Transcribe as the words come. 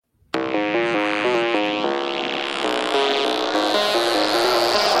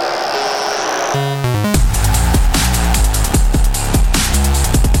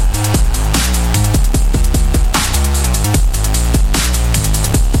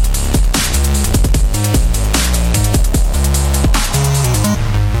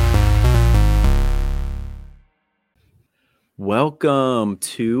Welcome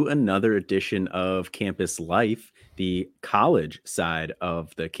to another edition of Campus Life, the college side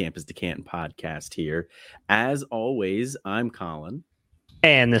of the Campus to Canton podcast here. As always, I'm Colin.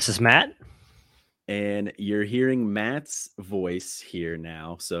 And this is Matt. And you're hearing Matt's voice here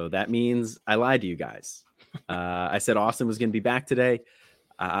now. So that means I lied to you guys. I said Austin was going to be back today.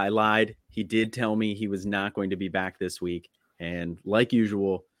 I lied. He did tell me he was not going to be back this week. And like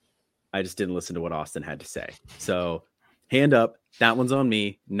usual, I just didn't listen to what Austin had to say. So hand up, that one's on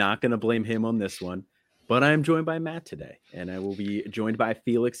me. Not going to blame him on this one. But I am joined by Matt today. And I will be joined by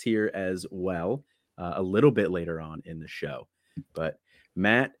Felix here as well a little bit later on in the show. But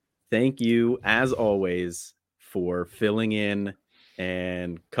Matt, thank you, as always, for filling in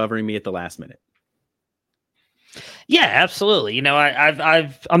and covering me at the last minute. Yeah, absolutely. You know,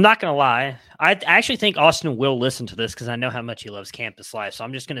 I'm not going to lie. I actually think Austin will listen to this because I know how much he loves Campus Life. So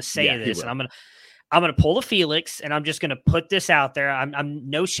I'm just going to say this, and I'm going to pull the Felix, and I'm just going to put this out there. I'm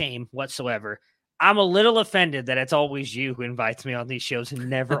no shame whatsoever. I'm a little offended that it's always you who invites me on these shows and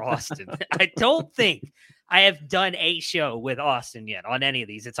never Austin. I don't think I have done a show with Austin yet on any of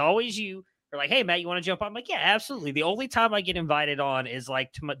these. It's always you. You're like, hey, Matt, you want to jump on? I'm like, yeah, absolutely. The only time I get invited on is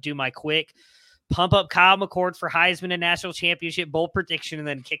like to do my quick pump up Kyle McCord for Heisman and National Championship bowl prediction and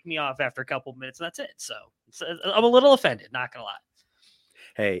then kick me off after a couple of minutes. And that's it. So I'm a little offended, not going to lie.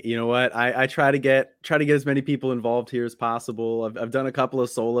 Hey, you know what? I try to get as many people involved here as possible. I've done a couple of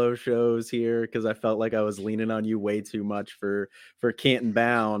solo shows here because I felt like I was leaning on you way too much for Canton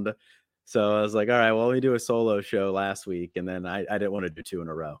Bound. So I was like, all right, well, let me do a solo show last week. And then I didn't want to do two in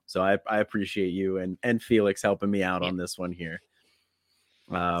a row. So I appreciate you and Felix helping me out on this one here.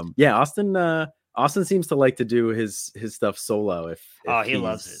 Austin seems to like to do his stuff solo. If he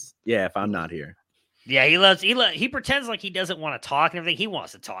loves it. Yeah, if I'm not here. Yeah, he pretends like he doesn't want to talk and everything. He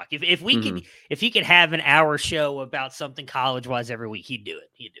wants to talk. If he could have an hour show about something college wise every week, he'd do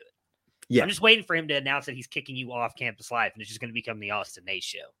it. Yeah. I'm just waiting for him to announce that he's kicking you off Campus Life and it's just going to become the Austin Nace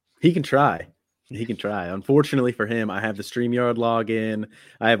show. He can try. Unfortunately for him, I have the StreamYard login.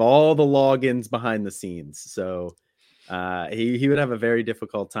 I have all the logins behind the scenes. So he would have a very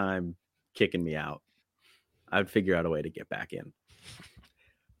difficult time kicking me out. I'd figure out a way to get back in.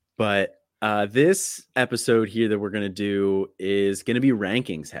 But this episode here that we're going to do is going to be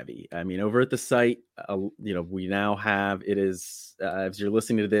rankings heavy. I mean, over at the site, we now have, it is, as you're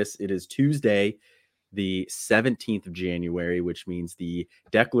listening to this, it is Tuesday, the 17th of January, which means the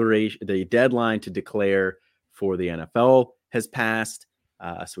deadline to declare for the NFL has passed.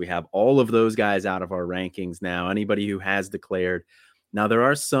 So we have all of those guys out of our rankings now, anybody who has declared. Now, there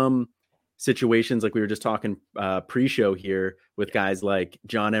are some situations like we were just talking pre-show here with guys like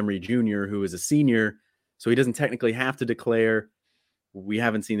John Emery Jr., who is a senior, so he doesn't technically have to declare. We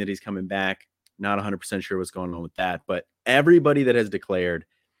haven't seen that he's coming back. Not 100% sure what's going on with that, but everybody that has declared,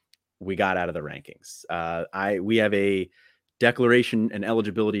 we got out of the rankings. We have a declaration and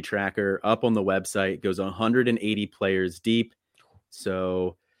eligibility tracker up on the website. It goes 180 players deep,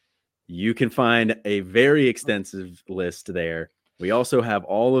 so you can find a very extensive list there. We also have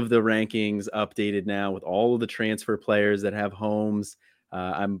all of the rankings updated now with all of the transfer players that have homes.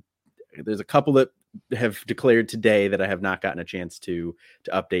 There's a couple that have declared today that I have not gotten a chance to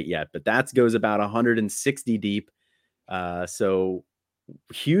update yet, but that goes about 160 deep. So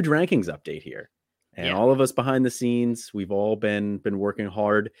huge rankings update here. And all of us behind the scenes, we've all been working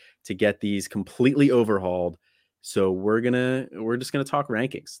hard to get these completely overhauled. So we're just gonna talk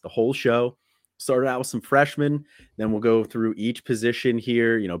rankings the whole show. Started out with some freshmen, then we'll go through each position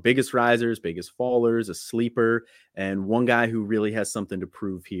here, biggest risers, biggest fallers, a sleeper, and one guy who really has something to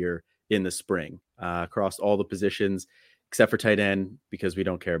prove here in the spring across all the positions, except for tight end, because we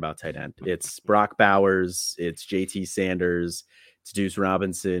don't care about tight end. It's Brock Bowers, it's JT Sanders, it's Deuce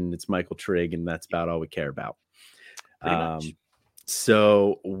Robinson, it's Michael Trigg, and that's about all we care about. Pretty much.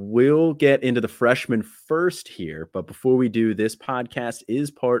 So we'll get into the freshmen first here. But before we do, this podcast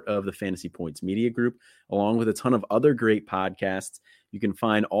is part of the Fantasy Points Media Group, along with a ton of other great podcasts. You can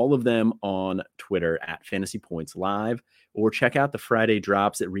find all of them on Twitter at Fantasy Points Live, or check out the Friday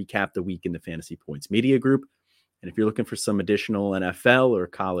drops that recap the week in the Fantasy Points Media Group. And if you're looking for some additional NFL or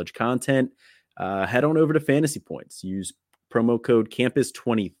college content, head on over to Fantasy Points. Use promo code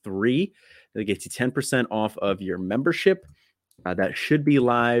Campus23. That gets you 10% off of your membership. That should be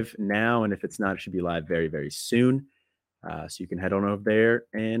live now, and if it's not, it should be live very, very soon. So you can head on over there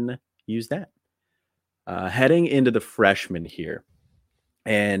and use that. Heading into the freshmen here,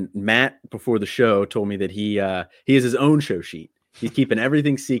 and Matt before the show told me that he has his own show sheet. He's keeping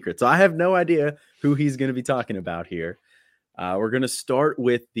everything secret, so I have no idea who he's going to be talking about here. We're going to start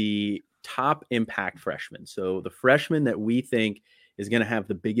with the top impact freshmen. So the freshman that we think is going to have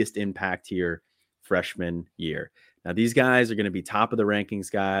the biggest impact here freshman year. Now, these guys are going to be top of the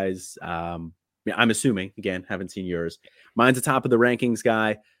rankings guys. I'm assuming, again, haven't seen yours. Mine's a top of the rankings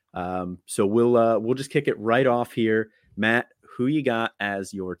guy. So we'll just kick it right off here. Matt, who you got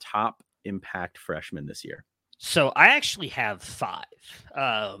as your top impact freshman this year? So I actually have 5.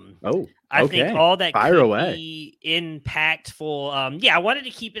 I think all that Fire could away. be impactful. I wanted to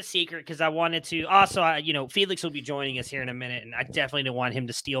keep it secret because I wanted to. Also, Felix will be joining us here in a minute, and I definitely don't want him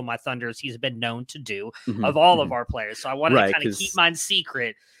to steal my thunder as he's been known to do of all of our players. So I wanted to kind of keep mine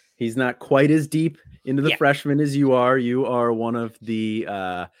secret. He's not quite as deep into the freshman as you are. You are one of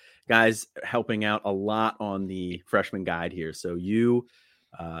the guys helping out a lot on the freshman guide here. So your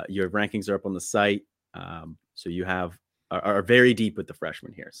rankings are up on the site. So you are very deep with the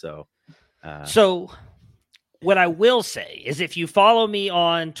freshmen here. So what I will say is if you follow me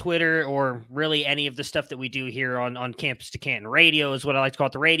on Twitter or really any of the stuff that we do here on Campus to Canton Radio is what I like to call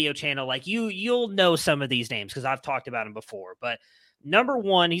it, the radio channel. Like you'll know some of these names because I've talked about them before. But number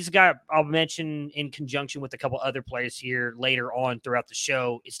one, he's a guy I'll mention in conjunction with a couple other players here later on throughout the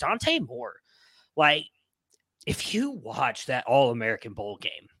show. It's Dante Moore. Like if you watch that All-American Bowl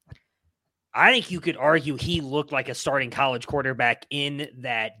game, I think you could argue he looked like a starting college quarterback in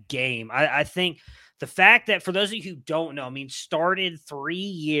that game. I think the fact that, for those of you who don't know, started 3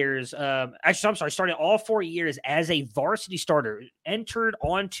 years, started all 4 years as a varsity starter, entered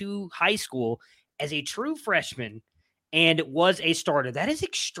onto high school as a true freshman, and was a starter. That is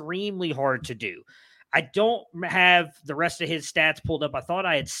extremely hard to do. I don't have the rest of his stats pulled up. I thought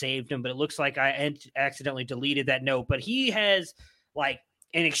I had saved him, but it looks like I accidentally deleted that note. But he has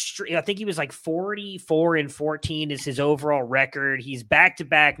I think he was 44-14 is his overall record. He's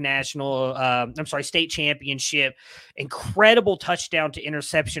back-to-back state championship, incredible touchdown to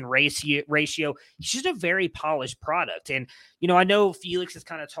interception ratio. He's just a very polished product. And, I know Felix has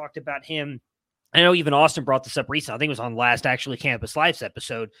kind of talked about him. I know even Austin brought this up recently. I think it was on last Campus Life's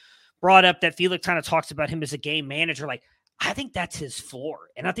episode, brought up that Felix kind of talks about him as a game manager. Like, I think that's his floor.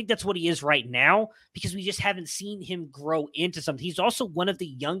 And I think that's what he is right now because we just haven't seen him grow into something. He's also one of the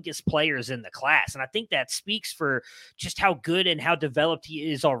youngest players in the class. And I think that speaks for just how good and how developed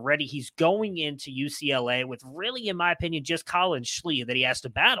he is already. He's going into UCLA with really, in my opinion, just Colin Schlee that he has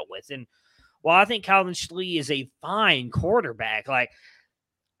to battle with. And while I think Colin Schlee is a fine quarterback,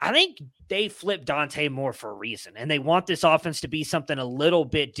 I think they flipped Dante Moore for a reason, and they want this offense to be something a little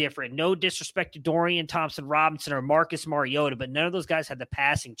bit different. No disrespect to Dorian Thompson-Robinson or Marcus Mariota, but none of those guys had the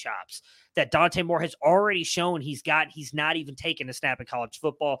passing chops that Dante Moore has already shown he's got. He's not even taken a snap in college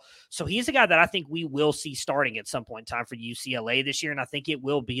football. So he's a guy that I think we will see starting at some point in time for UCLA this year, and I think it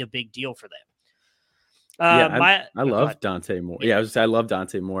will be a big deal for them. I love Dante Moore. Yeah, I love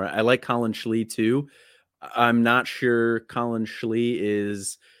Dante Moore. I like Colin Schlee too. I'm not sure Colin Schlee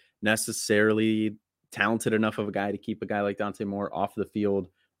is necessarily talented enough of a guy to keep a guy like Dante Moore off the field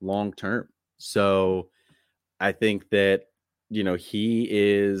long term. So I think that, he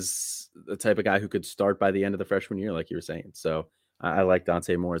is the type of guy who could start by the end of the freshman year, like you were saying. So I like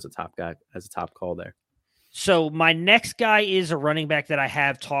Dante Moore as a top guy, as a top call there. So my next guy is a running back that I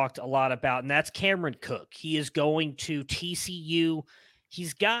have talked a lot about, and that's Cameron Cook. He is going to TCU.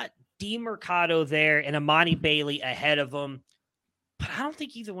 He's got DeMercado there and Amani Bailey ahead of him. But I don't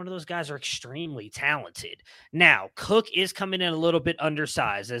think either one of those guys are extremely talented. Now, Cook is coming in a little bit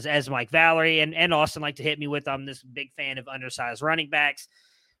undersized, as Mike Valerie and Austin like to hit me with. I'm this big fan of undersized running backs.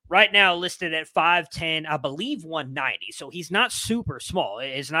 Right now listed at 5'10", I believe 190. So he's not super small.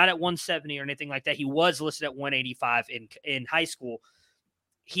 It's not at 170 or anything like that. He was listed at 185 in high school.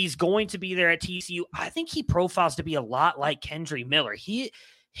 He's going to be there at TCU. I think he profiles to be a lot like Kendre Miller.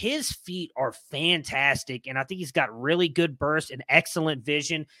 His feet are fantastic, and I think he's got really good burst and excellent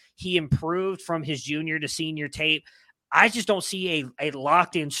vision. He improved from his junior to senior tape. I just don't see a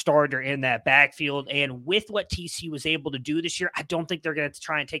locked-in starter in that backfield. And with what TCU was able to do this year, I don't think they're going to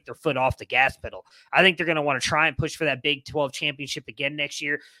try and take their foot off the gas pedal. I think they're going to want to try and push for that Big 12 championship again next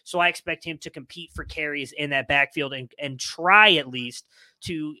year. So I expect him to compete for carries in that backfield and try at least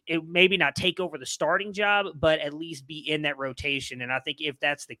to maybe not take over the starting job, but at least be in that rotation. And I think if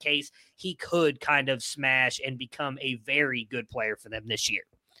that's the case, he could kind of smash and become a very good player for them this year.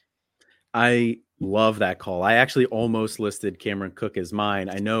 I love that call. I actually almost listed Cameron Cook as mine.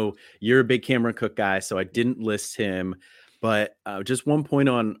 I know you're a big Cameron Cook guy, so I didn't list him. But just one point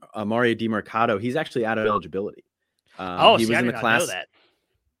on Mario DeMercado, he's actually out of eligibility. He was in the class. Know that.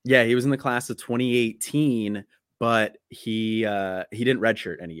 Yeah, he was in the class of 2018, but he didn't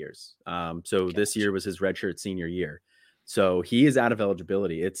redshirt any years. So this year was his redshirt senior year. So he is out of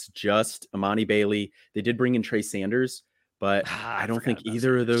eligibility. It's just Amani Bailey. They did bring in Trey Sanders, but I don't think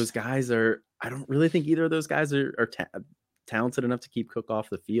either of those guys are. I don't really think either of those guys are talented enough to keep Cook off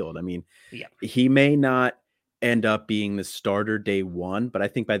the field. I mean, he may not end up being the starter day one, but I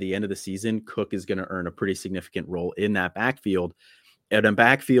think by the end of the season, Cook is going to earn a pretty significant role in that backfield. At a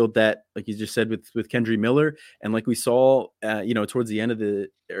backfield that, like you just said, with Kendre Miller, and like we saw, towards the end of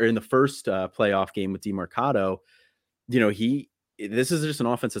in the first playoff game with DeMarcado, this is just an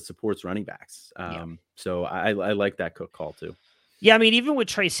offense that supports running backs. So I like that Cook call too. Yeah, I mean, even with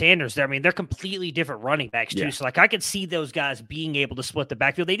Trey Sanders there, I mean, they're completely different running backs too. Yeah. So, like, I could see those guys being able to split the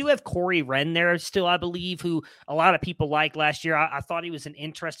backfield. They do have Corey Wren there still, I believe, who a lot of people liked last year. I thought he was an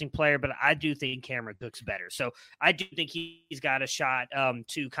interesting player, but I do think Cameron Cook's better. So, I do think he's got a shot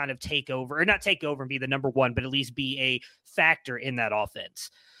to kind of take over, or not take over and be the number one, but at least be a factor in that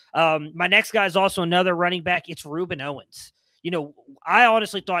offense. My next guy is also another running back. It's Rueben Owens. I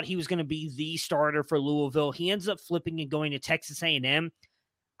honestly thought he was going to be the starter for Louisville. He ends up flipping and going to Texas A&M.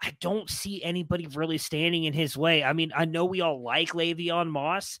 I don't see anybody really standing in his way. I mean, I know we all like Le'Veon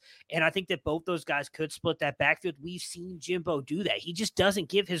Moss, and I think that both those guys could split that backfield. We've seen Jimbo do that. He just doesn't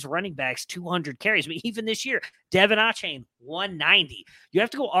give his running backs 200 carries. I mean, even this year, Devin Achane, 190. You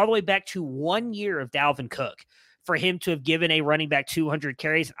have to go all the way back to 1 year of Dalvin Cook for him to have given a running back 200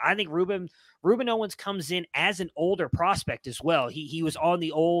 carries. I think Rueben Owens comes in as an older prospect as well. He was on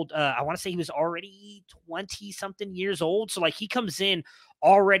the old, I want to say he was already 20-something years old. So, like, he comes in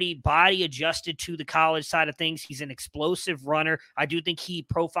already body adjusted to the college side of things. He's an explosive runner. I do think he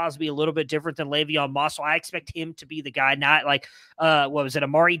profiles to be a little bit different than Le'Veon Moss. So I expect him to be the guy, not like, what was it,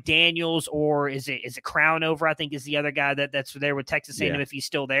 Amari Daniels, or is it Crownover, I think is the other guy that's there with Texas A&M if he's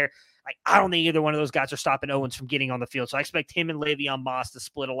still there. I don't think either one of those guys are stopping Owens from getting on the field. So I expect him and Le'Veon Moss to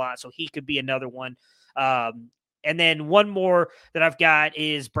split a lot. So he could be another one. And then one more that I've got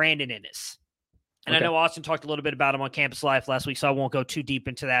is Brandon Inniss. And okay. I know Austin talked a little bit about him on Campus Life last week, so I won't go too deep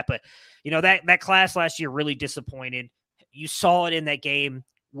into that. But, that class last year really disappointed. You saw it in that game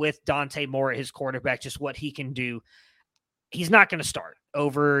with Dante Moore at his quarterback, just what he can do. He's not going to start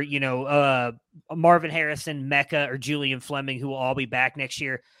over, Marvin Harrison, Mecca, or Julian Fleming, who will all be back next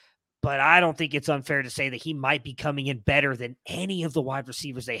year. But I don't think it's unfair to say that he might be coming in better than any of the wide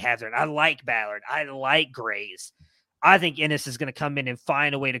receivers they have there. And I like Ballard. I like Grays. I think Inniss is going to come in and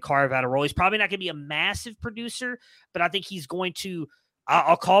find a way to carve out a role. He's probably not going to be a massive producer, but I think he's going to –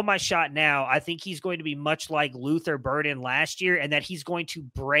 I'll call my shot now. I think he's going to be much like Luther Burden last year, and that he's going to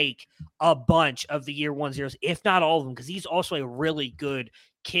break a bunch of the year 1-0s, if not all of them, because he's also a really good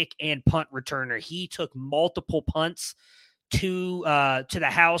kick and punt returner. He took multiple punts to the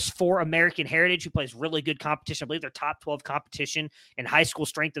house for American Heritage, who plays really good competition. I believe they're top 12 competition in high school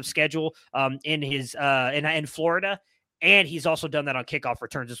strength of schedule in his in Florida. And he's also done that on kickoff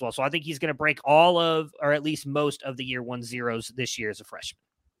returns as well. So I think he's going to break all of, or at least most of the year 1-0s this year as a freshman.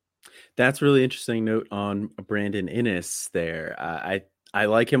 That's really interesting note on Brandon Inniss there. I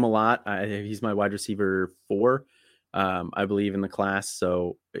like him a lot. He's my wide receiver 4, I believe, in the class.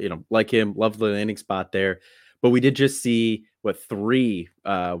 So, like him, love the landing spot there. But we did just see 3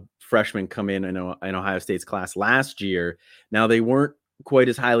 freshmen come in Ohio State's class last year. Now, they weren't quite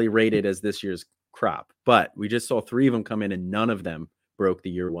as highly rated as this year's crop, but we just saw 3 of them come in and none of them broke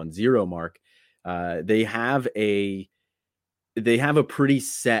the year 1-0 mark. They have a pretty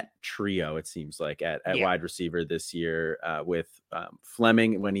set trio, it seems like, at wide receiver this year, with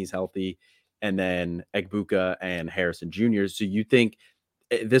Fleming when he's healthy, and then Egbuka and Harrison Jr. So you think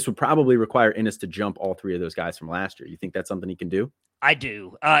this would probably require Inniss to jump all 3 of those guys from last year. You think that's something he can do? I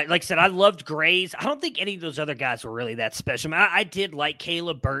do. Like I said, I loved Grays. I don't think any of those other guys were really that special. I mean, I did like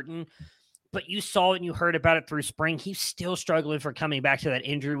Caleb Burton, but you saw it and you heard about it through spring. He's still struggling for coming back to that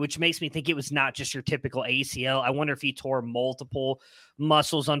injury, which makes me think it was not just your typical ACL. I wonder if he tore multiple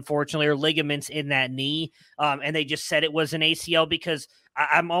muscles, unfortunately, or ligaments in that knee. And they just said it was an ACL, because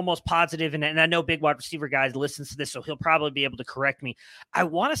I'm almost positive, and I know big wide receiver guys listens to this, so he'll probably be able to correct me. I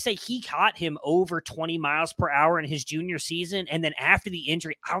want to say he caught him over 20 miles per hour in his junior season, and then after the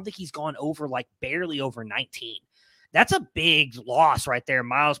injury, I don't think he's gone over, like, barely over 19. That's a big loss right there,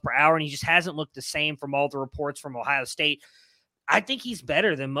 miles per hour, and he just hasn't looked the same from all the reports from Ohio State. I think he's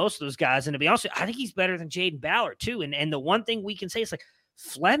better than most of those guys, and to be honest, I think he's better than Jaden Ballard too. And the one thing we can say is, like,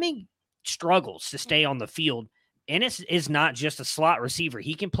 Fleming struggles to stay on the field. Inniss is not just a slot receiver.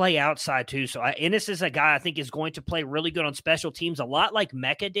 He can play outside too. So Inniss is a guy I think is going to play really good on special teams, a lot like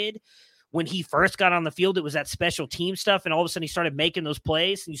Mecca did. When he first got on the field, it was that special team stuff, and all of a sudden he started making those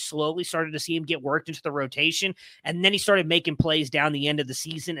plays, and you slowly started to see him get worked into the rotation, and then he started making plays down the end of the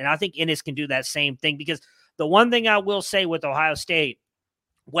season, and I think Inniss can do that same thing, because The one thing I will say with Ohio State,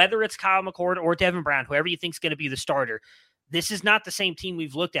 whether it's Kyle McCord or Devin Brown, whoever you think is going to be the starter, this is not the same team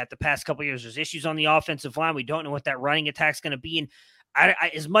we've looked at the past couple of years. There's issues on the offensive line. We don't know what that running attack is going to be. And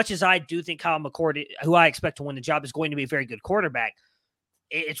as much as I do think Kyle McCord, who I expect to win the job, is going to be a very good quarterback,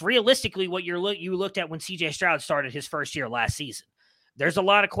 it's realistically what you looked at when C.J. Stroud started his first year last season. There's a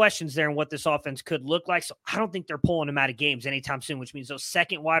lot of questions there in what this offense could look like. So I don't think they're pulling him out of games anytime soon, which means those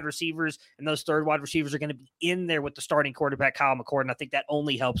second wide receivers and those third wide receivers are going to be in there with the starting quarterback, Kyle McCord. And I think that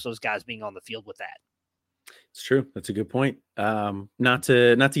only helps those guys being on the field with that. It's true. That's a good point. Not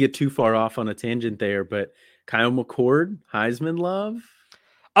to get too far off on a tangent there, but Kyle McCord, Heisman love.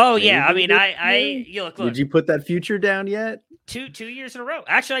 Oh yeah. I mean, look. Did you put that future down yet? Two years in a row.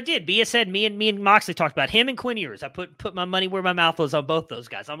 Actually, I did. Bia said me and Moxley talked about him and Quinn Ewers. I put my money where my mouth was on both those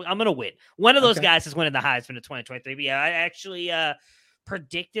guys. I'm going to win. One of those guys is winning the Heisman in 2023. But yeah, I actually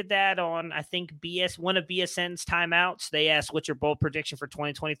predicted that on, I think, one of BSN's timeouts. They asked, what's your bold prediction for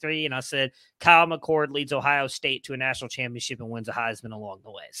 2023? And I said, Kyle McCord leads Ohio State to a national championship and wins a Heisman along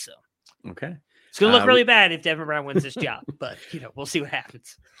the way. So, okay. It's going to look really bad if Devin Brown wins this job, but we'll see what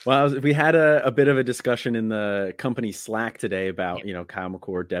happens. Well, we had a bit of a discussion in the company Slack today about, Kyle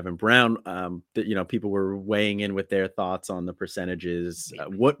McCord, Devin Brown, that, people were weighing in with their thoughts on the percentages.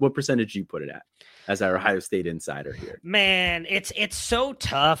 What percentage do you put it at as our Ohio State insider here? Man, it's so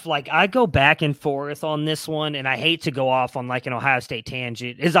tough. Like, I go back and forth on this one, and I hate to go off on like an Ohio State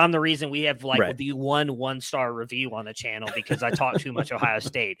tangent. I'm the reason we have the one-star review on the channel, because I talk too much Ohio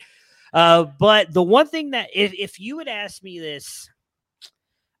State. But the one thing that if you had asked me this,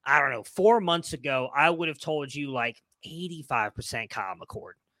 I don't know, 4 months ago, I would have told you like 85% Kyle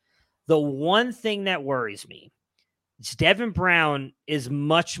McCord. The one thing that worries me is Devin Brown is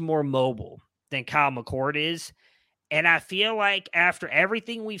much more mobile than Kyle McCord is. And I feel like after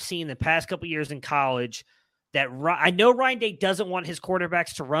everything we've seen the past couple of years in college, that I know Ryan Day doesn't want his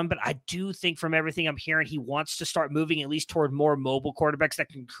quarterbacks to run, but I do think from everything I'm hearing, he wants to start moving at least toward more mobile quarterbacks that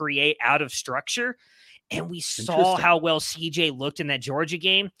can create out of structure. And we saw how well CJ looked in that Georgia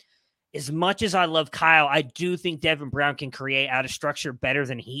game. As much as I love Kyle, I do think Devin Brown can create out of structure better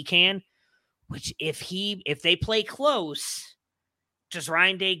than he can, which if they play close, does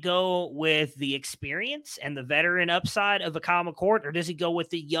Ryan Day go with the experience and the veteran upside of a Kyle McCord, or does he go with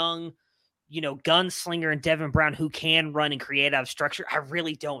the young, gunslinger and Devin Brown who can run and create out of structure? I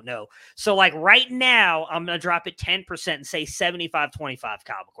really don't know. So like right now, I'm going to drop it 10% and say 75-25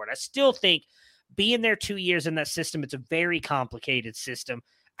 Kyle McCord. I still think being there 2 years in that system, it's a very complicated system.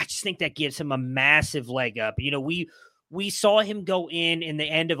 I just think that gives him a massive leg up. We saw him go in the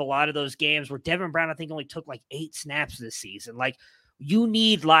end of a lot of those games where Devin Brown, I think, only took like 8 snaps this season. Like, you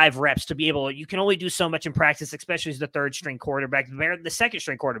need live reps to be able to, you can only do so much in practice, especially as the third string quarterback. The second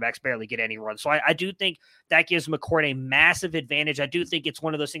string quarterbacks barely get any run. So I do think that gives McCord a massive advantage. I do think it's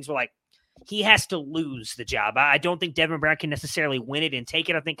one of those things where like he has to lose the job. I don't think Devin Brown can necessarily win it and take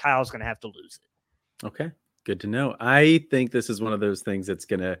it. I think Kyle's going to have to lose it. Okay. Good to know. I think this is one of those things that's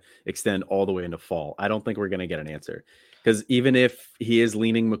going to extend all the way into fall. I don't think we're going to get an answer, because even if he is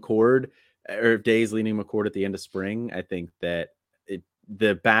leaning McCord, or if Day's leaning McCord at the end of spring, I think that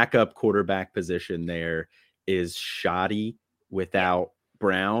the backup quarterback position there is shoddy without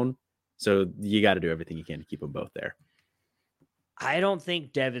Brown. So you got to do everything you can to keep them both there. I don't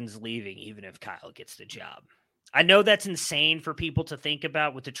think Devin's leaving, even if Kyle gets the job. I know that's insane for people to think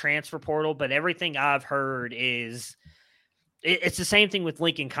about with the transfer portal, but everything I've heard is it's the same thing with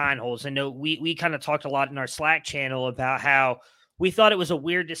Lincoln Kienholz. I know we kind of talked a lot in our Slack channel about how we thought it was a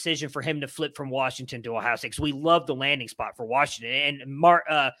weird decision for him to flip from Washington to Ohio State, because we love the landing spot for Washington.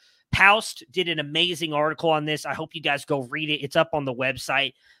 And Paust did an amazing article on this. I hope you guys go read it. It's up on the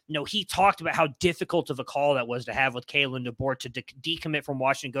website. He talked about how difficult of a call that was to have with Kalen DeBoer to decommit from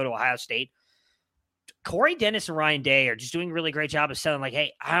Washington, go to Ohio State. Corey Dennis and Ryan Day are just doing a really great job of selling like,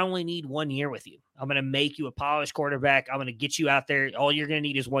 hey, I only need 1 year with you. I'm going to make you a polished quarterback. I'm going to get you out there. All you're going to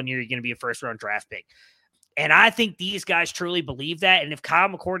need is 1 year. You're going to be a first-round draft pick. And I think these guys truly believe that. And if Kyle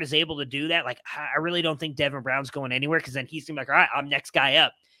McCord is able to do that, like, I really don't think Devin Brown's going anywhere, because then he's going to be like, all right, I'm next guy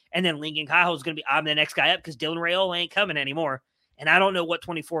up. And then Lincoln Kienholz is going to be, I'm the next guy up, because Dylan Raiola ain't coming anymore. And I don't know what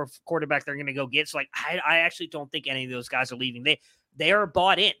 24 quarterback they're going to go get. So, like, I actually don't think any of those guys are leaving. They are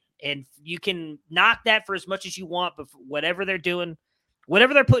bought in. And you can knock that for as much as you want, but whatever they're doing,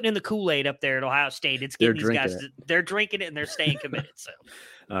 whatever they're putting in the Kool-Aid up there at Ohio State, it's getting these guys, they're drinking it and they're staying committed. So,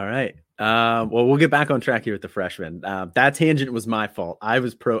 all right. Well, we'll get back on track here with the freshmen. That tangent was my fault. I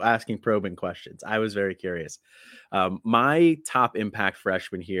was asking probing questions. I was very curious. My top impact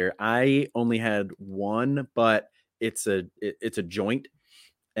freshman here, I only had one, but it's a joint.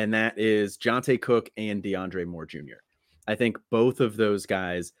 and that is Jonte Cook and DeAndre Moore Jr. I think both of those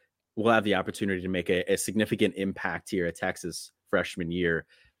guys will have the opportunity to make a significant impact here at Texas freshman year.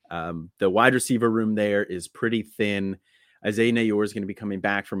 The wide receiver room there is pretty thin. Isaiah Neyor is going to be coming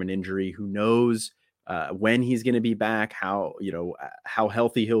back from an injury. Who knows when he's going to be back, how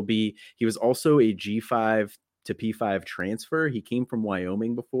healthy he'll be. He was also a G5 to P5 transfer. He came from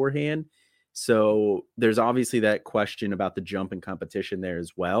Wyoming beforehand. So there's obviously that question about the jump in competition there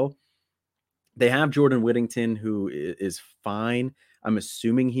as well. They have Jordan Whittington, who is fine. I'm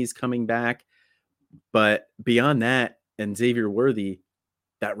assuming he's coming back. But beyond that, and Xavier Worthy,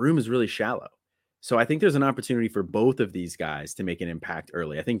 that room is really shallow. So I think there's an opportunity for both of these guys to make an impact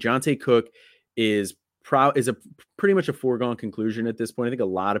early. I think Jonte Cook is pretty much a foregone conclusion at this point. I think a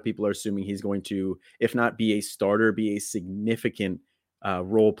lot of people are assuming he's going to, if not be a starter, be a significant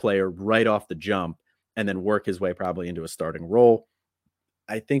role player right off the jump, and then work his way probably into a starting role.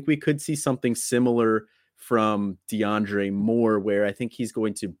 I think we could see something similar from DeAndre Moore, where I think he's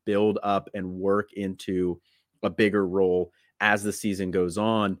going to build up and work into a bigger role as the season goes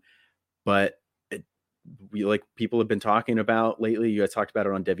on. But like people have been talking about lately, you guys talked about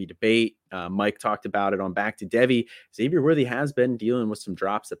it on Devy Debate. Mike talked about it on Back to Devy. Xavier Worthy has been dealing with some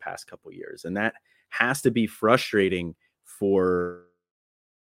drops the past couple of years, and that has to be frustrating for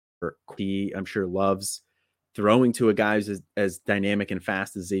he, I'm sure, loves throwing to a guy who's as dynamic and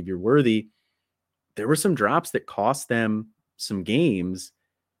fast as Xavier Worthy. There were some drops that cost them some games.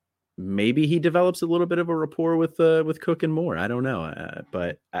 Maybe he develops a little bit of a rapport with Cook and Moore. I don't know.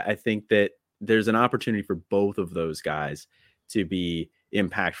 But I think that there's an opportunity for both of those guys to be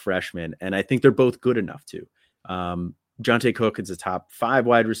impact freshmen. And I think they're both good enough to. Jonte Cook is a top 5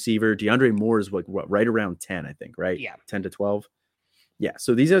 wide receiver. DeAndre Moore is like right around 10, I think, right? Yeah. 10 to 12. Yeah.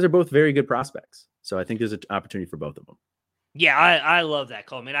 So these guys are both very good prospects. So I think there's an opportunity for both of them. Yeah, I love that,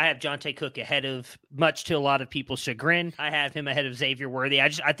 Coleman. I have Jonte Cook ahead of, much to a lot of people's chagrin, I have him ahead of Xavier Worthy. I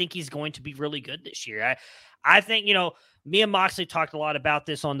think he's going to be really good this year. I think, me and Moxley talked a lot about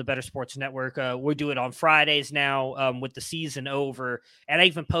this on the Better Sports Network. We do it on Fridays now with the season over. And I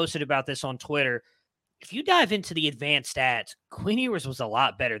even posted about this on Twitter. If you dive into the advanced stats, Quinn Ewers was a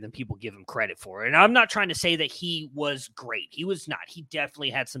lot better than people give him credit for. And I'm not trying to say that he was great. He was not. He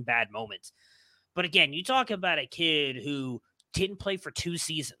definitely had some bad moments. But again, you talk about a kid who didn't play for 2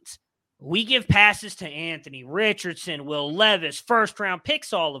 seasons. We give passes to Anthony Richardson, Will Levis, first-round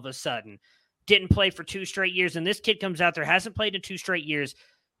picks all of a sudden. Didn't play for 2 straight years, and this kid comes out there, hasn't played in 2 straight years,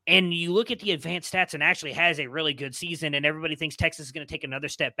 and you look at the advanced stats and actually has a really good season, and everybody thinks Texas is going to take another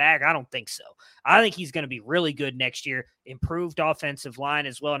step back. I don't think so. I think he's going to be really good next year, improved offensive line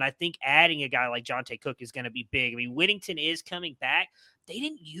as well, and I think adding a guy like Jonte Cook is going to be big. I mean, Whittington is coming back. They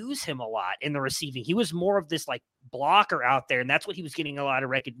didn't use him a lot in the receiving. He was more of this like blocker out there, and that's what he was getting a lot of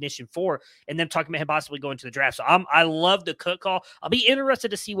recognition for. And then talking about him possibly going to the draft. So I love the Cook call. I'll be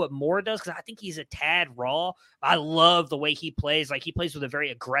interested to see what Moore does because I think he's a tad raw. I love the way he plays. Like he plays with a very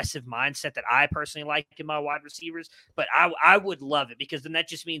aggressive mindset that I personally like in my wide receivers. But I would love it because then that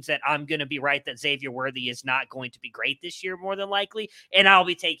just means that I'm going to be right that Xavier Worthy is not going to be great this year more than likely, and I'll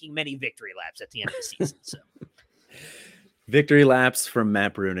be taking many victory laps at the end of the season. So. Victory laps from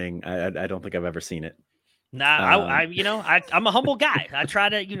Matt Bruning. I don't think I've ever seen it. Nah, I'm a humble guy. I try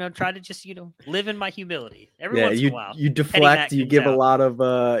to just, live in my humility every once in a while. You deflect, you give a lot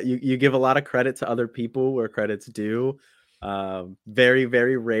of, you give a lot of credit to other people where credit's due. Very,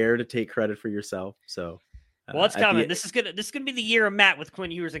 very rare to take credit for yourself. So. Well, it's coming. This is gonna be the year of Matt with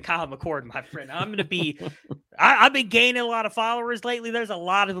Quinn Ewers and Kyle McCord, my friend. I'm gonna be. I've been gaining a lot of followers lately. There's a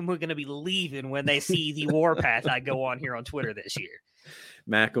lot of them who are gonna be leaving when they see the warpath I go on here on Twitter this year.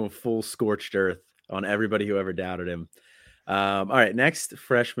 Matt going full scorched earth on everybody who ever doubted him. All right, next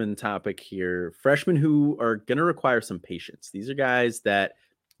freshman topic here. Freshmen who are gonna require some patience. These are guys that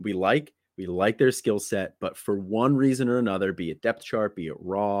we like. We like their skill set, but for one reason or another, be it depth chart, be it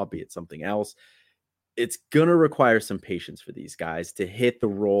raw, be it something else, it's going to require some patience for these guys to hit the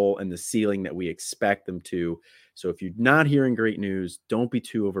role and the ceiling that we expect them to. So if you're not hearing great news, don't be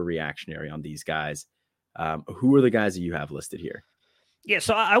too overreactionary on these guys. Who are the guys that you have listed here? Yeah,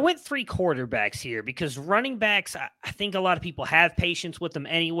 so I went 3 quarterbacks here because running backs, I think a lot of people have patience with them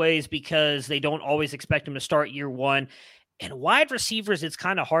anyways because they don't always expect them to start year 1. And wide receivers, it's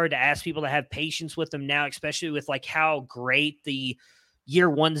kind of hard to ask people to have patience with them now, especially with like how great the year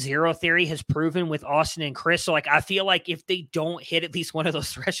 1-0 theory has proven with Austin and Chris. So I feel like if they don't hit at least one of those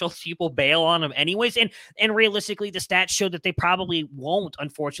thresholds, people bail on them anyways. And realistically, the stats show that they probably won't,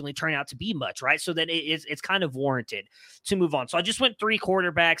 unfortunately, turn out to be much, right? So that it's kind of warranted to move on. So I just went 3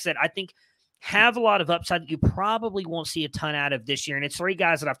 quarterbacks that I think have a lot of upside that you probably won't see a ton out of this year. And it's three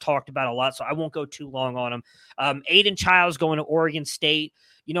guys that I've talked about a lot, so I won't go too long on them. Aiden Childs going to Oregon State.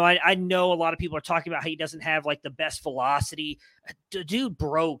 You know, I know a lot of people are talking about how he doesn't have like the best velocity. The dude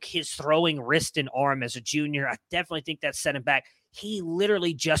broke his throwing wrist and arm as a junior. I definitely think that set him back. He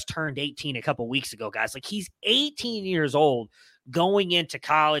literally just turned 18 a couple weeks ago, guys. Like, he's 18 years old going into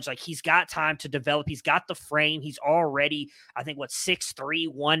college. Like, he's got time to develop. He's got the frame. He's already, I think, 6'3",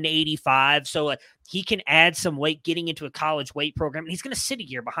 185. So like, he can add some weight getting into a college weight program. And he's going to sit a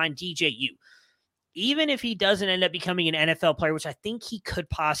year behind DJU. Even if he doesn't end up becoming an NFL player, which I think he could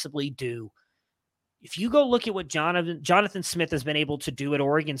possibly do, if you go look at what Jonathan Smith has been able to do at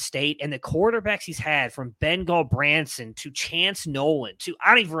Oregon State and the quarterbacks he's had, from Ben Branson to Chance Nolan to, I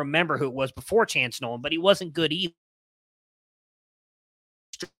don't even remember who it was before Chance Nolan, but he wasn't good either.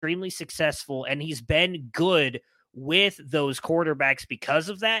 Extremely successful, and he's been good with those quarterbacks because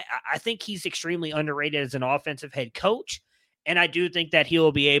of that. I think he's extremely underrated as an offensive head coach, and I do think that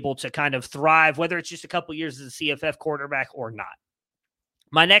he'll be able to kind of thrive, whether it's just a couple years as a CFF quarterback or not.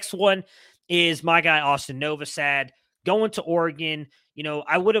 My next one is my guy, Austin Novosad, going to Oregon. You know,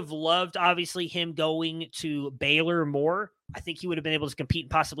 I would have loved, obviously, him going to Baylor more. I think he would have been able to compete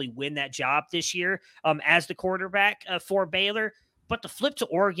and possibly win that job this year as the quarterback for Baylor. But the flip to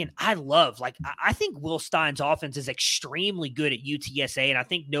Oregon, I love. Like, I think Will Stein's offense is extremely good at UTSA, and I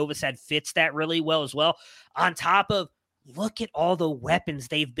think Novosad fits that really well as well. On top of, look at all the weapons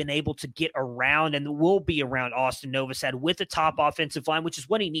they've been able to get around and will be around Austin Novosad with the top offensive line, which is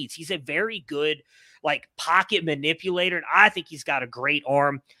what he needs. He's a very good, like, pocket manipulator, and I think he's got a great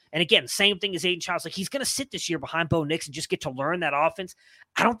arm. And again, same thing as Aiden Childs. Like, he's going to sit this year behind Bo Nix and just get to learn that offense.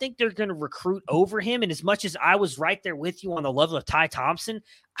 I don't think they're going to recruit over him. And as much as I was right there with you on the level of Ty Thompson,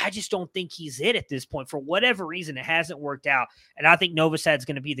 I just don't think he's it at this point. For whatever reason, it hasn't worked out. And I think Novosad's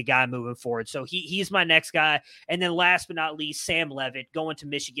going to be the guy moving forward. So he's my next guy. And then last but not least, Sam Levitt going to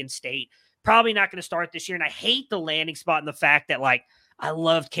Michigan State. Probably not going to start this year. And I hate the landing spot and the fact that, like, I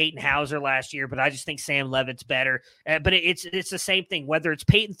loved Caden Hauser last year, but I just think Sam Levitt's better. But it's the same thing, whether it's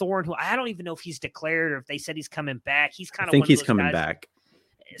Peyton Thorne, who I don't even know if he's declared or if they said he's coming back. He's kind of, I think he's coming back.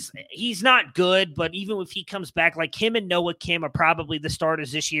 He's not good, but even if he comes back, like, him and Noah Kim are probably the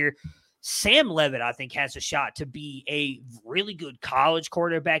starters this year. Sam Levitt, I think, has a shot to be a really good college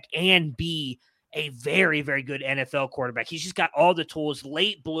quarterback and be a very, very good NFL quarterback. He's just got all the tools.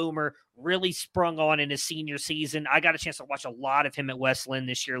 Late bloomer, really sprung on in his senior season. I got a chance to watch a lot of him at Westland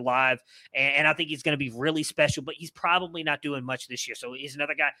this year live, and I think he's going to be really special, but he's probably not doing much this year. So he's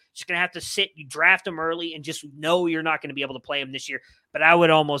another guy just going to have to sit. You draft him early and just know you're not going to be able to play him this year, but I would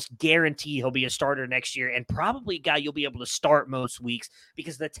almost guarantee he'll be a starter next year, and probably a guy you'll be able to start most weeks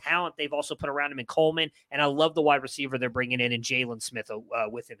because the talent they've also put around him in Coleman, and I love the wide receiver they're bringing in Jalen Smith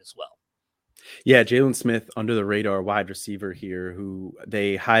with him as well. Yeah, Jalen Smith, under the radar wide receiver here, who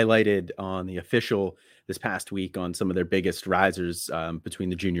they highlighted on the official this past week on some of their biggest risers between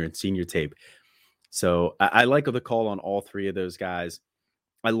the junior and senior tape. So I like the call on all three of those guys.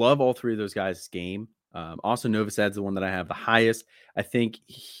 I love all three of those guys' game. Austin Novosad's the one that I have the highest. I think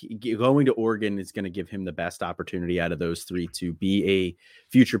going to Oregon is going to give him the best opportunity out of those three to be a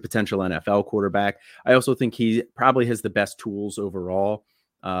future potential NFL quarterback. I also think he probably has the best tools overall.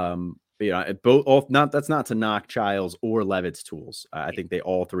 That's not to knock Childs or Levitt's tools. I think they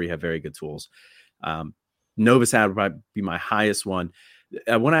all three have very good tools. Novosad would probably be my highest one.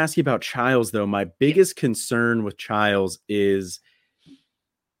 I want to ask you about Childs, though. My biggest concern with Childs is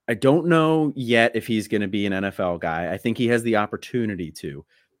I don't know yet if he's going to be an NFL guy. I think he has the opportunity to.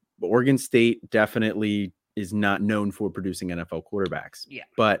 But Oregon State definitely is not known for producing NFL quarterbacks. Yeah.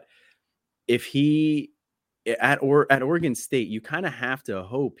 But if he at Oregon State, you kind of have to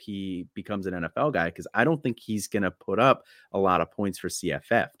hope he becomes an NFL guy, because I don't think he's going to put up a lot of points for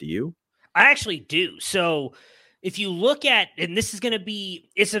CFF. Do you? I actually do. So if you look at, and this is going to be,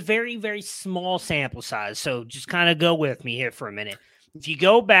 it's a very, very small sample size. So just kind of go with me here for a minute. If you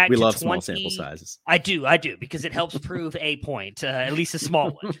go back we love small sample sizes. I do, because it helps prove a point, at least a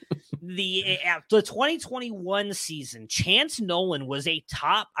small one. The 2021 season, Chance Nolan was a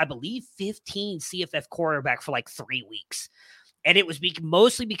top, I believe, 15 CFF quarterback for like 3 weeks. And it was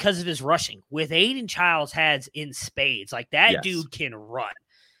mostly because of his rushing. With Aiden Childs has in spades. Like, that dude can run.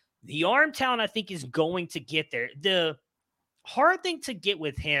 The arm talent, I think, is going to get there. The hard thing to get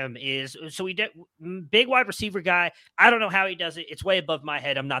with him is, so he did big wide receiver guy. I don't know how he does it. It's way above my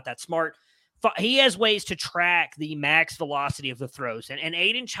head. I'm not that smart. He has ways to track the max velocity of the throws. And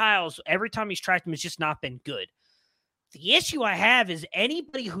Aiden Childs, every time he's tracked him, has just not been good. The issue I have is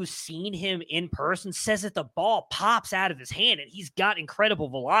anybody who's seen him in person says that the ball pops out of his hand and he's got incredible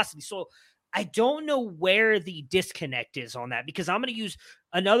velocity. So I don't know where the disconnect is on that, because I'm going to use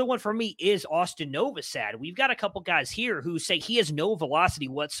another one for me is Austin Novosad. We've got a couple guys here who say he has no velocity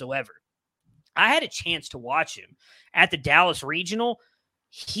whatsoever. I had a chance to watch him at the Dallas Regional.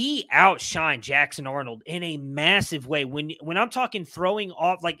 He outshined Jackson Arnold in a massive way. When I'm talking throwing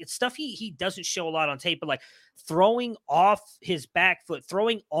off, like it's stuff he doesn't show a lot on tape, but like throwing off his back foot,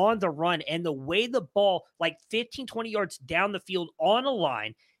 throwing on the run, and the way the ball, like 15, 20 yards down the field on a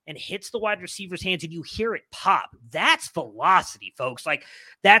line and hits the wide receiver's hands and you hear it pop. That's velocity, folks. Like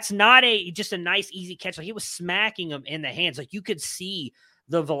that's not just a nice, easy catch. Like he was smacking him in the hands. Like you could see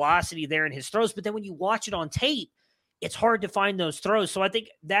the velocity there in his throws. But then when you watch it on tape, it's hard to find those throws. So I think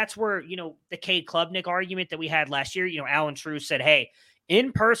that's where, the Cade Klubnik argument that we had last year, Alan True said, hey,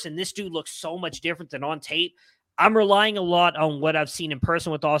 in person, this dude looks so much different than on tape. I'm relying a lot on what I've seen in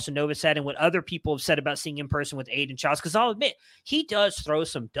person with Austin Novosad and what other people have said about seeing in person with Aidan Chiles. Because I'll admit, he does throw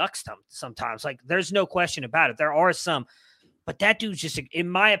some ducks sometimes. Like, there's no question about it. There are some. But that dude's just, in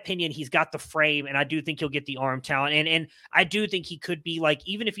my opinion, he's got the frame, and I do think he'll get the arm talent. And I do think he could be, like,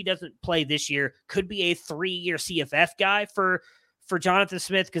 even if he doesn't play this year, could be a 3-year CFF guy for Jonathan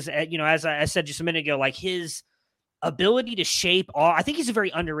Smith. Because, as I said just a minute ago, like his ability to shape I think he's a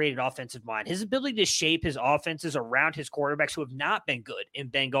very underrated offensive mind. His ability to shape his offenses around his quarterbacks who have not been good in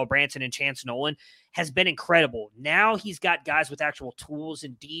Bengal Branson and Chance Nolan has been incredible. Now he's got guys with actual tools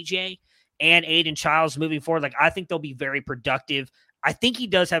in DJ and Aidan Chiles moving forward. Like, I think they'll be very productive. I think he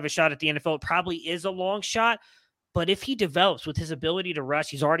does have a shot at the NFL. It probably is a long shot, but if he develops with his ability to rush,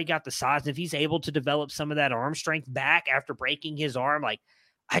 he's already got the size. If he's able to develop some of that arm strength back after breaking his arm, like,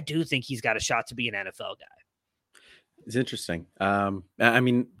 I do think he's got a shot to be an NFL guy. It's interesting. I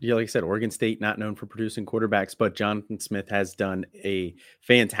mean, like I said, Oregon State not known for producing quarterbacks, but Jonathan Smith has done a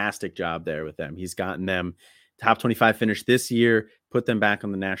fantastic job there with them. He's gotten them top 25 finish this year, put them back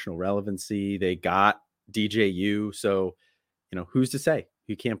on the national relevancy. They got DJU. So, who's to say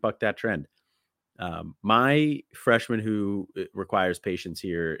you can't buck that trend? My freshman who requires patience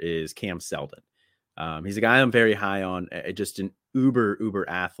here is Cam Seldon. He's a guy I'm very high on, just an uber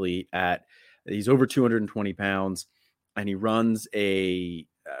athlete. He's over 220 pounds, and he runs it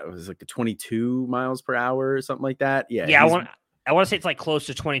was like a 22 miles per hour or something like that. Yeah. I want to say it's like close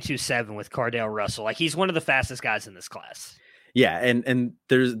to 22.7 with Cardale Russell. Like, he's one of the fastest guys in this class. Yeah. And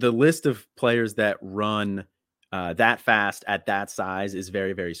there's the list of players that run that fast at that size is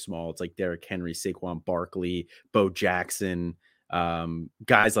very, very small. It's like Derrick Henry, Saquon Barkley, Bo Jackson,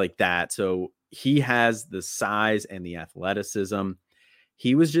 guys like that. So he has the size and the athleticism.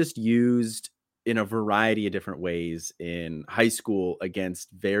 He was just used in a variety of different ways in high school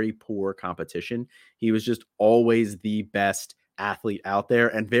against very poor competition. He was just always the best athlete out there,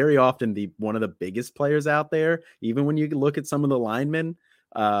 and very often one of the biggest players out there, even when you look at some of the linemen.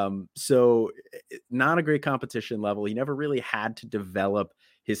 So not a great competition level. He never really had to develop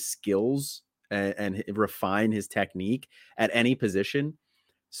his skills and refine his technique at any position.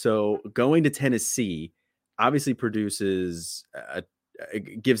 So going to Tennessee obviously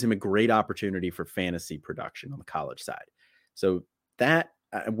gives him a great opportunity for fantasy production on the college side. So that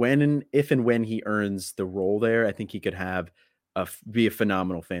if and when he earns the role there, I think he could be a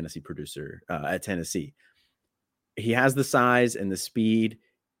phenomenal fantasy producer at Tennessee. He has the size and the speed,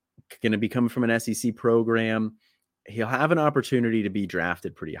 going to be coming from an SEC program. He'll have an opportunity to be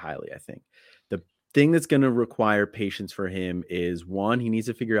drafted pretty highly, I think. The thing that's going to require patience for him is, one, he needs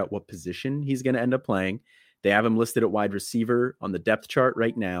to figure out what position he's going to end up playing. They have him listed at wide receiver on the depth chart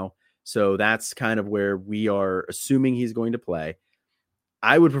right now. So that's kind of where we are assuming he's going to play.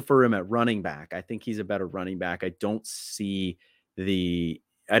 I would prefer him at running back. I think he's a better running back. I don't see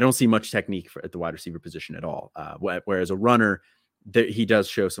much technique at the wide receiver position at all. Whereas a runner, he does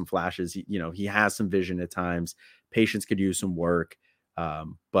show some flashes. He has some vision at times. Patience could use some work,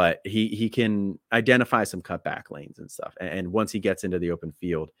 but he can identify some cutback lanes and stuff. And once he gets into the open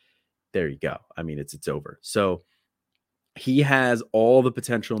field, there you go. I mean, it's over. So he has all the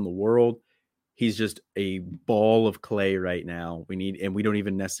potential in the world. He's just a ball of clay right now. We don't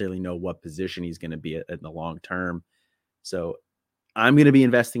even necessarily know what position he's going to be at in the long term. So I'm going to be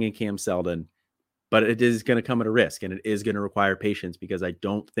investing in Cam Seldon, but it is going to come at a risk, and it is going to require patience because I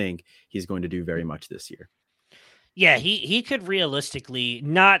don't think he's going to do very much this year. Yeah, he could realistically,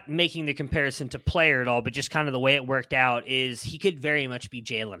 not making the comparison to player at all, but just kind of the way it worked out, is he could very much be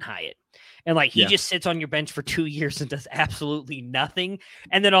Jalen Hyatt. And he just sits on your bench for 2 years and does absolutely nothing.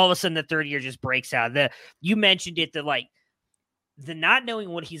 And then all of a sudden the third year just breaks out. You mentioned it, that the not knowing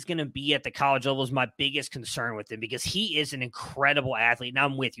what he's going to be at the college level is my biggest concern with him, because he is an incredible athlete. And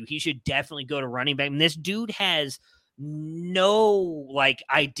I'm with you. He should definitely go to running back. And this dude has no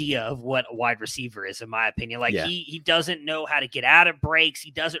idea of what a wide receiver is, in my opinion. He doesn't know how to get out of breaks.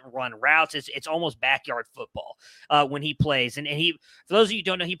 He doesn't run routes. It's almost backyard football when he plays. And he, for those of you who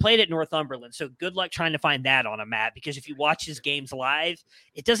don't know, he played at Northumberland. So good luck trying to find that on a map, because if you watch his games live,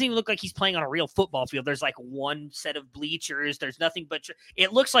 it doesn't even look like he's playing on a real football field. There's one set of bleachers. There's nothing but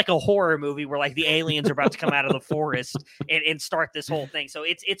it looks like a horror movie where the aliens are about to come out of the forest and start this whole thing. So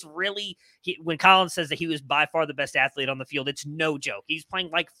it's really, when Colin says that he was by far the best athlete on the field, it's no joke. He's playing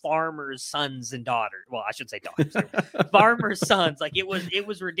like farmers' sons and daughters. Well, I should say daughters. Farmers' sons. It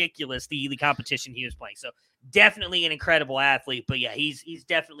was ridiculous, the competition he was playing. So definitely an incredible athlete. But yeah, he's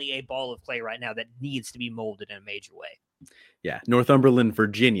definitely a ball of clay right now that needs to be molded in a major way. Yeah, Northumberland,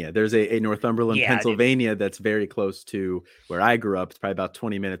 Virginia. There's a Northumberland, Pennsylvania that's very close to where I grew up. It's probably about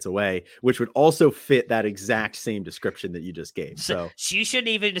 20 minutes away, which would also fit that exact same description that you just gave. So she shouldn't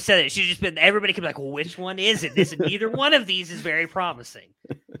even have said it. She just been, everybody could be like, well, which one is it? Neither one of these is very promising.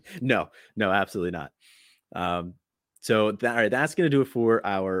 No, absolutely not. So all right, that's going to do it for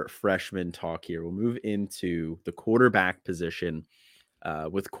our freshman talk here. We'll move into the quarterback position.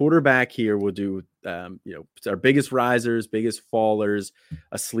 With quarterback here, we'll do, our biggest risers, biggest fallers,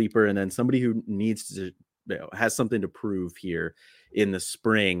 a sleeper, and then somebody who needs to, has something to prove here in the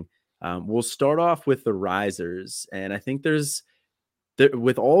spring. We'll start off with the risers. And I think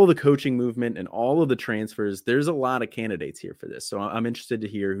with all the coaching movement and all of the transfers, there's a lot of candidates here for this. So I'm interested to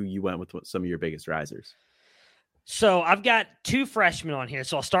hear who you went with some of your biggest risers. So I've got two freshmen on here,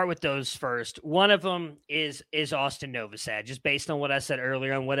 so I'll start with those first. One of them is Austin Novosad, just based on what I said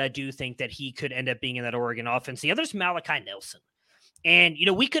earlier and what I do think that he could end up being in that Oregon offense. The other is Malachi Nelson. And,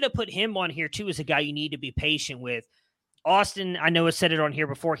 we could have put him on here too as a guy you need to be patient with. Austin, I know I said it on here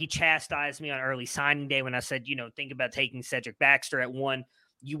before. He chastised me on early signing day when I said, think about taking Cedric Baxter at 1.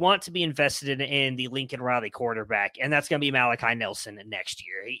 You want to be invested in the Lincoln Riley quarterback, and that's going to be Malachi Nelson next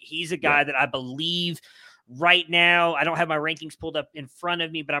year. He's a guy that I believe – right now, I don't have my rankings pulled up in front of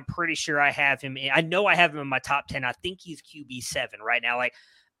me, but I'm pretty sure I have him. I know I have him in my top 10. I think he's QB7 right now.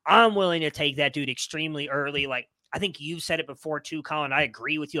 I'm willing to take that dude extremely early. I think you've said it before too, Colin. I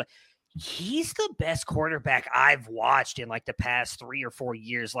agree with you. He's the best quarterback I've watched in the past 3 or 4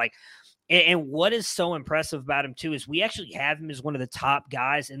 years. And what is so impressive about him too is we actually have him as one of the top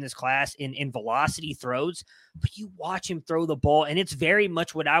guys in this class in velocity throws, but you watch him throw the ball, and it's very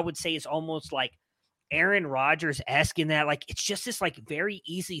much what I would say is almost like Aaron Rodgers-esque in that, it's just this very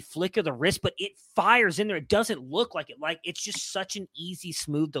easy flick of the wrist, but it fires in there. It doesn't look like it. It's just such an easy,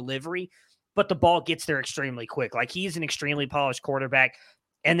 smooth delivery, but the ball gets there extremely quick. He's an extremely polished quarterback.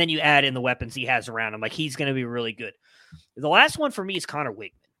 And then you add in the weapons he has around him. He's going to be really good. The last one for me is Connor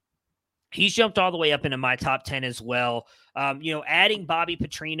Wigman. He's jumped all the way up into my top 10 as well. Adding Bobby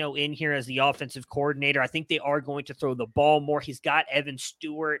Petrino in here as the offensive coordinator, I think they are going to throw the ball more. He's got Evan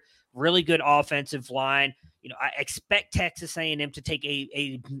Stewart, really good offensive line. I expect Texas A&M to take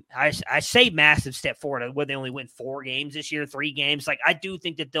I say massive step forward where they only win 4 games this year, 3 games. I do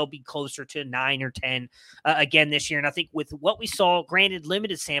think that they'll be closer to 9 or 10 again this year. And I think with what we saw, granted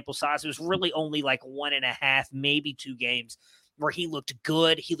limited sample size, it was really only 1.5, maybe 2 games where he looked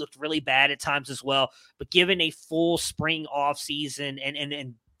good. He looked really bad at times as well. But given a full spring off season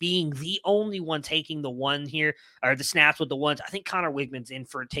and being the only one taking the one here, or the snaps with the ones, I think Connor Wigman's in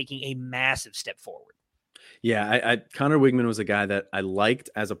for taking a massive step forward. Yeah, Connor Wigman was a guy that I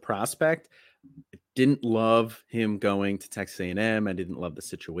liked as a prospect. I didn't love him going to Texas A&M. I didn't love the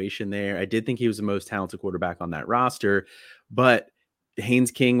situation there. I did think he was the most talented quarterback on that roster, but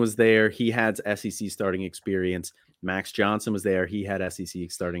Haynes King was there. He had SEC starting experience. Max Johnson was there. He had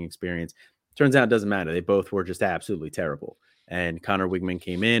SEC starting experience. Turns out it doesn't matter. They both were just absolutely terrible. And Connor Wigman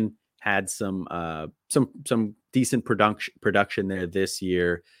came in, had some decent production there this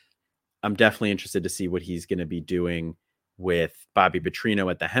year. I'm definitely interested to see what he's going to be doing with Bobby Petrino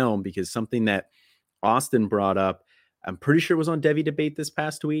at the helm, because something that Austin brought up, I'm pretty sure it was on Devy Debate this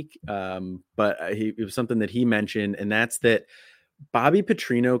past week, but it was something that he mentioned, and that's that Bobby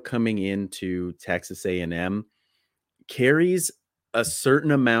Petrino coming into Texas A&M carries a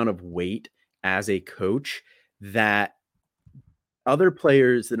certain amount of weight as a coach that other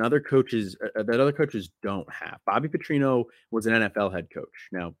players and other coaches don't have. Bobby Petrino was an NFL head coach.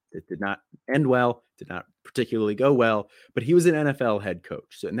 Now, it did not end well, did not particularly go well, but he was an NFL head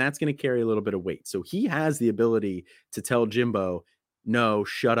coach. So, and that's going to carry a little bit of weight. So he has the ability to tell Jimbo, no,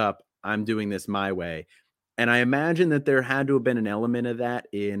 shut up. I'm doing this my way. And I imagine that there had to have been an element of that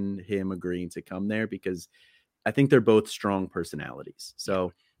in him agreeing to come there, because I think they're both strong personalities.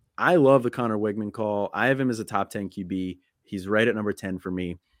 So I love the Connor Wigman call. I have him as a top 10 QB. He's right at number 10 for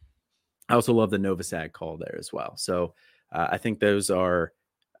me. I also love the Novosad call there as well. So I think those are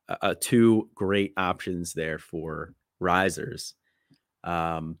two great options there for risers.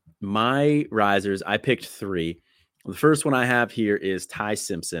 My risers, I picked three. The first one I have here is Ty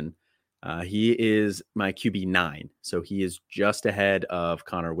Simpson. He is my QB9, so he is just ahead of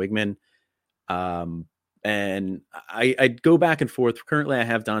Connor Wigman. And I'd go back and forth. Currently, I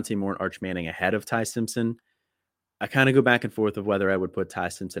have Dante Moore and Arch Manning ahead of Ty Simpson. I kind of go back and forth of whether I would put Ty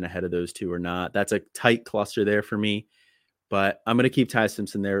Simpson ahead of those two or not. That's a tight cluster there for me, but I'm going to keep Ty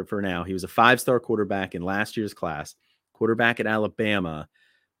Simpson there for now. He was a 5-star quarterback in last year's class, quarterback at Alabama.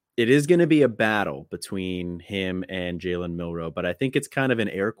 It is going to be a battle between him and Jalen Milroe, but I think it's kind of an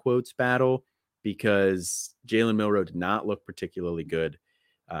air quotes battle because Jalen Milroe did not look particularly good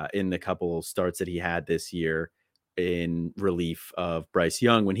in the couple starts that he had this year in relief of Bryce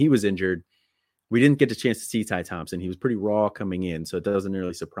Young when he was injured. We didn't get a chance to see Ty Thompson. He was pretty raw coming in, so it doesn't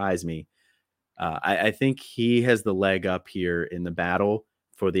really surprise me. I think he has the leg up here in the battle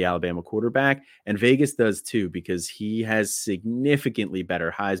for the Alabama quarterback, and Vegas does too, because he has significantly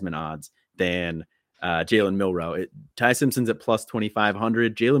better Heisman odds than Jalen Milroe. Ty Simpson's at plus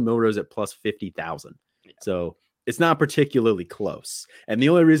 2,500. Jalen Milroe's at plus 50,000. Yeah. So it's not particularly close. And the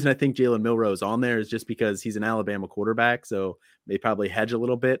only reason I think Jalen Milroe is on there is just because he's an Alabama quarterback, so they probably hedge a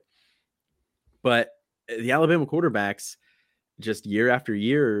little bit. But the Alabama quarterbacks, just year after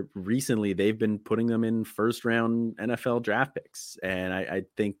year, recently, they've been putting them in first-round NFL draft picks. And I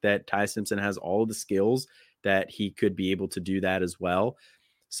think that Ty Simpson has all of the skills that he could be able to do that as well.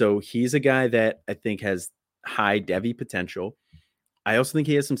 So he's a guy that I think has high Devy potential. I also think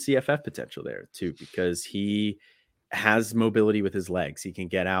he has some CFF potential there, too, because he has mobility with his legs. He can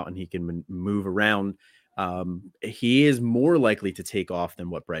get out and he can move around. He is more likely to take off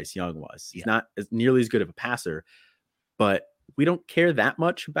than what Bryce Young was. He's not nearly as good of a passer, but we don't care that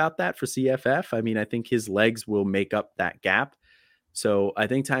much about that for CFF. I mean, I think his legs will make up that gap. So I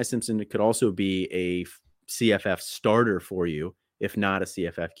think Ty Simpson could also be a CFF starter for you, if not a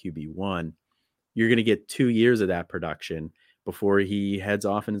CFF QB1. You're going to get 2 years of that production before he heads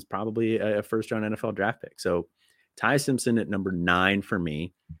off and is probably a first-round NFL draft pick. So Ty Simpson at number 9 for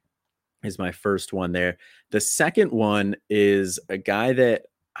me is my first one there. The second one is a guy that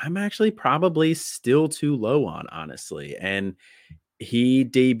I'm actually probably still too low on, honestly. And he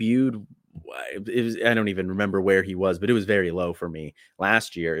debuted, I don't even remember where he was, but it was very low for me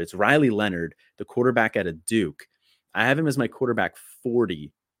last year. It's Riley Leonard, the quarterback at a Duke. I have him as my quarterback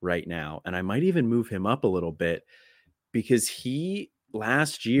 40 right now, and I might even move him up a little bit because he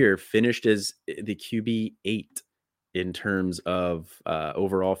last year finished as the QB 8 in terms of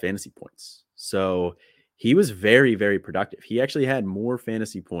overall fantasy points. So he was very, very productive. He actually had more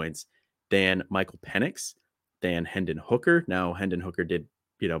fantasy points than Michael Penix, than Hendon Hooker. Now, Hendon Hooker did,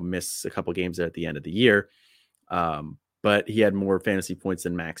 miss a couple games at the end of the year, but he had more fantasy points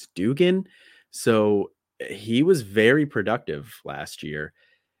than Max Duggan. So he was very productive last year.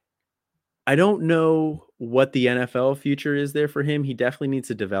 I don't know what the NFL future is there for him. He definitely needs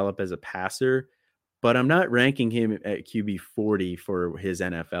to develop as a passer, but I'm not ranking him at QB 40 for his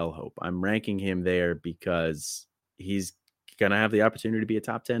NFL hope. I'm ranking him there because he's going to have the opportunity to be a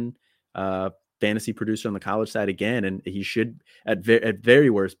top 10 fantasy producer on the college side again. And he should, at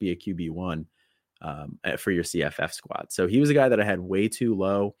very worst, be a QB1 for your CFF squad. So he was a guy that I had way too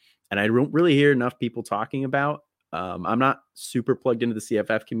low, and I don't really hear enough people talking about. I'm not super plugged into the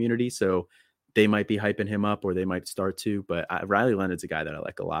CFF community, so they might be hyping him up or they might start to, but Riley Leonard's a guy that I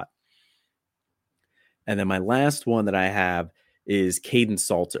like a lot. And then my last one that I have is Caden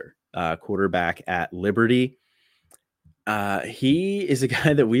Salter, quarterback at Liberty. He is a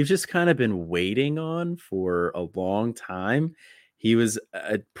guy that we've just kind of been waiting on for a long time. He was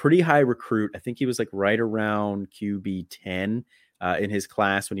a pretty high recruit. I think he was like right around QB 10 in his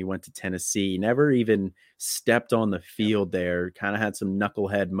class when he went to Tennessee. Never even stepped on the field there. Kind of had some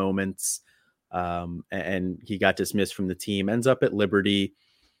knucklehead moments, and he got dismissed from the team. Ends up at Liberty.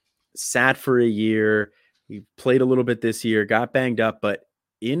 Sat for a year. He played a little bit this year, got banged up, but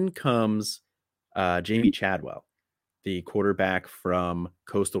in comes Jamie Chadwell, the quarterback from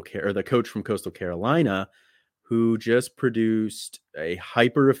the coach from Coastal Carolina, who just produced a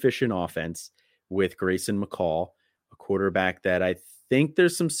hyper efficient offense with Grayson McCall, a quarterback that I think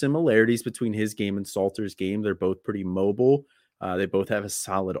there's some similarities between his game and Salter's game. They're both pretty mobile. They both have a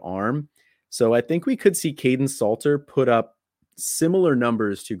solid arm. So I think we could see Caden Salter put up similar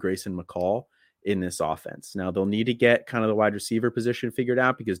numbers to Grayson McCall in this offense. Now they'll need to get kind of the wide receiver position figured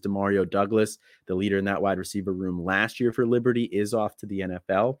out because Demario Douglas, the leader in that wide receiver room last year for Liberty, is off to the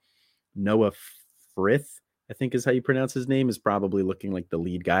NFL. Noah Frith, I think is how you pronounce his name, is probably looking like the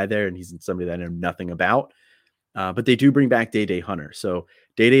lead guy there, and he's somebody that I know nothing about. But they do bring back Day Hunter. So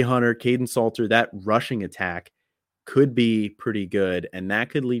Day Hunter, Kaidon Salter, that rushing attack could be pretty good, and that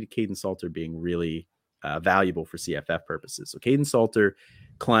could lead to Kaidon Salter being really valuable for CFF purposes. So Kaidon Salter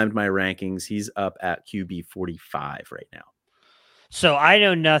climbed my rankings. He's up at QB 45 right now. So I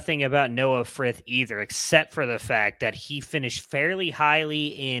know nothing about Noah Frith either, except for the fact that he finished fairly highly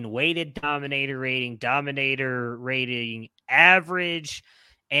in weighted dominator rating, average,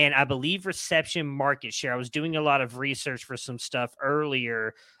 and I believe reception market share. I was doing a lot of research for some stuff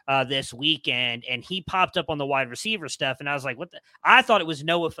earlier this weekend, and he popped up on the wide receiver stuff, and I was like, what the? I thought it was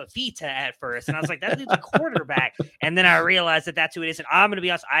Noah Fafita at first, and I was like, that dude's a quarterback, and then I realized that that's who it is, and I'm going to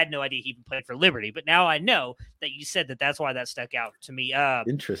be honest, I had no idea he even played for Liberty, but now I know that you said that that's why that stuck out to me.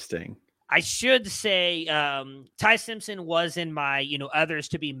 Interesting. I should say Ty Simpson was in my, others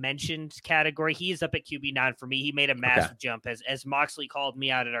to be mentioned category. He is up at QB9 for me. He made a massive jump as Moxley called me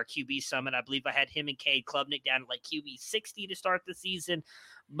out at our QB summit. I believe I had him and Cade Klubnik down at like QB 60 to start the season.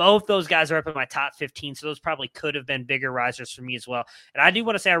 Both those guys are up in my top 15, so those probably could have been bigger risers for me as well. And I do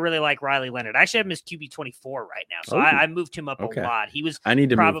want to say I really like Riley Leonard. I actually have him as QB 24 right now, so I moved him up a lot. I need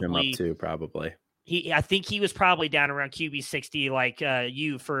to move him up too, probably. I think he was probably down around QB 60, like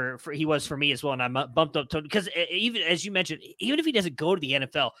you for he was for me as well. And I bumped up to, because even as you mentioned, even if he doesn't go to the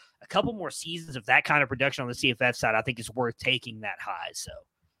NFL, a couple more seasons of that kind of production on the CFF side, I think is worth taking that high. So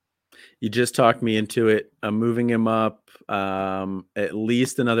you just talked me into it. I'm moving him up at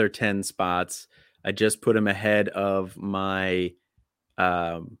least another 10 spots. I just put him ahead of my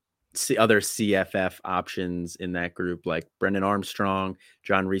other CFF options in that group, like Brendan Armstrong,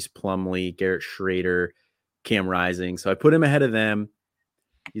 John Reese Plumlee, Garrett Schrader, Cam Rising. So I put him ahead of them.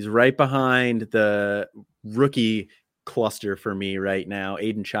 He's right behind the rookie cluster for me right now.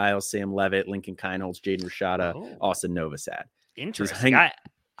 Aiden Childs, Sam Levitt, Lincoln Kienholz, Jaden Rashada, Austin Novosad. Interesting. I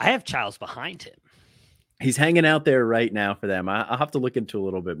have Childs behind him. He's hanging out there right now for them. I'll have to look into a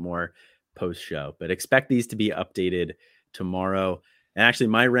little bit more post show, but expect these to be updated tomorrow. And actually,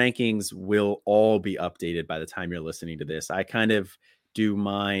 my rankings will all be updated by the time you're listening to this. I kind of do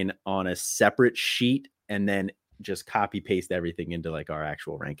mine on a separate sheet and then just copy paste everything into like our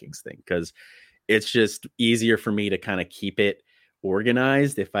actual rankings thing, because it's just easier for me to kind of keep it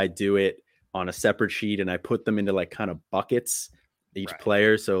organized if I do it on a separate sheet and I put them into like kind of buckets, each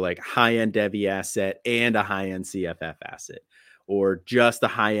player. So like high-end Devy asset and a high-end CFF asset, or just a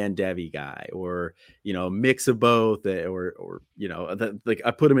high-end Devy guy, or, mix of both, or like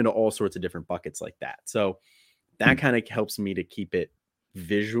I put them into all sorts of different buckets like that. So that kind of helps me to keep it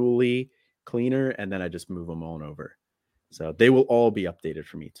visually cleaner. And then I just move them on over. So they will all be updated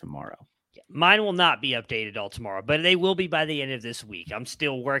for me tomorrow. Yeah, mine will not be updated all tomorrow, but they will be by the end of this week. I'm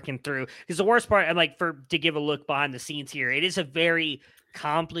still working through, because the worst part, I'm like, to give a look behind the scenes here, it is a very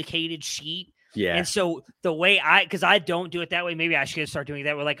complicated sheet. Yeah. And so the way because I don't do it that way, maybe I should start doing it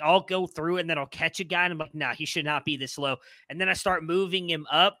that way. Like I'll go through it and then I'll catch a guy and I'm like, nah, he should not be this low. And then I start moving him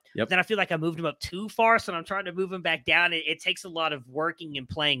up. Yep. Then I feel like I moved him up too far. So I'm trying to move him back down. It takes a lot of working and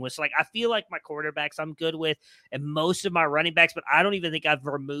playing with. So like, I feel like my quarterbacks I'm good with, and most of my running backs, but I don't even think I've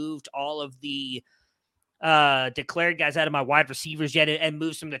removed all of the declared guys out of my wide receivers yet and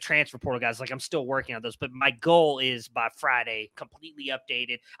move some of the transfer portal guys. Like I'm still working on those, but my goal is by Friday, completely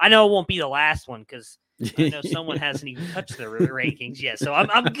updated. I know it won't be the last one because I know someone hasn't even touched their rankings yet. So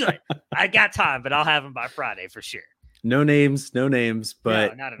I'm good. I got time, but I'll have them by Friday for sure. No names,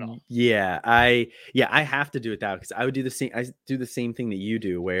 but no, not at all. Yeah, I have to do it that, because I would do the same. I do the same thing that you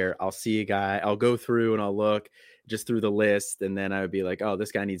do, where I'll see a guy, I'll go through and I'll look just through the list, and then I would be like, oh,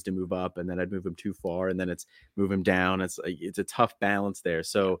 this guy needs to move up, and then I'd move him too far, and then it's move him down. It's a tough balance there.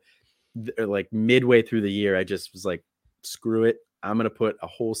 So like midway through the year, I just was like, screw it, I'm gonna put a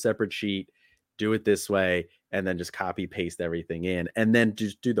whole separate sheet, do it this way, and then just copy paste everything in, and then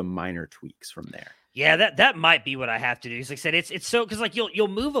just do the minor tweaks from there. Yeah, that might be what I have to do. Like I said, it's so, because like you'll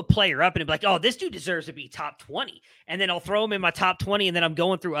move a player up and be like, oh, this dude deserves to be top 20, and then I'll throw him in my top 20, and then I'm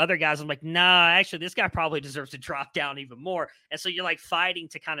going through other guys. I'm like, nah, actually, this guy probably deserves to drop down even more. And so you're like fighting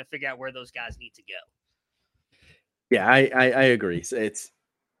to kind of figure out where those guys need to go. Yeah, I agree. So it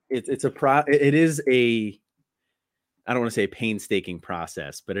is a, I don't want to say a painstaking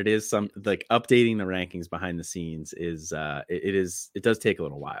process, but it is some, like updating the rankings behind the scenes is it does take a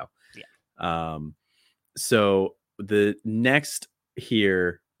little while. Yeah. So the next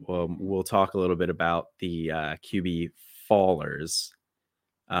here, we'll talk a little bit about the QB fallers.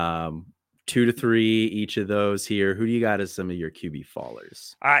 2 to 3 each of those here. Who do you got as some of your QB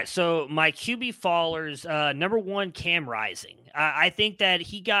fallers? All right, so my QB fallers, number one, Cam Rising. I think that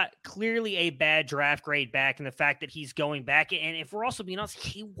he got clearly a bad draft grade back, and the fact that he's going back, and if we're also being honest,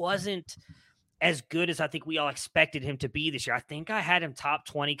 he wasn't as good as I think we all expected him to be this year. I think I had him top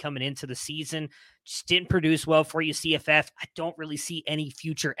 20 coming into the season. Just didn't produce well for you, CFF. I don't really see any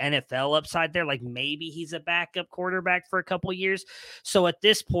future NFL upside there. Like maybe he's a backup quarterback for a couple years. So at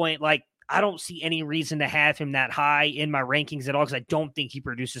this point, like I don't see any reason to have him that high in my rankings at all because I don't think he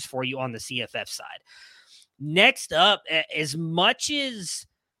produces for you on the CFF side. Next up, as much as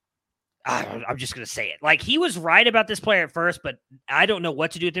I'm just going to say it. Like, he was right about this player at first, but I don't know what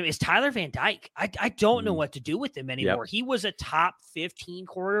to do with him. Is Tyler Van Dyke. I don't know what to do with him anymore. Yep. He was a top 15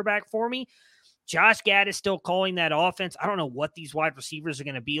 quarterback for me. Josh Gad is still calling that offense. I don't know what these wide receivers are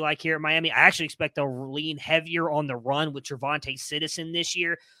going to be like here at Miami. I actually expect they'll lean heavier on the run with Trevante Citizen this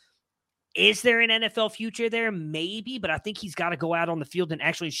year. Is there an NFL future there? Maybe, but I think he's got to go out on the field and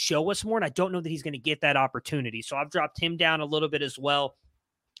actually show us more, and I don't know that he's going to get that opportunity. So I've dropped him down a little bit as well.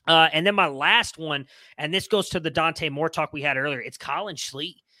 And then my last one, and this goes to the Dante Moore talk we had earlier, it's Colin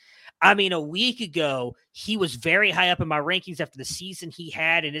Schlee. I mean, a week ago, he was very high up in my rankings after the season he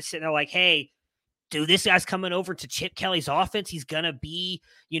had, and it's sitting there like, hey, dude, this guy's coming over to Chip Kelly's offense. He's going to be,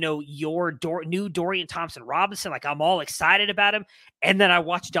 your new Dorian Thompson-Robinson. Like, I'm all excited about him. And then I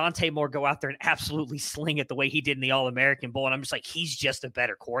watched Dante Moore go out there and absolutely sling it the way he did in the All-American Bowl. And I'm just like, he's just a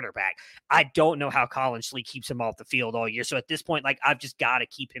better quarterback. I don't know how Colin Schlee keeps him off the field all year. So at this point, like, I've just got to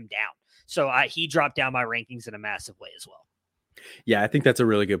keep him down. So he dropped down my rankings in a massive way as well. Yeah, I think that's a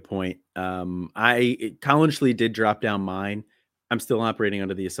really good point. Colin Schlee did drop down mine. I'm still operating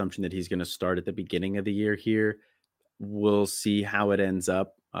under the assumption that he's going to start at the beginning of the year here. We'll see how it ends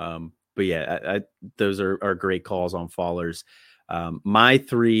up. But yeah, those are great calls on fallers. My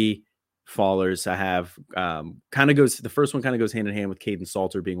three fallers I have the first one kind of goes hand in hand with Caden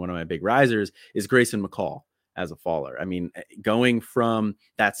Salter being one of my big risers is Grayson McCall as a faller. I mean, going from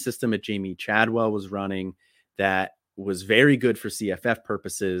that system that Jamie Chadwell was running that was very good for CFF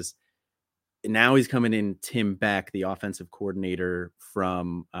purposes. Now he's coming in Tim Beck, the offensive coordinator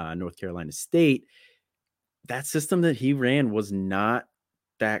from North Carolina State. That system that he ran was not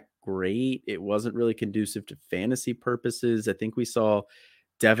that great. It wasn't really conducive to fantasy purposes. I think we saw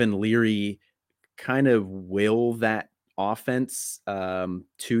Devin Leary kind of will that offense 2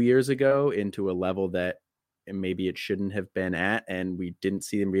 years ago into a level that maybe it shouldn't have been at, and we didn't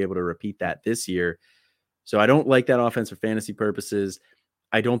see them be able to repeat that this year. So I don't like that offense for fantasy purposes.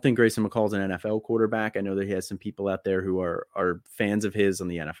 I don't think Grayson McCall's an NFL quarterback. I know that he has some people out there who are fans of his on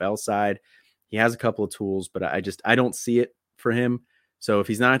the NFL side. He has a couple of tools, but I don't see it for him. So if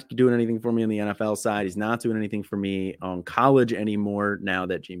he's not doing anything for me on the NFL side, he's not doing anything for me on college anymore now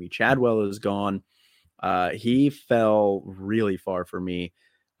that Jamie Chadwell is gone. He fell really far for me.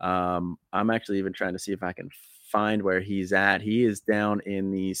 I'm actually even trying to see if I can find where he's at. He is down in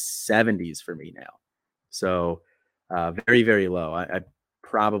the 70s for me now. So very, very low. I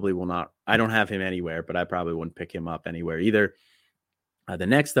probably will not. I don't have him anywhere, but I probably wouldn't pick him up anywhere either. The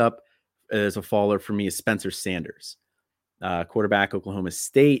next up is a faller for me is Spencer Sanders, quarterback, Oklahoma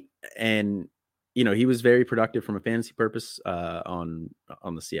State. And, he was very productive from a fantasy purpose on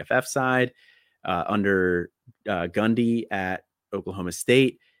the CFF side under Gundy at Oklahoma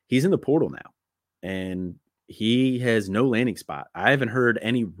State. He's in the portal now, and he has no landing spot. I haven't heard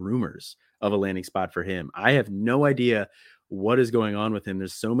any rumors of a landing spot for him. I have no idea what is going on with him.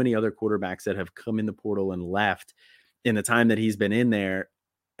 There's so many other quarterbacks that have come in the portal and left in the time that he's been in there,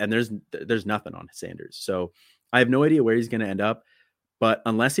 and there's nothing on Sanders. So I have no idea where he's going to end up, but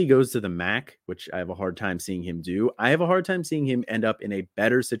unless he goes to the MAC, which I have a hard time seeing him do, I have a hard time seeing him end up in a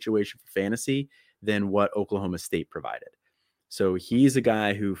better situation for fantasy than what Oklahoma State provided. So he's a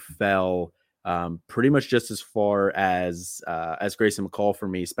guy who fell pretty much just as far as Grayson McCall for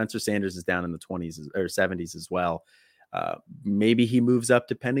me. Spencer Sanders is down in the 20s or 70s as well. Maybe he moves up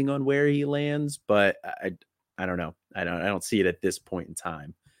depending on where he lands, but I don't know. I don't see it at this point in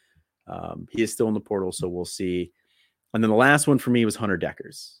time. He is still in the portal, so we'll see. And then the last one for me was Hunter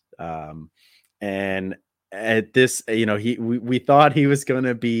Dekkers. And at this, we thought he was going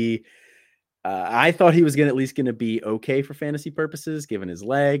to be, I thought he was at least going to be okay for fantasy purposes, given his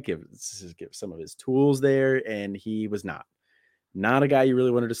leg, give some of his tools there. And he was not a guy you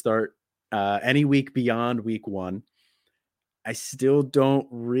really wanted to start any week beyond week one. I still don't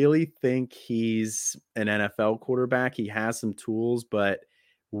really think he's an NFL quarterback. He has some tools, but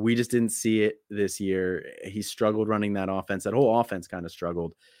we just didn't see it this year. He struggled running that offense. That whole offense kind of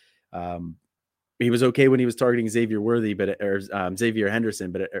struggled. he was okay when he was targeting Xavier Worthy, Xavier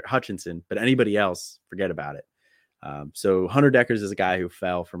Henderson, or Hutchinson, but anybody else, forget about it. So Hunter Dekkers is a guy who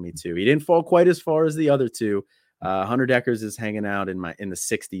fell for me too. He didn't fall quite as far as the other two. Hunter Dekkers is hanging out in the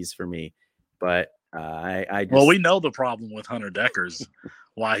 60s for me, but I just, well, we know the problem with Hunter Dekkers,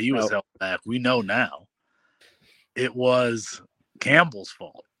 why he was held back. We know now. It was Campbell's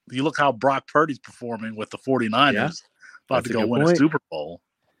fault. You look how Brock Purdy's performing with the 49ers, about to go win a Super Bowl.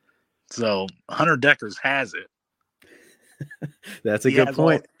 So Hunter Dekkers has it. That's a good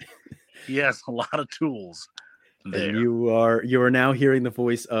point. He has a lot of tools there. And you are now hearing the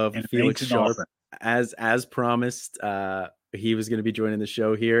voice of Felix Sharp, as promised. He was going to be joining the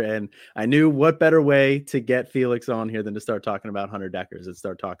show here, and I knew what better way to get Felix on here than to start talking about Hunter Dekkers and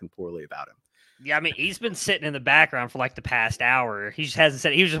start talking poorly about him. Yeah, I mean, he's been sitting in the background for like the past hour. He just hasn't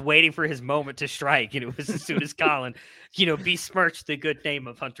said. He was just waiting for his moment to strike, and it was as soon as Colin, besmirched the good name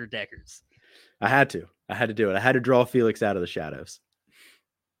of Hunter Dekkers. I had to do it. I had to draw Felix out of the shadows.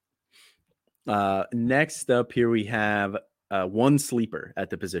 Next up here, we have one sleeper at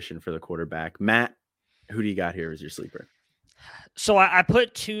the position for the quarterback. Matt, who do you got here as your sleeper? So I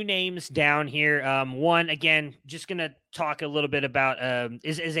put two names down here. One, again, just going to talk a little bit about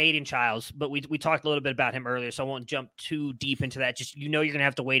is Aiden Childs, but we talked a little bit about him earlier, so I won't jump too deep into that. Just, you're going to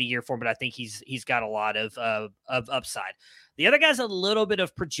have to wait a year for him, but I think he's got a lot of upside. The other guy's a little bit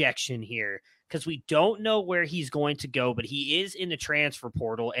of projection here because we don't know where he's going to go, but he is in the transfer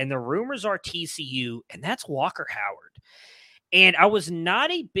portal, and the rumors are TCU, and that's Walker Howard. And I was not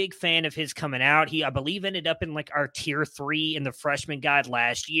a big fan of his coming out. He, I believe, ended up in like our tier 3 in the freshman guide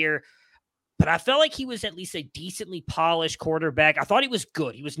last year. But I felt like he was at least a decently polished quarterback. I thought he was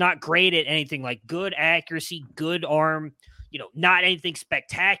good. He was not great at anything, like good accuracy, good arm, not anything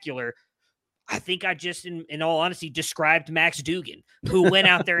spectacular. I think I just, in all honesty, described Max Duggan, who went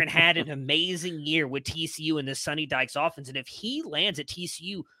out there and had an amazing year with TCU in the Sonny Dykes offense. And if he lands at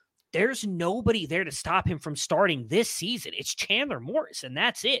TCU, there's nobody there to stop him from starting this season. It's Chandler Morris, and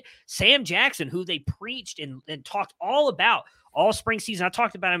that's it. Sam Jackson, who they preached and talked all about all spring season. I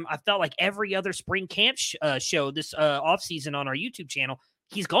talked about him, I felt like every other spring camp show this offseason on our YouTube channel.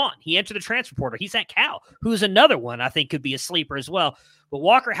 He's gone. He entered the transfer portal. He's at Cal, who's another one I think could be a sleeper as well. But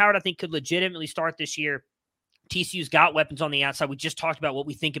Walker Howard, I think, could legitimately start this year. TCU's got weapons on the outside. We just talked about what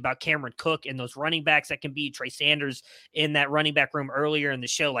we think about Cameron Cook and those running backs that can be Trey Sanders in that running back room earlier in the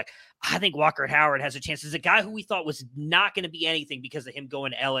show. Like, I think Walker Howard has a chance. As a guy who we thought was not going to be anything because of him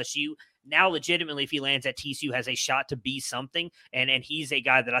going to LSU, now legitimately, if he lands at TCU, has a shot to be something. And he's a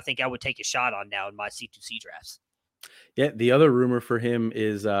guy that I think I would take a shot on now in my C2C drafts. Yeah, the other rumor for him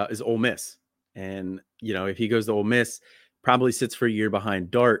is Ole Miss. And, if he goes to Ole Miss, probably sits for a year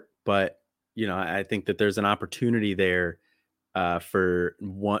behind Dart, but I think that there's an opportunity there for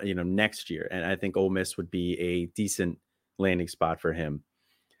one, next year. And I think Ole Miss would be a decent landing spot for him.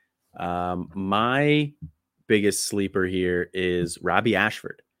 My biggest sleeper here is Robbie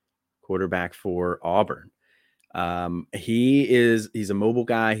Ashford, quarterback for Auburn. He's a mobile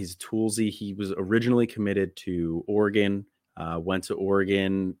guy. He's toolsy. He was originally committed to Oregon, went to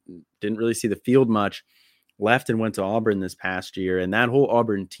Oregon, didn't really see the field much, left and went to Auburn this past year. And that whole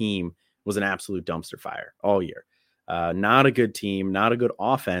Auburn team was an absolute dumpster fire all year. Not a good team, not a good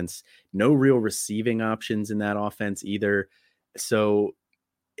offense, no real receiving options in that offense either. So,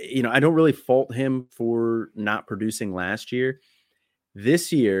 I don't really fault him for not producing last year.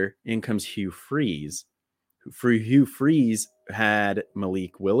 This year, in comes Hugh Freeze. Hugh Freeze had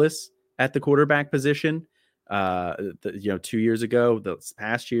Malik Willis at the quarterback position. 2 years ago, this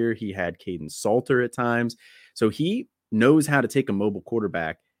past year, he had Caden Salter at times. So he knows how to take a mobile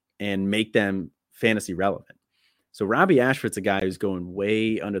quarterback and make them fantasy relevant. So Robbie Ashford's a guy who's going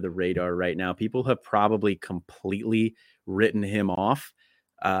way under the radar right now. People have probably completely written him off.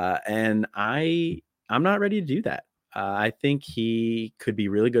 And I'm not ready to do that. I think he could be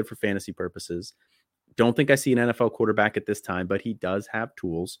really good for fantasy purposes. Don't think I see an NFL quarterback at this time, but he does have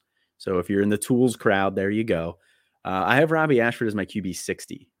tools. So if you're in the tools crowd, there you go. I have Robbie Ashford as my QB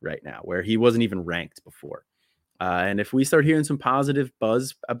 60 right now, where he wasn't even ranked before. And if we start hearing some positive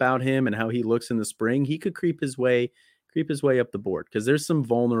buzz about him and how he looks in the spring, he could creep his way up the board because there's some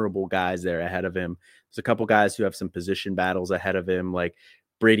vulnerable guys there ahead of him. There's a couple guys who have some position battles ahead of him, like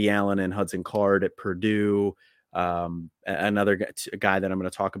Brady Allen and Hudson Card at Purdue. Another guy that I'm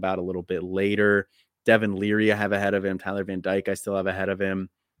going to talk about a little bit later, Devin Leary, I have ahead of him. Tyler Van Dyke, I still have ahead of him.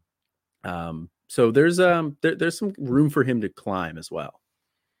 So there's some room for him to climb as well.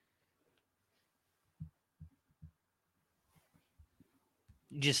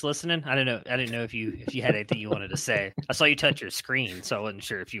 Just listening? I didn't know if you had anything you wanted to say. I saw you touch your screen, so I wasn't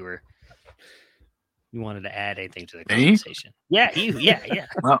sure if you were. you wanted to add anything to the conversation. Yeah, yeah.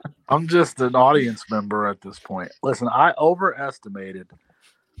 Well, I'm just an audience member at this point. Listen, I overestimated.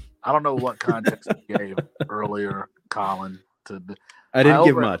 I don't know what context you gave earlier, Colin. I didn't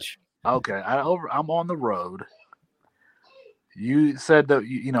give much. Okay, I'm on the road. You said that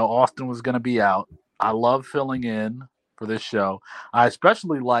Austin was going to be out. I love filling in for this show. I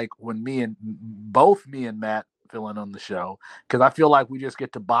especially like when me and Matt fill in on the show because I feel like we just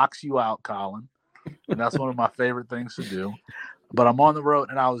get to box you out, Colin, and that's one of my favorite things to do. But I'm on the road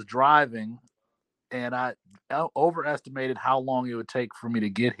and I was driving, and I overestimated how long it would take for me to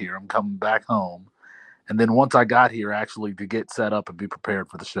get here. I'm coming back home, and then once I got here, actually to get set up and be prepared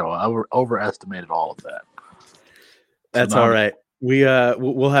for the show, I overestimated all of that. That's all right.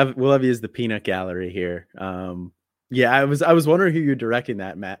 We'll have you as the peanut gallery here. Yeah, I was wondering who you're directing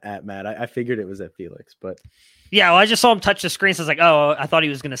that at, Matt. I figured it was at Felix, but yeah, well, I just saw him touch the screen, so I was like, oh, I thought he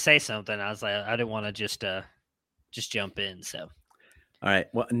was going to say something. I was like, I didn't want to just jump in. So, all right.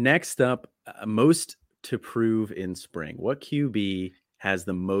 Well, next up, most to prove in spring. What QB has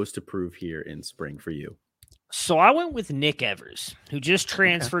the most to prove here in spring for you? So I went with Nick Evers, who just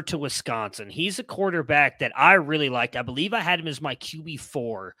transferred to Wisconsin. He's a quarterback that I really liked. I believe I had him as my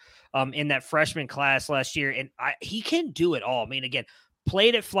QB4 in that freshman class last year, and he can do it all. I mean, again,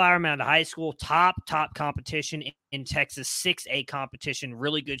 played at Flower Mound High School, top competition in Texas, 6A competition,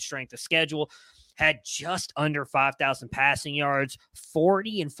 really good strength of schedule. Had just under 5,000 passing yards,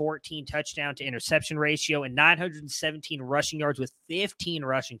 40 and 14 touchdown to interception ratio, and 917 rushing yards with 15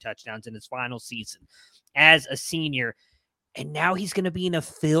 rushing touchdowns in his final season as a senior. And now he's going to be in a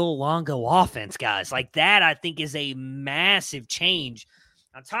Phil Longo offense, guys. Like that, I think, is a massive change.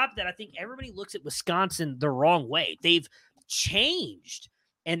 On top of that, I think everybody looks at Wisconsin the wrong way. They've changed,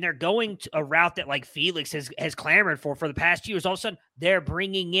 and they're going to a route that like Felix has clamored for the past years. All of a sudden, they're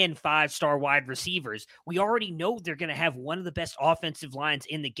bringing in 5-star wide receivers. We already know they're going to have one of the best offensive lines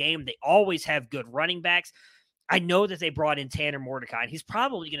in the game. They always have good running backs. I know that they brought in Tanner Mordecai, and he's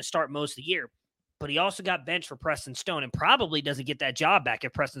probably going to start most of the year, but he also got benched for Preston Stone and probably doesn't get that job back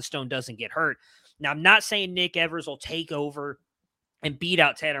if Preston Stone doesn't get hurt. Now, I'm not saying Nick Evers will take over and beat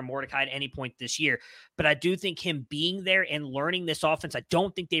out Tanner Mordecai at any point this year, but I do think him being there and learning this offense, I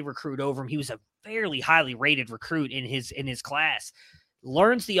don't think they recruit over him. He was a fairly highly rated recruit in his class.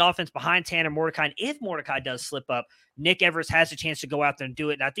 Learns the offense behind Tanner Mordecai, and if Mordecai does slip up, Nick Evers has a chance to go out there and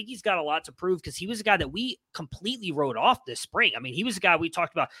do it. And I think he's got a lot to prove because he was a guy that we completely wrote off this spring. I mean, he was a guy we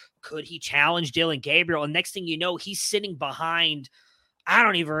talked about, could he challenge Dillon Gabriel? And next thing you know, he's sitting behind, I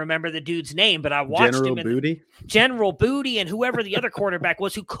don't even remember the dude's name, but I watched General Booty and whoever the other quarterback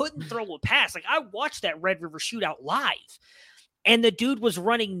was who couldn't throw a pass. Like, I watched that Red River Shootout live. And the dude was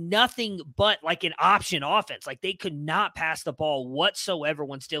running nothing but like an option offense. Like they could not pass the ball whatsoever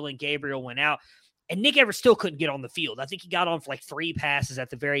when Dillon Gabriel went out. And Nick Evers still couldn't get on the field. I think he got on for like 3 passes at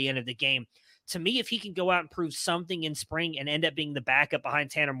the very end of the game. To me, if he can go out and prove something in spring and end up being the backup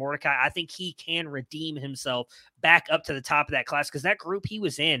behind Tanner Mordecai, I think he can redeem himself back up to the top of that class because that group he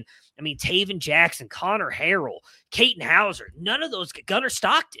was in, I mean, Taven Jackson, Connor Harrell, Caton Hauser, none of those, Gunnar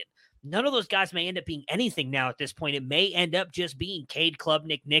Stockton, none of those guys may end up being anything now at this point. It may end up just being Cade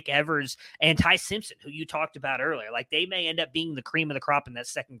Klubnik, Nick Evers, and Ty Simpson, who you talked about earlier. Like they may end up being the cream of the crop in that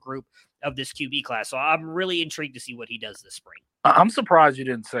second group of this QB class. So I'm really intrigued to see what he does this spring. I'm surprised you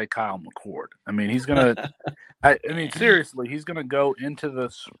didn't say Kyle McCord. I mean, he's going to – I mean, seriously, he's going to go into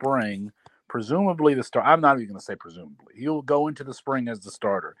the spring, presumably the start. I'm not even going to say presumably. He will go into the spring as the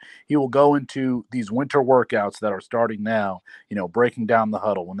starter. He will go into these winter workouts that are starting now, you know, breaking down the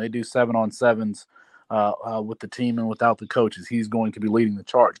huddle. When they do 7-on-7s with the team and without the coaches, he's going to be leading the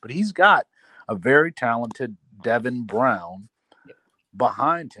charge. But he's got a very talented Devin Brown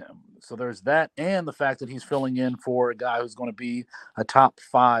behind him. So there's that, and the fact that he's filling in for a guy who's going to be a top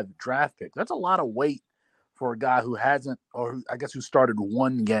 5 draft pick. That's a lot of weight for a guy who hasn't, or I guess who started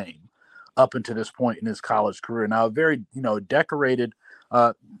one game up until this point in his college career. Now, a very, you know, decorated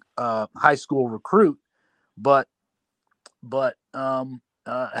high school recruit, but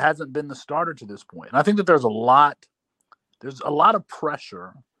hasn't been the starter to this point. And I think that there's a lot of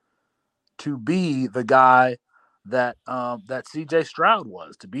pressure to be the guy that C.J. Stroud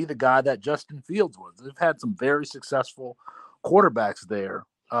was, to be the guy that Justin Fields was. They've had some very successful quarterbacks there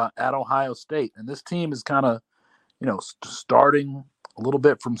at Ohio State, and this team is kind of, you know, starting a little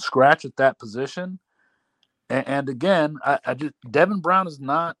bit from scratch at that position. And again, Devin Brown is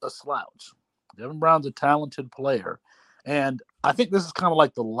not a slouch. Devin Brown's a talented player, and I think this is kind of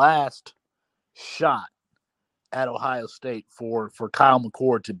like the last shot at Ohio State for Kyle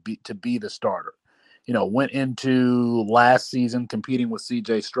McCord to be the starter. went into last season competing with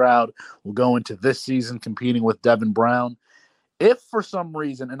C.J. Stroud, will go into this season competing with Devin Brown. If for some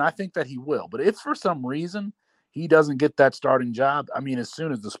reason, and I think that he will, but if for some reason he doesn't get that starting job, I mean, as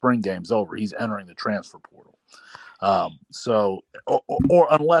soon as the spring game's over, he's entering the transfer portal. Or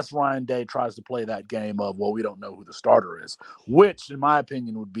unless Ryan Day tries to play that game of, well, we don't know who the starter is, which in my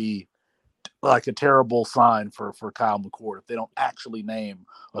opinion would be like a terrible sign for Kyle McCord if they don't actually name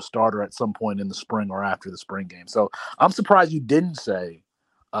a starter at some point in the spring or after the spring game. So I'm surprised you didn't say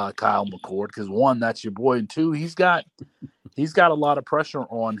Kyle McCord, because one, that's your boy, and two, he's got a lot of pressure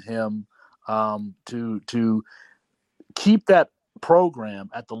on him to keep that program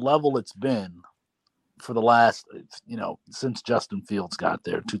at the level it's been for the last, since Justin Fields got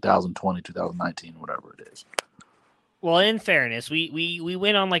there, 2020, 2019, whatever it is. Well, in fairness, we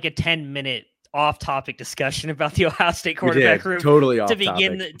went on like a 10-minute off-topic discussion about the Ohio State quarterback room. Totally off to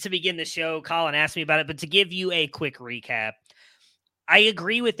begin the show. Colin asked me about it, but to give you a quick recap, I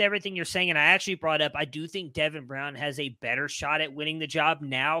agree with everything you're saying, and I actually brought up, I do think Devin Brown has a better shot at winning the job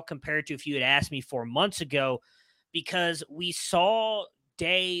now compared to if you had asked me 4 months ago, because we saw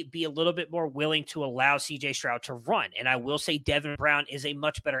Day be a little bit more willing to allow C.J. Stroud to run. And I will say Devin Brown is a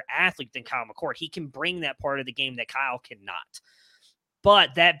much better athlete than Kyle McCord. He can bring that part of the game that Kyle cannot.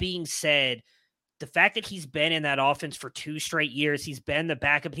 But that being said, the fact that he's been in that offense for 2 straight years, he's been the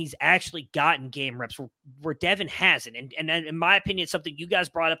backup, and he's actually gotten game reps where Devin hasn't. And in my opinion, something you guys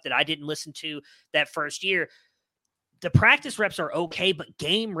brought up that I didn't listen to that first year, the practice reps are okay, but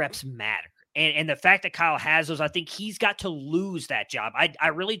game reps matter. And the fact that Kyle has those, I think he's got to lose that job. I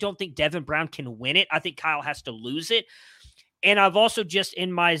really don't think Devin Brown can win it. I think Kyle has to lose it. And I've also just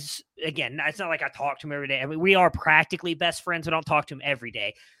again, it's not like I talk to him every day. I mean, we are practically best friends. I don't talk to him every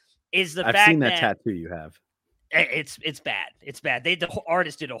day. I've seen that tattoo you have. It's bad. It's bad. The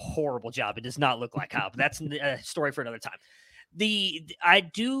artist did a horrible job. It does not look like Kyle, but that's a story for another time. I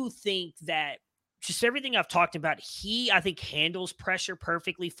do think that just everything I've talked about, I think handles pressure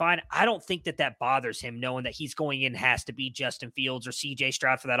perfectly fine. I don't think that bothers him, knowing that he's going in has to be Justin Fields or C.J.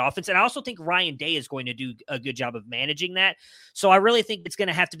 Stroud for that offense. And I also think Ryan Day is going to do a good job of managing that. So I really think it's going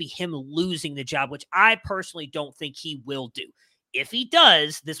to have to be him losing the job, which I personally don't think he will do. If he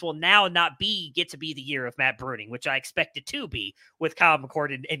does, this will now not get to be the year of Matt Bruning, which I expect it to be with Kyle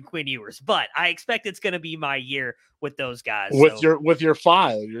McCord and Quinn Ewers. But I expect it's going to be my year with those guys. With your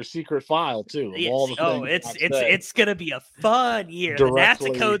file, your secret file too. It's going to be a fun year. The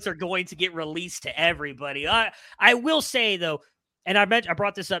NAFTA codes are going to get released to everybody. I will say though, and I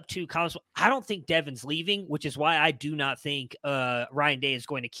brought this up too, Collins, I don't think Devin's leaving, which is why I do not think Ryan Day is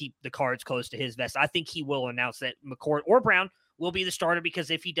going to keep the cards close to his vest. I think he will announce that McCord or Brown will be the starter, because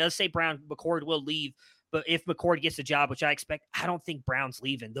if he does say Brown, McCord will leave. But if McCord gets a job, which I expect, I don't think Brown's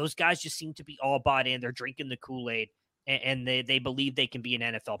leaving. Those guys just seem to be all bought in. They're drinking the Kool-Aid, and they believe they can be an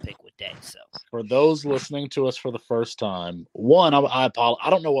NFL pick with Day. So for those listening to us for the first time, one, I apologize.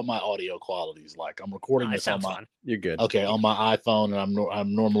 I don't know what my audio quality is like. I'm recording this on my. You're good. Okay, on my iPhone, and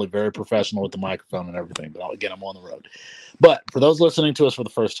I'm normally very professional with the microphone and everything. But again, I'm on the road. But for those listening to us for the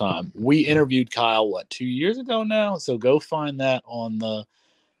first time, we interviewed Kyle 2 years ago now. So go find that on the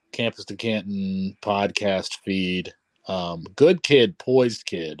Campus to Canton podcast feed. Good kid, poised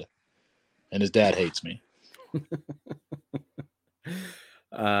kid, and his dad hates me.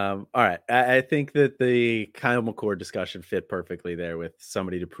 All right. I think that the Kyle McCord discussion fit perfectly there with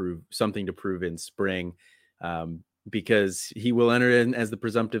something to prove in spring, because he will enter in as the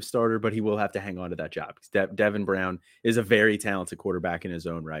presumptive starter, but he will have to hang on to that job. Devin Brown is a very talented quarterback in his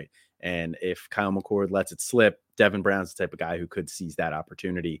own right. And if Kyle McCord lets it slip, Devin Brown's the type of guy who could seize that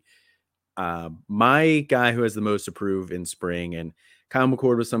opportunity. My guy who has the most to prove in spring, and Kyle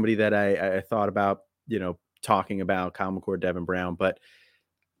McCord was somebody that I thought about, talking about Kyle McCord, Devin Brown, but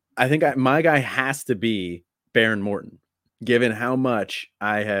I think my guy has to be Behren Morton, given how much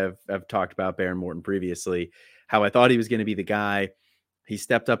I've talked about Behren Morton previously, how I thought he was going to be the guy. He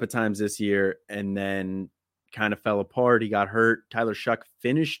stepped up at times this year and then kind of fell apart. He got hurt. Tyler Shuck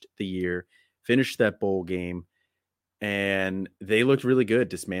finished that bowl game, and they looked really good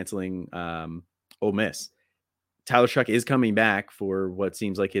dismantling Ole Miss. Tyler Shuck is coming back for what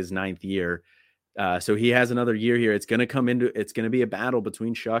seems like his 9th year. So he has another year here. It's going to be a battle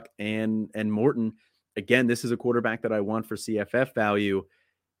between Shuck and Morton. Again, this is a quarterback that I want for CFF value,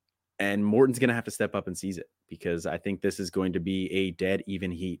 and Morton's going to have to step up and seize it, because I think this is going to be a dead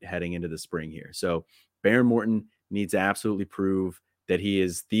even heat heading into the spring here. So Behren Morton needs to absolutely prove that he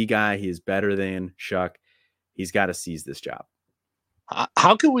is the guy. He is better than Shuck. He's got to seize this job.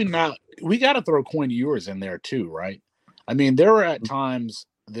 How can we not? We got to throw Quinn Ewers in there too, right? I mean, there were at times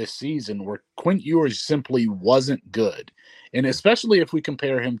this season where Quinn Ewers simply wasn't good. And especially if we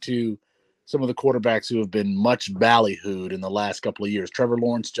compare him to some of the quarterbacks who have been much ballyhooed in the last couple of years. Trevor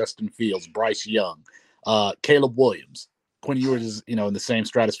Lawrence, Justin Fields, Bryce Young, Caleb Williams. Quinn Ewers is, in the same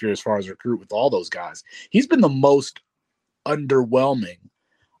stratosphere as far as recruit with all those guys. He's been the most underwhelming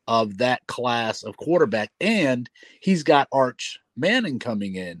of that class of quarterback, and he's got Arch Manning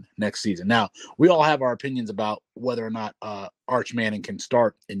coming in next season. Now, we all have our opinions about whether or not Arch Manning can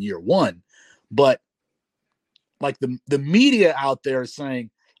start in year one, but like the media out there is saying,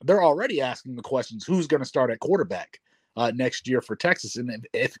 they're already asking the questions, who's going to start at quarterback next year for Texas? And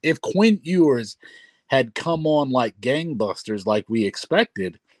if Quinn Ewers had come on like gangbusters like we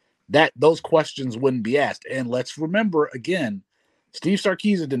expected, that those questions wouldn't be asked. And let's remember, again, Steve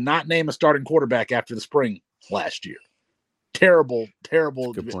Sarkisian did not name a starting quarterback after the spring last year. Terrible.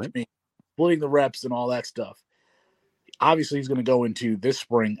 Good point. Splitting the reps and all that stuff. Obviously, he's going to go into this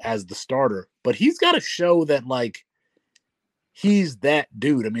spring as the starter, but he's got to show that, like, he's that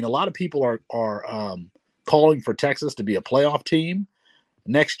dude. I mean, a lot of people are calling for Texas to be a playoff team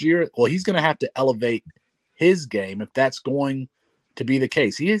next year. Well, he's going to have to elevate his game if that's going to be the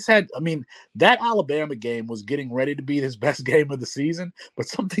case. He has had, I mean, that Alabama game was getting ready to be his best game of the season, but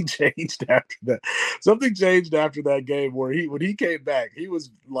something changed after that. Something changed after that game where when he came back, he was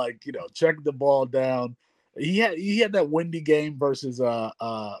like, checking the ball down. He had that windy game versus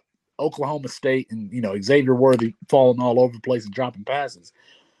Oklahoma State, and Xavier Worthy falling all over the place and dropping passes.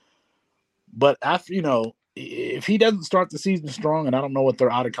 But after, if he doesn't start the season strong, and I don't know what their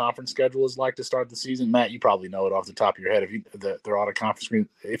out of conference schedule is like to start the season, Matt, you probably know it off the top of your head. Their out of conference,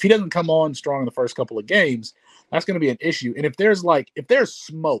 if he doesn't come on strong in the first couple of games, that's going to be an issue. And if there's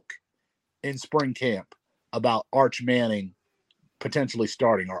smoke in spring camp about Arch Manning potentially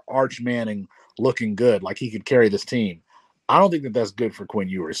starting or Arch Manning looking good, like he could carry this team, I don't think that that's good for Quinn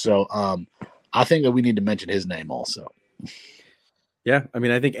Ewers. So I think that we need to mention his name also. Yeah, I mean,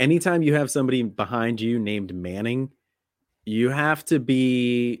 I think anytime you have somebody behind you named Manning, you have to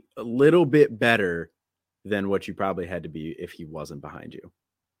be a little bit better than what you probably had to be if he wasn't behind you.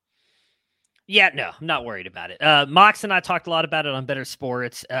 Yeah, no, I'm not worried about it. Mox and I talked a lot about it on Better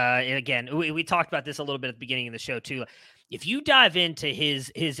Sports. And again, we talked about this a little bit at the beginning of the show too. If you dive into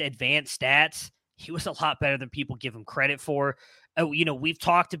his advanced stats, he was a lot better than people give him credit for. We've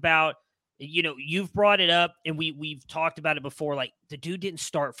talked about, you've brought it up, and we've talked about it before. Like, the dude didn't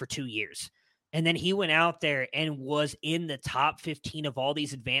start for 2 years, and then he went out there and was in the top 15 of all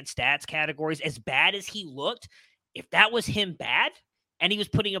these advanced stats categories. As bad as he looked, if that was him bad, and he was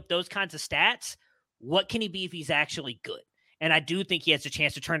putting up those kinds of stats, what can he be if he's actually good? And I do think he has a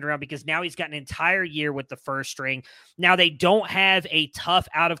chance to turn it around, because now he's got an entire year with the first string. Now they don't have a tough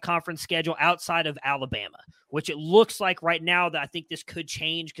out-of-conference schedule outside of Alabama, which it looks like right now that I think this could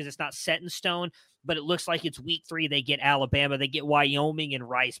change because it's not set in stone, but it looks like it's week 3. They get Alabama. They get Wyoming and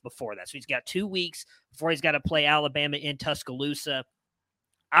Rice before that. So he's got 2 weeks before he's got to play Alabama in Tuscaloosa.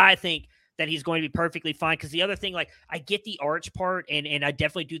 I think that he's going to be perfectly fine, because the other thing, like, I get the Arch part, and I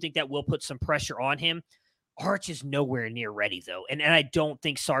definitely do think that will put some pressure on him. Arch is nowhere near ready, though, and I don't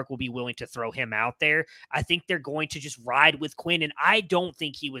think Sark will be willing to throw him out there. I think they're going to just ride with Quinn, and I don't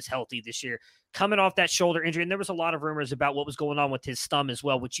think he was healthy this year, coming off that shoulder injury. And there was a lot of rumors about what was going on with his thumb as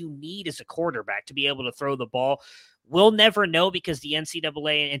well, which you need as a quarterback to be able to throw the ball. We'll never know, because the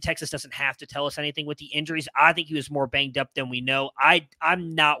NCAA and Texas doesn't have to tell us anything with the injuries. I think he was more banged up than we know.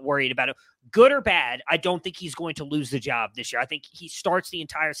 I'm not worried about it. Good or bad, I don't think he's going to lose the job this year. I think he starts the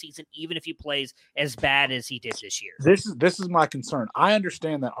entire season, even if he plays as bad as he did this year. This is my concern. I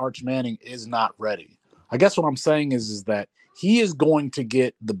understand that Arch Manning is not ready. I guess what I'm saying is that he is going to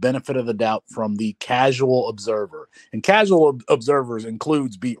get the benefit of the doubt from the casual observer. And casual observers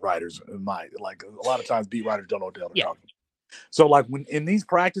includes beat writers. A lot of times beat writers don't know what the hell they're talking about. So, like, when in these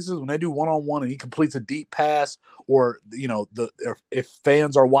practices, when they do one-on-one and he completes a deep pass, or if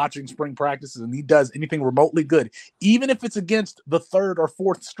fans are watching spring practices and he does anything remotely good, even if it's against the 3rd or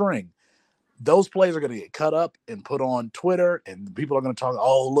 4th string, those plays are going to get cut up and put on Twitter, and people are going to talk,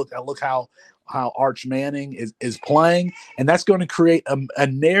 oh, look how Arch Manning is playing, and that's going to create a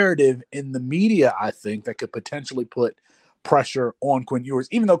narrative in the media, I think, that could potentially put pressure on Quinn Ewers,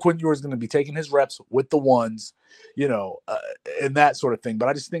 even though Quinn Ewers is going to be taking his reps with the ones, and that sort of thing. But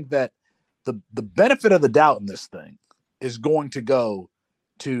I just think that the benefit of the doubt in this thing is going to go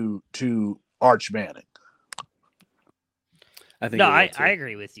to Arch Manning. I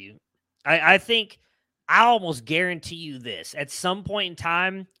agree with you. I think I almost guarantee you this. At some point in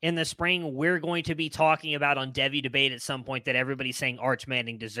time in the spring, we're going to be talking about on Devy Debate at some point that everybody's saying Arch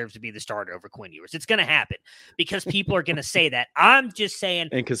Manning deserves to be the starter over Quinn Ewers. It's going to happen because people are going to say that. I'm just saying.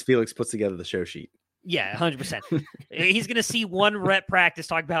 And because Felix puts together the show sheet. Yeah, 100%. He's going to see one rep practice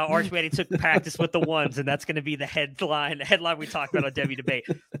talk about how Arch Manning took practice with the ones, and that's going to be the headline we talk about on Devy Debate.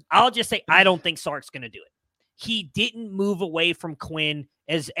 I'll just say I don't think Sark's going to do it. He didn't move away from Quinn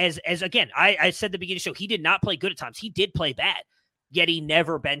as again, I said at the beginning of the show, he did not play good at times. He did play bad, yet he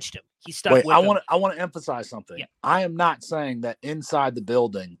never benched him. He stuck with him. I want to emphasize something. Yeah. I am not saying that inside the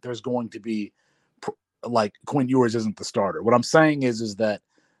building there's going to be like Quinn Ewers isn't the starter. What I'm saying is that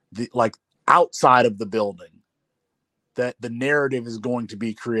outside of the building, that the narrative is going to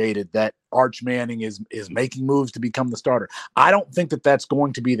be created that Arch Manning is making moves to become the starter. I don't think that that's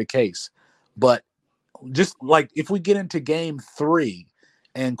going to be the case, but just like if we get into game 3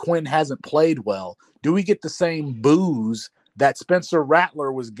 and Quinn hasn't played well, do we get the same boos that Spencer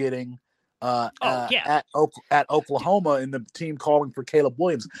Rattler was getting at Oklahoma in the team calling for Caleb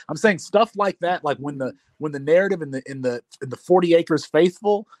Williams? I'm saying stuff like that, like when the narrative in the 40 acres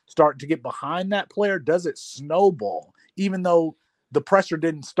faithful start to get behind that player, does it snowball? Even though the pressure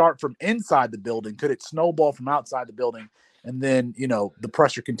didn't start from inside the building, could it snowball from outside the building? And then, the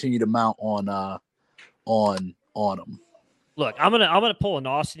pressure continue to mount on them. Look, I'm gonna pull an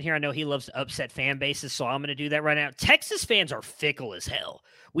Austin here. I know he loves to upset fan bases, so I'm gonna do that right now. Texas fans are fickle as hell.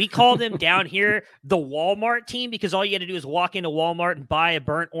 We call them down here the Walmart team because all you got to do is walk into Walmart and buy a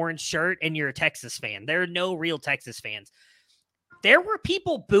burnt orange shirt, and you're a Texas fan. There are no real Texas fans. There were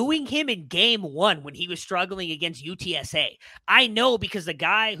people booing him in game 1 when he was struggling against UTSA. I know because the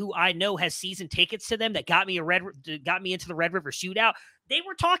guy who I know has season tickets to them that got me into the Red River Shootout. They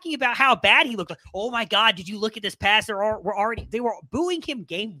were talking about how bad he looked. Like, oh my God, did you look at this pass? They were booing him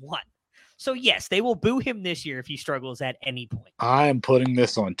game 1. So yes, they will boo him this year if he struggles at any point. I am putting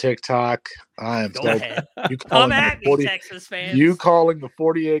this on TikTok. Go ahead. Come at me, Texas fans. You calling the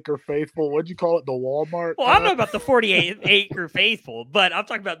 40-acre faithful? What'd you call it? The Walmart? Well, I'm not about the 48-acre faithful, but I'm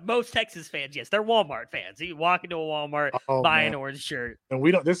talking about most Texas fans. Yes, they're Walmart fans. You walk into a Walmart, buy an orange shirt. And we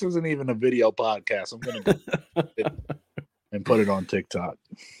don't. This isn't even a video podcast. I'm going to and put it on TikTok.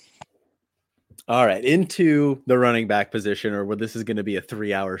 All right, into the running back position, or where this is going to be a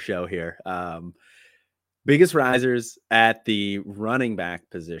 3-hour show here. Biggest risers at the running back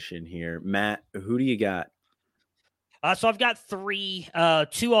position here. Matt, who do you got? So I've got 3.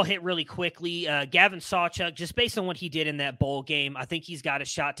 2 I'll hit really quickly. Gavin Sawchuk, just based on what he did in that bowl game, I think he's got a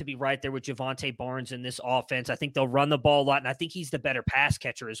shot to be right there with Javonte Barnes in this offense. I think they'll run the ball a lot, and I think he's the better pass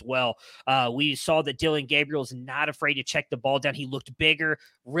catcher as well. We saw that Dylan Gabriel is not afraid to check the ball down. He looked bigger,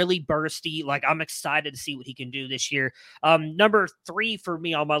 really bursty. Like, I'm excited to see what he can do this year. Number 3 for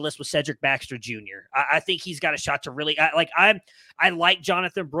me on my list was Cedric Baxter Jr. I think he's got a shot to really I like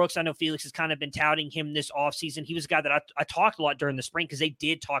Jonathan Brooks. I know Felix has kind of been touting him this offseason. He was a guy that I talked a lot during the spring because they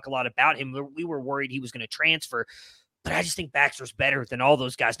did talk a lot about him. We were worried he was going to transfer, but I just think Baxter's better than all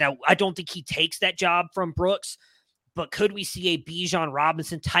those guys. Now, I don't think he takes that job from Brooks, but could we see a Bijan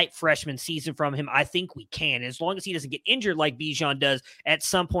Robinson type freshman season from him? I think we can. As long as he doesn't get injured like Bijan does, at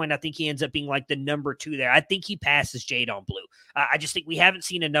some point, I think he ends up being like the number 2 there. I think he passes Jadon Blue. I just think we haven't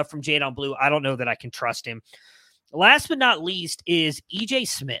seen enough from Jadon Blue. I don't know that I can trust him. Last but not least is EJ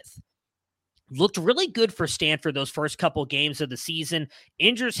Smith. Looked really good for Stanford those first couple games of the season,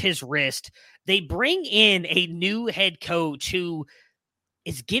 injures his wrist. They bring in a new head coach who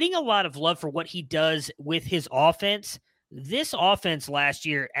is getting a lot of love for what he does with his offense. This offense last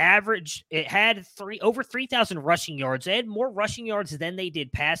year had over 3,000 rushing yards. They had more rushing yards than they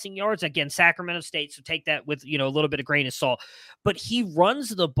did passing yards. Again, Sacramento State, so take that with a little bit of grain of salt. But he runs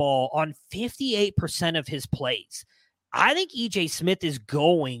the ball on 58% of his plays. I think EJ Smith is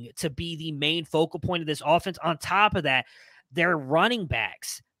going to be the main focal point of this offense. On top of that, their running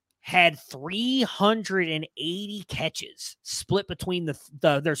backs had 380 catches split between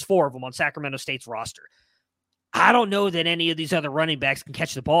there's 4 of them on Sacramento State's roster. I don't know that any of these other running backs can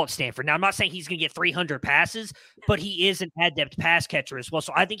catch the ball at Stanford. Now, I'm not saying he's going to get 300 passes, but he is an adept pass catcher as well.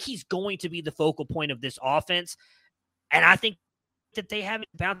 So I think he's going to be the focal point of this offense. And I think that they have it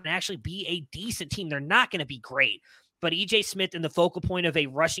bound to actually be a decent team. They're not going to be great. But EJ Smith in the focal point of a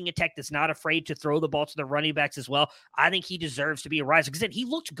rushing attack that's not afraid to throw the ball to the running backs as well, I think he deserves to be a riser. Because he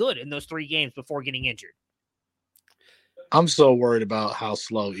looked good in those 3 games before getting injured. I'm so worried about how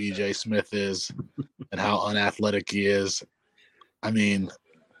slow EJ Smith is and how unathletic he is. I mean,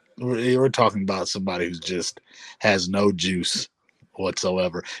 we're talking about somebody who just has no juice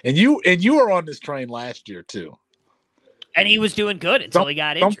whatsoever. And you were on this train last year too. And he was doing good until he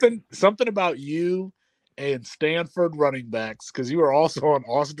got injured. Something about you and Stanford running backs, because you were also on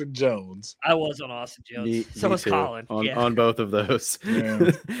Austin Jones. I was on Austin Jones. So was Colin. On both of those.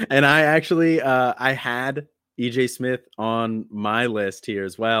 Yeah. And I actually I had EJ Smith on my list here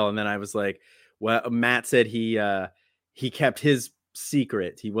as well. And then I was like, well, Matt said he kept his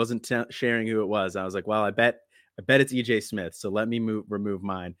secret. He wasn't sharing who it was. I was like, well, I bet it's EJ Smith. So let me remove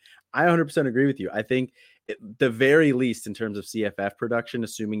mine. I 100% agree with you. I think the very least in terms of CFF production,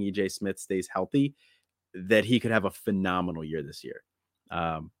 assuming EJ Smith stays healthy, that he could have a phenomenal year this year.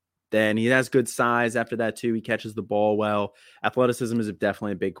 Then he has good size after that too. He catches the ball well. Athleticism is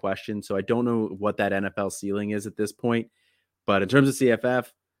definitely a big question. So I don't know what that NFL ceiling is at this point, but in terms of CFF,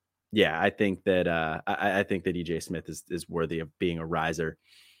 yeah, I think that I think that EJ Smith is worthy of being a riser.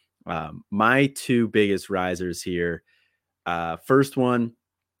 My two biggest risers here. First one,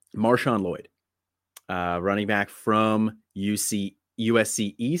 Marshawn Lloyd, running back from USC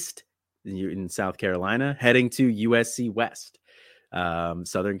East in South Carolina, heading to USC West,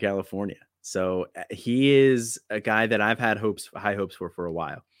 Southern California. So he is a guy that I've had high hopes for a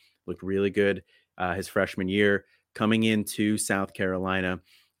while. Looked really good his freshman year, coming into South Carolina.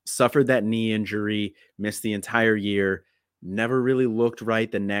 Suffered that knee injury, missed the entire year, never really looked right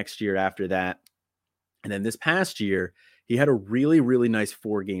the next year after that. And then this past year, he had a really, really nice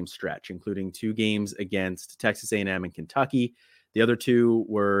 4-game stretch, including 2 games against Texas A&M and Kentucky. The other 2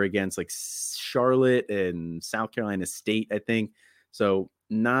 were against like Charlotte and South Carolina State, I think. So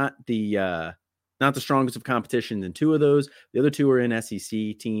not the strongest of competition in 2 of those. The other 2 were in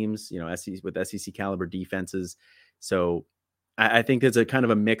SEC teams, with SEC caliber defenses. So I think there's a kind of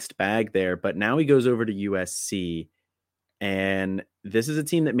a mixed bag there, but now he goes over to USC, and this is a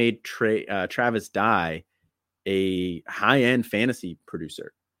team that made Travis Dye a high-end fantasy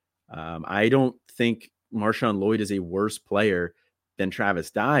producer. I don't think Marshawn Lloyd is a worse player than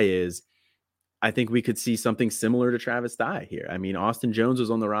Travis Dye is. I think we could see something similar to Travis Dye here. I mean, Austin Jones was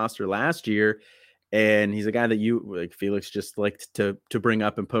on the roster last year, and he's a guy that you, like Felix, just liked to bring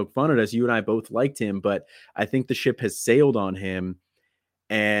up and poke fun at us. You and I both liked him, but I think the ship has sailed on him,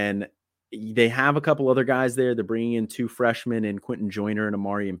 and they have a couple other guys there. They're bringing in 2 freshmen in Quentin Joyner and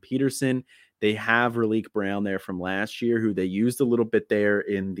Amarian Peterson. They have Raleek Brown there from last year, who they used a little bit there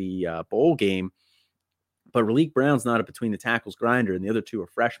in the bowl game, but Raleek Brown's not a between the tackles grinder, and the other 2 are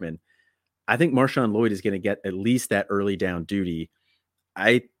freshmen. I think Marshawn Lloyd is going to get at least that early down duty.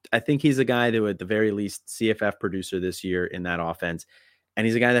 I think he's a guy that would, at the very least, CFF producer this year in that offense. And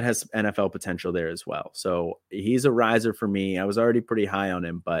he's a guy that has NFL potential there as well. So he's a riser for me. I was already pretty high on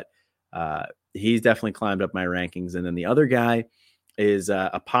him, but he's definitely climbed up my rankings. And then the other guy is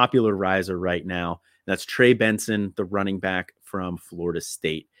a popular riser right now. That's Trey Benson, the running back from Florida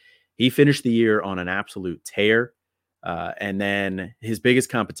State. He finished the year on an absolute tear. And then his biggest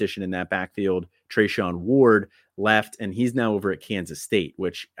competition in that backfield, Trayshawn Ward, left, and he's now over at Kansas State,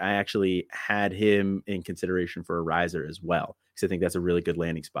 which I actually had him in consideration for a riser as well, because I think that's a really good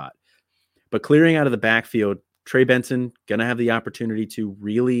landing spot. But clearing out of the backfield, Trey Benson going to have the opportunity to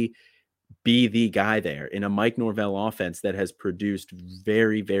really be the guy there in a Mike Norvell offense that has produced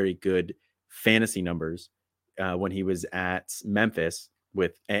very, very good fantasy numbers when he was at Memphis.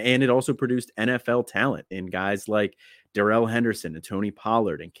 And it also produced NFL talent in guys like Darrell Henderson and Tony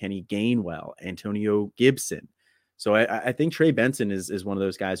Pollard and Kenny Gainwell, Antonio Gibson. So I think Trey Benson is one of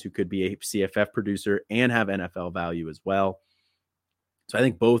those guys who could be a CFF producer and have NFL value as well. So I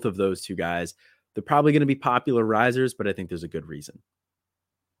think both of those 2 guys, they're probably going to be popular risers, but I think there's a good reason.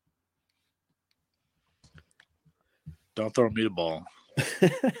 Don't throw me the ball.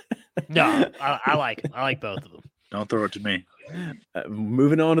 No, I like them. I like both of them. Don't throw it to me.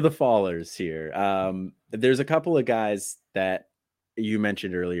 Moving on to the fallers here. There's a couple of guys that you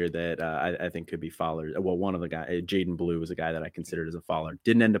mentioned earlier that I think could be fallers. Well, one of the guys, Jaden Blue, was a guy that I considered as a faller.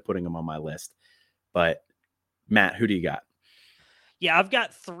 Didn't end up putting him on my list. But Matt, who do you got? Yeah, I've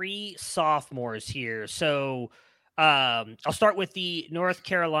got 3 sophomores here. So I'll start with the North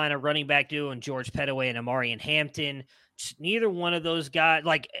Carolina running back duo and George Pettaway and Amarian Hampton. Neither one of those guys,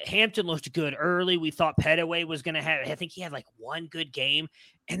 like Hampton looked good early. We thought Pettaway was going to have, I think he had like 1 good game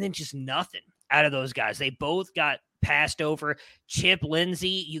and then just nothing out of those guys. They both got passed over. Chip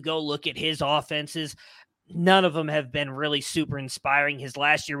Lindsey, you go look at his offenses. None of them have been really super inspiring. His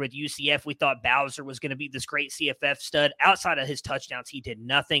last year with UCF, we thought Bowser was going to be this great CFF stud. Outside of his touchdowns, he did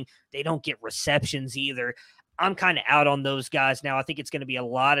nothing. They don't get receptions either. I'm kind of out on those guys now. I think it's going to be a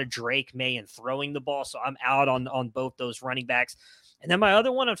lot of Drake May and throwing the ball, so I'm out on both those running backs. And then my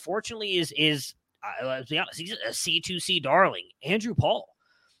other one, unfortunately, is let's be honest, he's a C2C darling, Andrew Paul.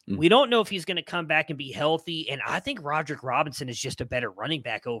 We don't know if he's going to come back and be healthy, and I think Roderick Robinson is just a better running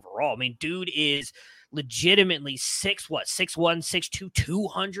back overall. I mean, dude is legitimately 6'1", 6'2",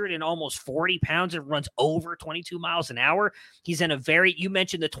 200 and almost 40 pounds and runs over 22 miles an hour. He's in you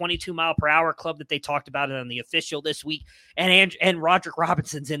mentioned the 22 mile per hour club that they talked about on the official this week. And Roderick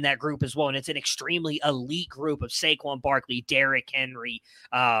Robinson's in that group as well. And it's an extremely elite group of Saquon Barkley, Derrick Henry.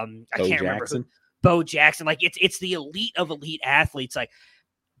 I can't remember who. Bo Jackson. Like it's the elite of elite athletes. Like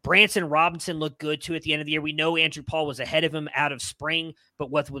Branson Robinson looked good too at the end of the year. We know Andrew Paul was ahead of him out of spring,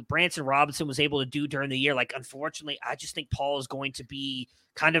 but what Branson Robinson was able to do during the year, like unfortunately, I just think Paul is going to be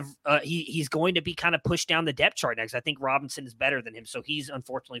kind of he's going to be kind of pushed down the depth chart next. I think Robinson is better than him, so he's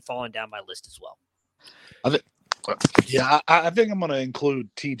unfortunately fallen down my list as well. I think I'm going to include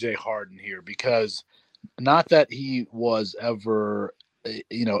TJ Harden here because not that he was ever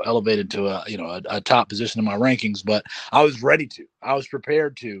elevated to a top position in my rankings, but I was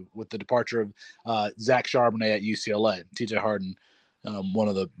prepared to with the departure of Zach Charbonnet at UCLA. TJ Harden, I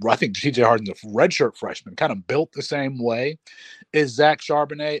think TJ Harden's a redshirt freshman, kind of built the same way as Zach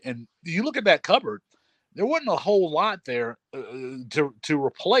Charbonnet. And you look at that cupboard, there wasn't a whole lot there to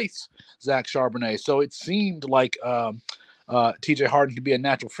replace Zach Charbonnet. So it seemed like TJ Harden could be a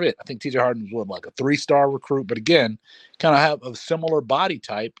natural fit. I think TJ Harden was like a 3-star recruit, but again, kind of have a similar body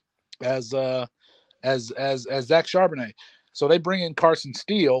type as Zach Charbonnet. So they bring in Carson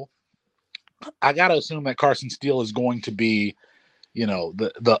Steele. I got to assume that Carson Steele is going to be,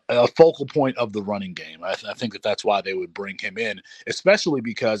 the focal point of the running game. I think that's why they would bring him in, especially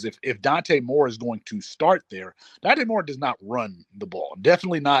because if Dante Moore is going to start there, Dante Moore does not run the ball.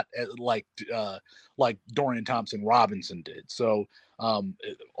 Definitely not like Dorian Thompson-Robinson did. So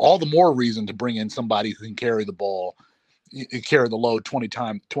all the more reason to bring in somebody who can carry the ball, carry the load 20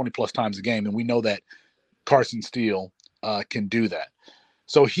 plus times a game. And we know that Carson Steele can do that.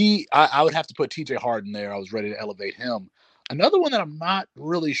 So I would have to put TJ Harden there. I was ready to elevate him. Another one that I'm not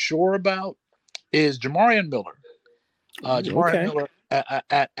really sure about is Jamarian Miller. Miller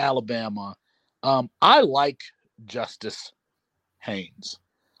at Alabama. I like Justice Haynes.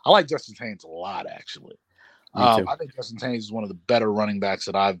 I like Justice Haynes a lot, actually. I think Justice Haynes is one of the better running backs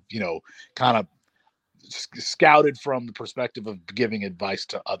that I've, kind of scouted from the perspective of giving advice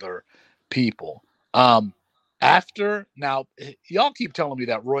to other people. Now, y'all keep telling me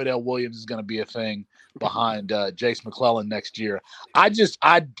that Roydell Williams is going to be a thing behind Jace McClellan next year. I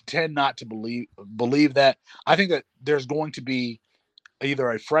tend not to believe that. I think that there's going to be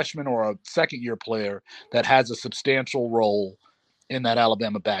either a freshman or a second-year player that has a substantial role in that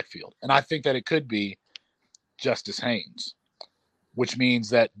Alabama backfield. And I think that it could be Justice Haynes, which means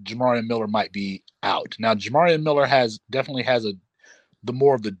that Jamarian Miller might be out. Now, Jamarian Miller definitely has the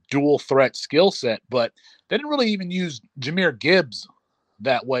more of the dual threat skill set, but they didn't really even use Jahmyr Gibbs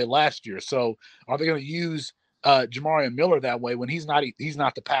that way last year. So are they going to use Jamarian Miller that way when he's not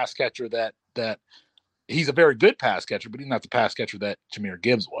the pass catcher that he's a very good pass catcher, but he's not the pass catcher that Jahmyr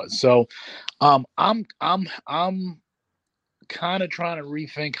Gibbs was. So I'm kind of trying to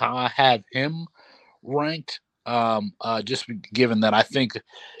rethink how I have him ranked. Just given that I think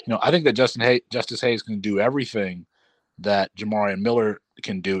that Justice Hayes can do everything that Jamarian Miller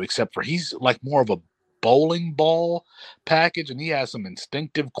can do, except for he's like more of a bowling ball package, and he has some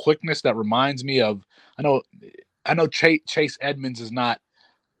instinctive quickness that reminds me of. I know Chase Edmonds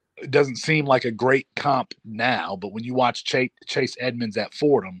doesn't seem like a great comp now, but when you watch Chase Edmonds at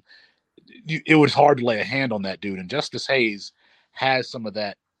Fordham, it was hard to lay a hand on that dude. And Justice Hayes has some of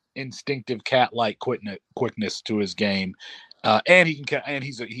that instinctive cat-like quickness to his game, and he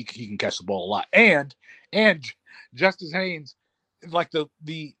can catch the ball a lot. And Justice Hayes, like the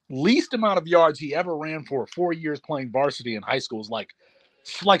least amount of yards he ever ran for 4 years playing varsity in high school was like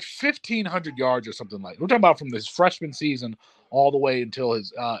 1,500 yards or something like. We're talking about from his freshman season all the way until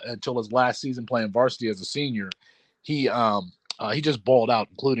his last season playing varsity as a senior. He just balled out,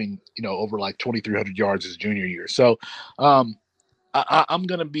 including over like 2,300 yards his junior year. So I'm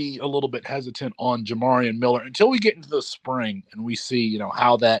going to be a little bit hesitant on Jamarian Miller until we get into the spring and we see,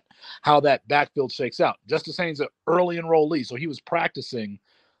 how that backfield shakes out. Justice Haynes, an early enrollee, so he was practicing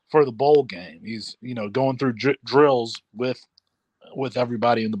for the bowl game. He's, going through drills with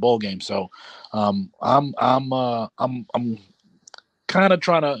everybody in the bowl game. So I'm kind of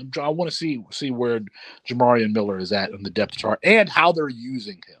I want to see where Jamarian Miller is at in the depth chart and how they're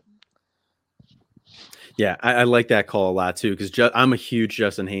using him. Yeah, I like that call a lot too, because I'm a huge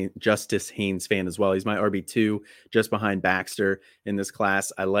Justice Haynes fan as well. He's my RB2, just behind Baxter in this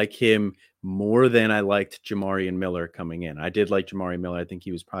class. I like him more than I liked Jamarian Miller coming in. I did like Jamarian Miller. I think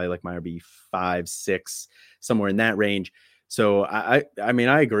he was probably like my RB5, 6, somewhere in that range. So I mean,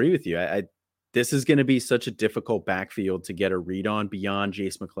 I agree with you. this is going to be such a difficult backfield to get a read on beyond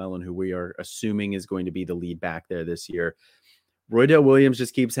Jace McClellan, who we are assuming is going to be the lead back there this year. Roydell Williams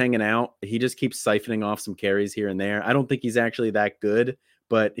just keeps hanging out. He just keeps siphoning off some carries here and there. I don't think he's actually that good,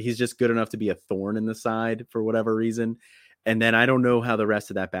 but he's just good enough to be a thorn in the side for whatever reason. And then I don't know how the rest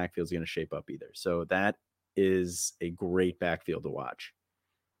of that backfield is going to shape up either. So that is a great backfield to watch.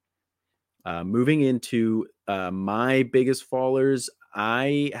 Moving into my biggest fallers,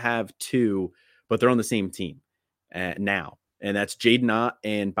 I have two, but they're on the same team now, and that's Jaydn Ott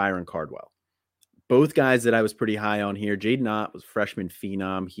and Byron Cardwell. Both guys that I was pretty high on here. Jaydn Ott was freshman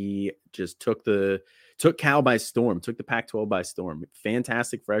phenom. He just took Cal by storm, took the Pac-12 by storm.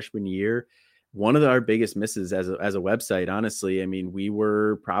 Fantastic freshman year. One of our biggest misses as a website, honestly. I mean, we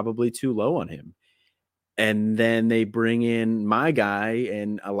were probably too low on him. And then they bring in my guy,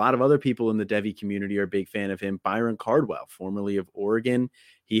 and a lot of other people in the Devy community are a big fan of him, Byron Cardwell, formerly of Oregon.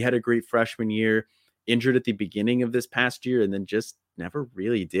 He had a great freshman year, injured at the beginning of this past year, and then just never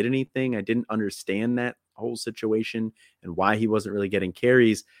really did anything. I didn't understand that whole situation and why he wasn't really getting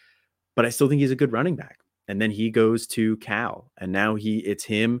carries, but I still think he's a good running back. And then he goes to Cal, and now it's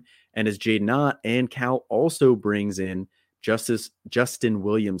him and his Jaydn Ott, and Cal also brings in Justin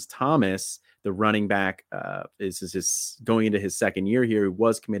Williams-Thomas, the running back, is going into his second year here. He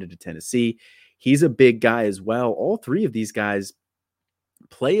was committed to Tennessee. He's a big guy as well. All three of these guys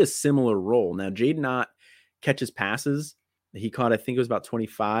play a similar role. Now, Jaydn Ott catches passes. He caught, I think it was about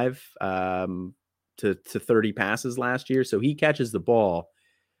 25 to 30 passes last year. So he catches the ball,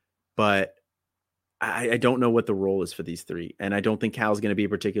 but I don't know what the role is for these three. And I don't think Cal's going to be a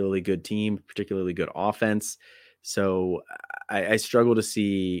particularly good team, particularly good offense. So I struggle to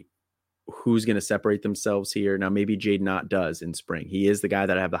see who's going to separate themselves here. Now, maybe Jaydn Ott does in spring. He is the guy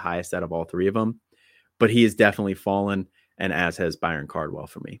that I have the highest out of all three of them, but he has definitely fallen, and as has Byron Cardwell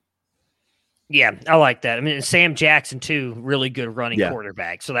for me. Yeah, I like that. I mean, Sam Jackson too, really good running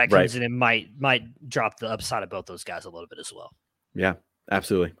quarterback. So that comes in and might drop the upside of both those guys a little bit as well. Yeah,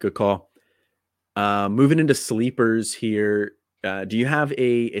 absolutely. Good call. Moving into sleepers here. Do you have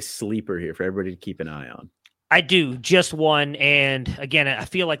a sleeper here for everybody to keep an eye on? I do, just one. And again, I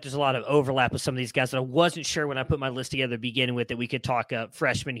feel like there's a lot of overlap with some of these guys that I wasn't sure when I put my list together beginning with that we could talk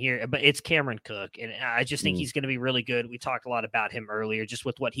freshman here, but it's Cameron Cook. And I just think he's going to be really good. We talked a lot about him earlier, just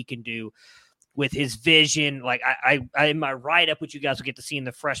with what he can do with his vision. Like I in my write-up, which you guys will get to see in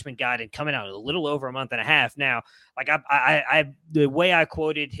the freshman guide and coming out a little over a month and a half now, like I the way I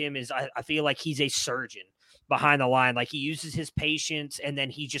quoted him is I feel like he's a surgeon behind the line. Like he uses his patience and then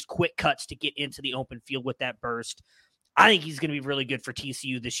he just quick cuts to get into the open field with that burst. I think he's going to be really good for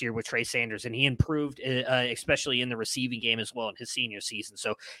TCU this year with Trey Sanders, and he improved, especially in the receiving game as well in his senior season.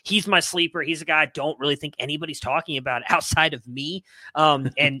 So he's my sleeper. He's a guy I don't really think anybody's talking about outside of me.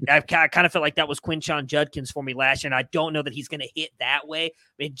 And I kind of felt like that was Quinshon Judkins for me last year, and I don't know that he's going to hit that way. I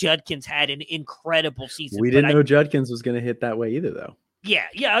mean, Judkins had an incredible season. We didn't know Judkins was going to hit that way either, though. Yeah.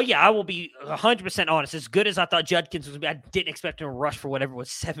 I will be 100% honest. As good as I thought Judkins was, I didn't expect him to rush for whatever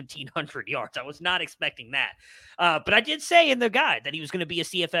was 1,700 yards. I was not expecting that. But I did say in the guide that he was going to be a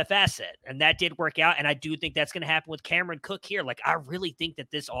CFF asset, and that did work out. And I do think that's going to happen with Cameron Cook here. Like, I really think that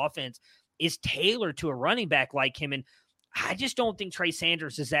this offense is tailored to a running back like him. And I just don't think Trey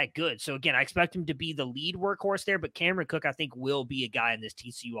Sanders is that good. So again, I expect him to be the lead workhorse there, but Cameron Cook, I think, will be a guy in this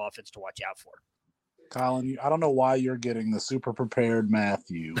TCU offense to watch out for. Colin, I don't know why you're getting the super prepared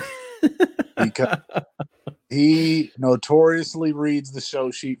Matthew, because he notoriously reads the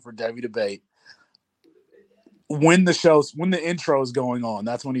show sheet for Devy Debate. When the intro is going on,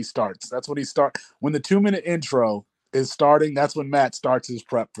 that's when he starts. That's when he starts. When the 2-minute intro is starting, that's when Matt starts his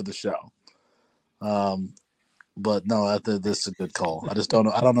prep for the show. But no, this is a good call. I just don't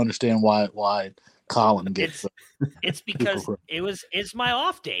know. I don't understand why Colin gets. It's because it's my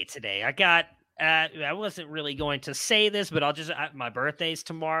off day today. I wasn't really going to say this, but my birthday's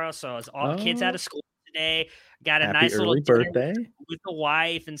tomorrow, so it's all kids out of school today. Got a nice little birthday with the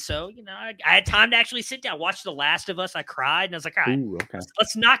wife, and so I had time to actually sit down, watch The Last of Us. I cried, and I was like, all right,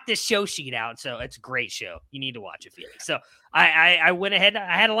 let's knock this show sheet out. So it's a great show. You need to watch it, Felix. So I went ahead.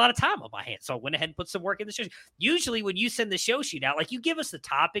 I had a lot of time on my hands, so I went ahead and put some work in the show sheet. Usually, when you send the show sheet out, like you give us the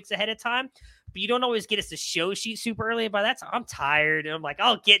topics ahead of time, but you don't always get us the show sheet super early. And by that time, I'm tired, and I'm like,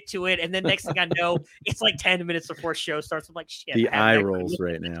 I'll get to it. And then next thing I know, it's like 10 minutes before show starts. I'm like, shit. The eye rolls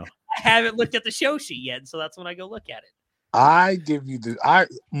right now. I haven't looked at the show sheet yet, so that's when I go look at it. I give you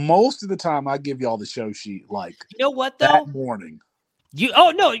most of the time I give y'all the show sheet like what though? That morning. You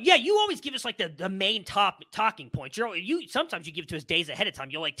always give us like the main talking points. You sometimes you give it to us days ahead of time.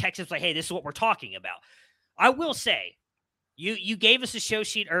 You'll like text us like, hey, this is what we're talking about. I will say, You gave us a show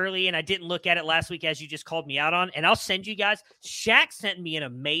sheet early, and I didn't look at it last week, as you just called me out on. And I'll send you guys. Shaq sent me an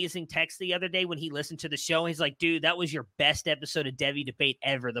amazing text the other day when he listened to the show. He's like, dude, that was your best episode of Devy Debate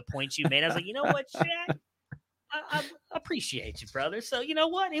ever, the points you made. I was like, you know what, Shaq? I appreciate you, brother. So you know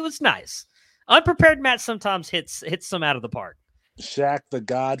what? It was nice. Unprepared Matt sometimes hits some out of the park. Shaq, the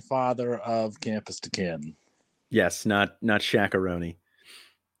godfather of Campus to Ken. Yes, not Shaq-a-roni.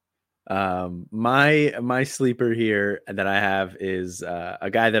 My sleeper here that I have is a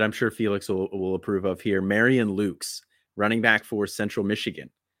guy that I'm sure Felix will approve of here, Marion Lukes, running back for Central Michigan.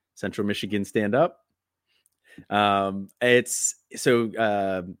 Central Michigan stand up. The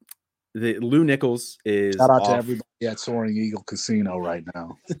Lou Nichols is shout out to everybody at Soaring Eagle Casino right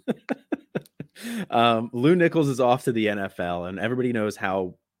now. Lou Nichols is off to the NFL, and everybody knows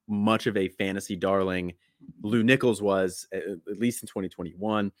how much of a fantasy darling Lou Nichols was, at least in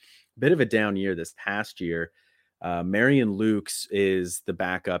 2021. Bit of a down year this past year. Marion Lukes is the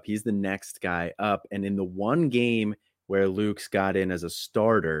backup. He's the next guy up. And in the one game where Lukes got in as a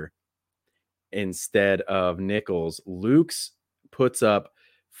starter instead of Nichols, Lukes puts up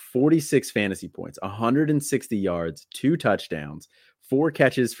 46 fantasy points, 160 yards, 2 touchdowns, 4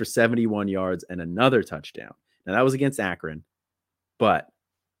 catches for 71 yards, and another touchdown. Now, that was against Akron. But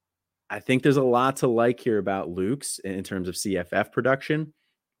I think there's a lot to like here about Lukes in terms of CFF production.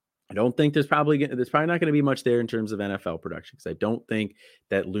 I don't think there's probably not going to be much there in terms of NFL production, because I don't think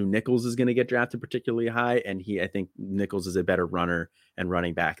that Lou Nichols is going to get drafted particularly high. And I think Nichols is a better runner and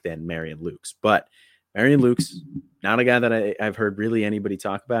running back than Marion Lukes. But Marion Lukes, not a guy that I've heard really anybody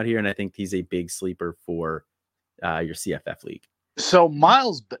talk about here. And I think he's a big sleeper for your CFF league. So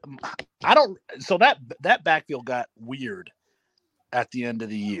that backfield got weird at the end of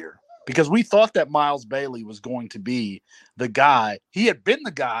the year, because we thought that Miles Bailey was going to be the guy. He had been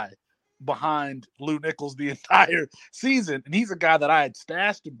the guy behind Lou Nichols the entire season, and he's a guy that I had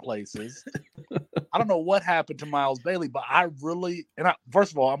stashed in places. I don't know what happened to Miles Bailey, but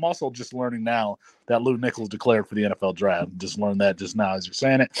first of all, I'm also just learning now that Lou Nichols declared for the NFL draft. Just learned that just now as you're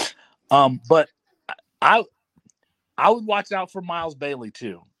saying it. But I would watch out for Miles Bailey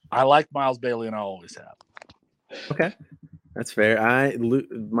too. I like Miles Bailey, and I always have. Okay. That's fair.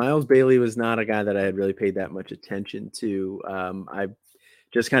 Miles Bailey was not a guy that I had really paid that much attention to. I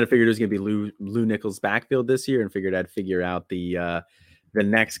just kind of figured it was going to be Lou Nichols' backfield this year, and figured I'd figure out the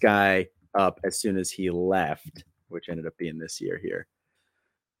next guy up as soon as he left, which ended up being this year here.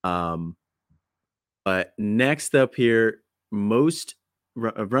 But next up here,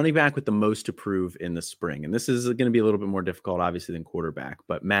 running back with the most to prove in the spring, and this is going to be a little bit more difficult, obviously, than quarterback.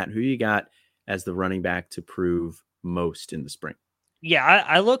 But Matt, who you got as the running back to prove most in the spring? Yeah,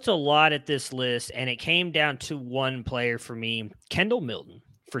 I looked a lot at this list, and it came down to one player for me, Kendall Milton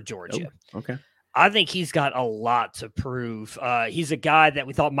for Georgia. Oh, okay. I think he's got a lot to prove. He's a guy that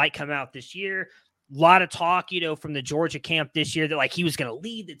we thought might come out this year. A lot of talk, from the Georgia camp this year that he was going to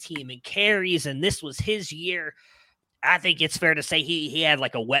lead the team in carries, and this was his year. I think it's fair to say he had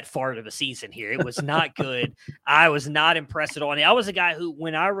a wet fart of a season here. It was not good. I was not impressed at all. And I was a guy who,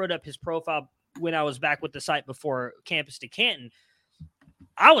 when I wrote up his profile when I was back with the site before Campus to Canton,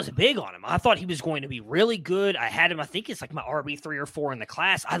 I was big on him. I thought he was going to be really good. I had him, I think it's my RB3 or 4 in the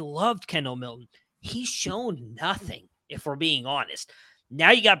class. I loved Kendall Milton. He's shown nothing, if we're being honest.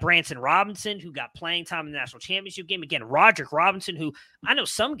 Now you got Branson Robinson, who got playing time in the national championship game. Again, Roderick Robinson, who I know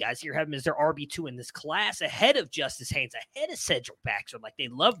some guys here have him as their RB2 in this class, ahead of Justice Haynes, ahead of Cedric Baxter. They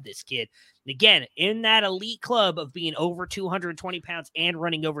love this kid. And again, in that elite club of being over 220 pounds and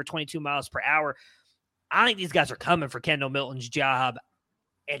running over 22 miles per hour, I think these guys are coming for Kendall Milton's job,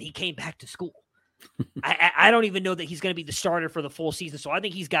 and he came back to school. I don't even know that he's going to be the starter for the full season. So I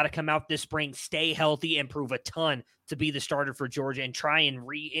think he's got to come out this spring, stay healthy, and prove a ton to be the starter for Georgia, and try and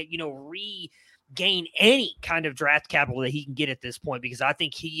regain any kind of draft capital that he can get at this point, because I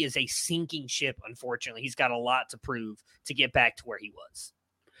think he is a sinking ship. Unfortunately, he's got a lot to prove to get back to where he was.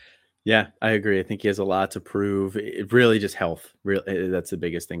 Yeah, I agree. I think he has a lot to prove. It really just health. Really, that's the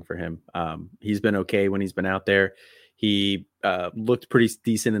biggest thing for him. He's been okay when he's been out there. He looked pretty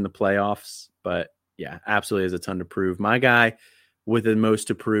decent in the playoffs, but yeah, absolutely has a ton to prove. My guy with the most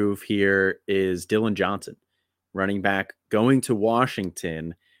to prove here is Dylan Johnson, running back going to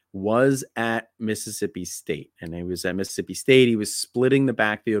Washington, was at Mississippi State. And he was at Mississippi State. He was splitting the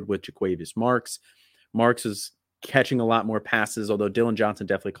backfield with Jaquavius Marks. Marks was catching a lot more passes, although Dylan Johnson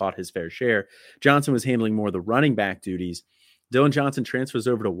definitely caught his fair share. Johnson was handling more of the running back duties. Dylan Johnson transfers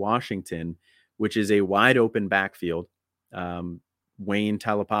over to Washington, which is a wide open backfield. Wayne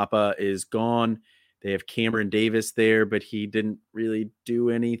Talapapa is gone. They have Cameron Davis there, but he didn't really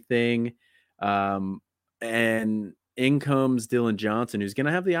do anything. And in comes Dillon Johnson, who's going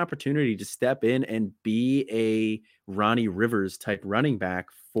to have the opportunity to step in and be a Ronnie Rivers type running back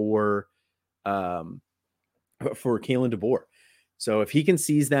for Kalen DeBoer. So if he can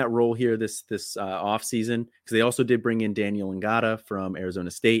seize that role here this offseason, because they also did bring in Daniel Ngata from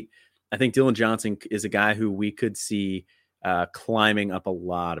Arizona State, I think Dillon Johnson is a guy who we could see climbing up a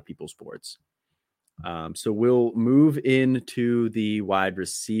lot of people's boards. So we'll move into the wide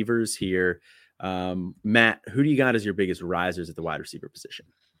receivers here. Matt, who do you got as your biggest risers at the wide receiver position?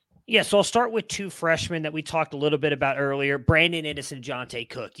 Yeah, so I'll start with two freshmen that we talked a little bit about earlier, Brandon Inniss and Jonte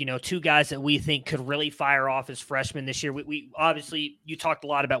Cook. Two guys that we think could really fire off as freshmen this year. We obviously, you talked a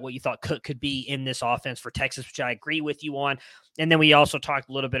lot about what you thought Cook could be in this offense for Texas, which I agree with you on. And then we also talked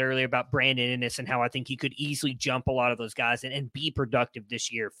a little bit earlier about Brandon Inniss and how I think he could easily jump a lot of those guys and be productive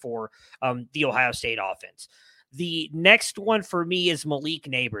this year for the Ohio State offense. The next one for me is Malik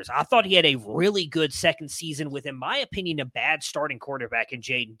Nabers. I thought he had a really good second season with, in my opinion, a bad starting quarterback in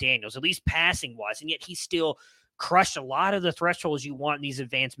Jayden Daniels, at least passing-wise, and yet he still crushed a lot of the thresholds you want in these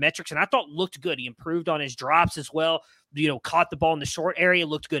advanced metrics, and I thought looked good. He improved on his drops as well, caught the ball in the short area,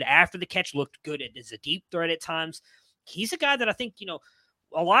 looked good after the catch, looked good as a deep threat at times. He's a guy that I think,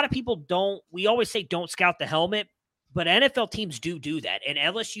 a lot of people don't – we always say don't scout the helmet, but NFL teams do that, and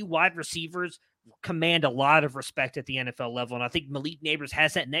LSU wide receivers – command a lot of respect at the NFL level. And I think Malik Nabers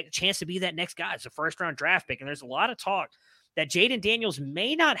has that chance to be that next guy. It's a first-round draft pick. And there's a lot of talk that Jayden Daniels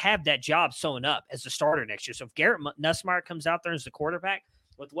may not have that job sewn up as the starter next year. So if Garrett Nussmeier comes out there as the quarterback,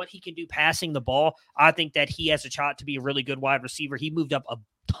 with what he can do passing the ball, I think that he has a shot to be a really good wide receiver. He moved up a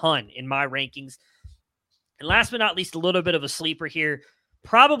ton in my rankings. And last but not least, a little bit of a sleeper here.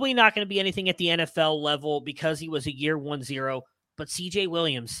 Probably not going to be anything at the NFL level because he was a year 1-0, but CJ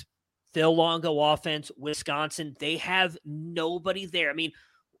Williams, Phil Longo offense, Wisconsin, they have nobody there. I mean,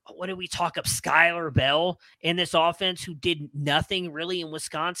 what did we talk of Skylar Bell in this offense who did nothing really in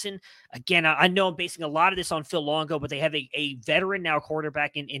Wisconsin? Again, I know I'm basing a lot of this on Phil Longo, but they have a veteran now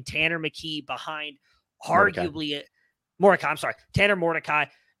quarterback in Tanner McKee behind arguably Tanner Mordecai.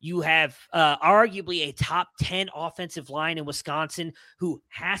 You have arguably a top 10 offensive line in Wisconsin who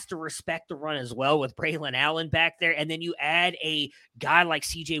has to respect the run as well with Braylon Allen back there. And then you add a guy like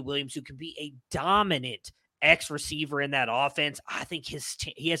CJ Williams who can be a dominant X receiver in that offense. I think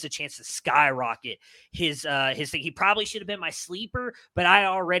he has a chance to skyrocket his thing. He probably should have been my sleeper, but I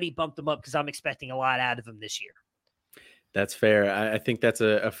already bumped him up because I'm expecting a lot out of him this year. That's fair. I think that's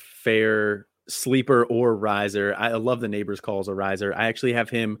a fair sleeper or riser. I love the Nabers call as a riser. I actually have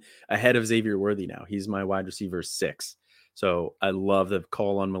him ahead of Xavier Worthy now. He's my wide receiver 6. So I love the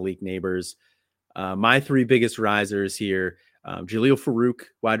call on Malik Nabers. My 3 biggest risers here, Jaleel Farouk,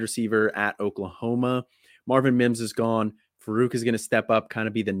 wide receiver at Oklahoma. Marvin Mims is gone. Farouk is going to step up, kind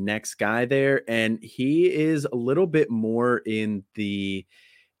of be the next guy there. And he is a little bit more in the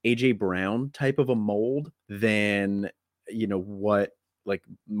AJ Brown type of a mold than, what like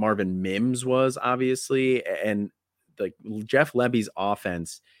Marvin Mims was, obviously. And like Jeff Lebby's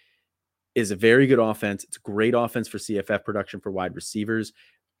offense is a very good offense. It's a great offense for CFF production for wide receivers.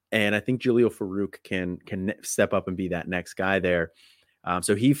 And I think Jaleel Farouk can step up and be that next guy there.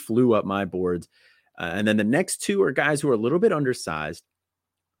 So he flew up my boards. And then the next 2 are guys who are a little bit undersized.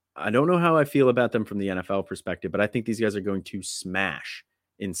 I don't know how I feel about them from the NFL perspective, but I think these guys are going to smash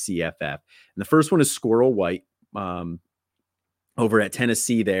in CFF. And the first one is Squirrel White. Over at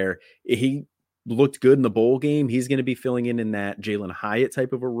Tennessee there. He looked good in the bowl game. He's going to be filling in that Jalen Hyatt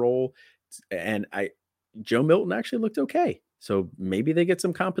type of a role. And Joe Milton actually looked okay. So maybe they get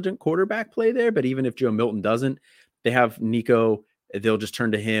some competent quarterback play there. But even if Joe Milton doesn't, they have Nico. They'll just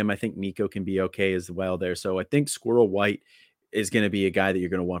turn to him. I think Nico can be okay as well there. So I think Squirrel White is going to be a guy that you're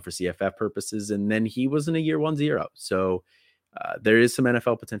going to want for CFF purposes. And then he was in a year 1-0. So there is some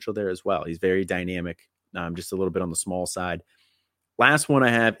NFL potential there as well. He's very dynamic, just a little bit on the small side. Last one I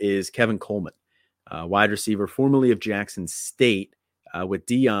have is Kevin Coleman, wide receiver, formerly of Jackson State with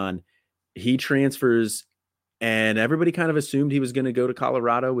Deion. He transfers, and everybody kind of assumed he was going to go to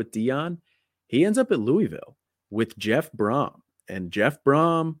Colorado with Deion. He ends up at Louisville with Jeff Brom. And Jeff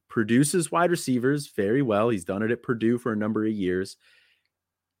Brom produces wide receivers very well. He's done it at Purdue for a number of years.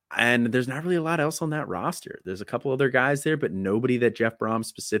 And there's not really a lot else on that roster. There's a couple other guys there, but nobody that Jeff Brom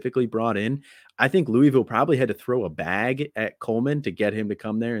specifically brought in. I think Louisville probably had to throw a bag at Coleman to get him to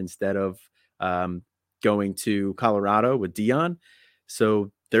come there instead of going to Colorado with Deion.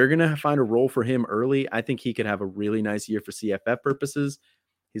 So they're going to find a role for him early. I think he could have a really nice year for CFF purposes.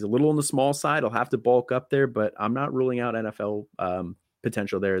 He's a little on the small side. He'll have to bulk up there, but I'm not ruling out NFL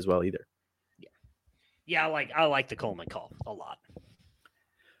potential there as well either. Yeah, I like the Coleman call a lot.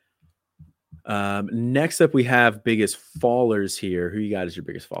 Next up, we have biggest fallers here. Who you got as your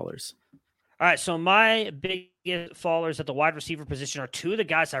biggest fallers? All right, so my biggest fallers at the wide receiver position are two of the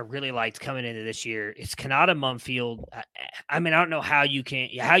guys I really liked coming into this year. It's Kanata Mumfield. I mean, I don't know how you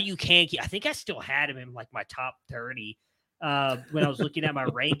can't. I think I still had him in like my top 30 when I was looking at my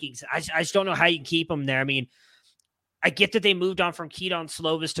rankings. I just don't know how you can keep him there. I mean, I get that they moved on from Keaton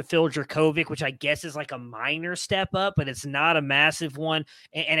Slovis to Phil Dracovic, which I guess is like a minor step up, but it's not a massive one.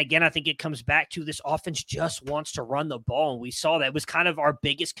 And again, I think it comes back to this offense just wants to run the ball. And we saw that. It was kind of our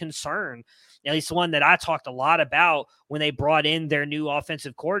biggest concern, at least the one that I talked a lot about when they brought in their new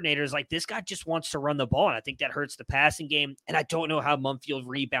offensive coordinators. Like, this guy just wants to run the ball, and I think that hurts the passing game. And I don't know how Mumfield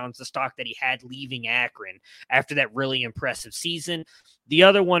rebounds the stock that he had leaving Akron after that really impressive season. The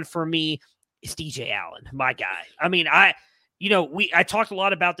other one for me is DJ Allen, my guy. I mean, I talked a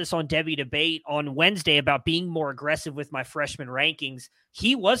lot about this on Debbie Debate on Wednesday about being more aggressive with my freshman rankings.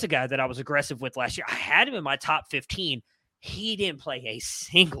 He was a guy that I was aggressive with last year. I had him in my top 15. He didn't play a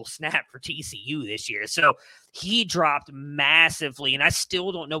single snap for TCU this year. So he dropped massively, and I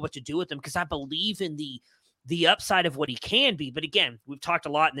still don't know what to do with him because I believe in the upside of what he can be. But again, we've talked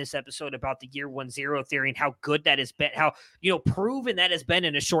a lot in this episode about the year 1-0 theory and how good that has been, how, proven that has been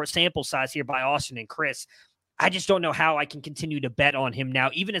in a short sample size here by Austin and Chris. I just don't know how I can continue to bet on him now,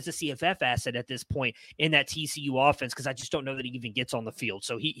 even as a CFF asset at this point in that TCU offense, because I just don't know that he even gets on the field.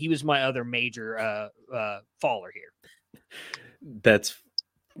 So he was my other major faller here. That's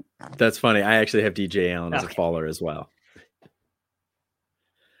funny. I actually have DJ Allen as a faller as well.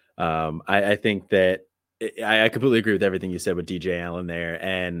 I think that I completely agree with everything you said with DJ Allen there.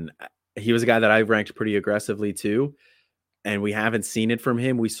 And he was a guy that I ranked pretty aggressively too. And we haven't seen it from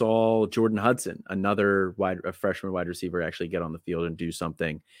him. We saw Jordan Hudson, another freshman wide receiver, actually get on the field and do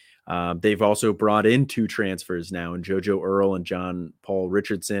something. They've also brought in two transfers now, and JoJo Earle and John Paul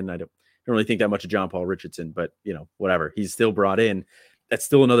Richardson. I don't really think that much of John Paul Richardson, but whatever. He's still brought in. That's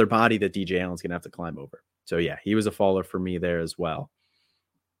still another body that DJ Allen's going to have to climb over. So yeah, he was a faller for me there as well.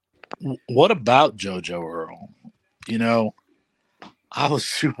 What about JoJo Earle? I was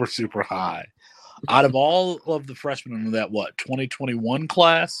super, super high. Out of all of the freshmen in that 2021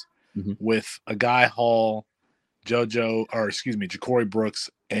 class, with a Guy Hall, Ja'Cory Brooks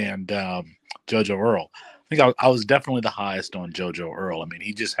and JoJo Earle, I think I was definitely the highest on JoJo Earle. I mean,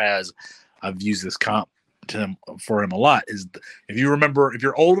 he just has. I've used this comp for him a lot. If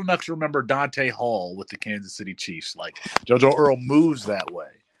you're old enough to remember Dante Hall with the Kansas City Chiefs, like JoJo Earle moves that way.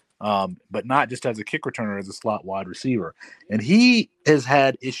 But not just as a kick returner, as a slot wide receiver. And he has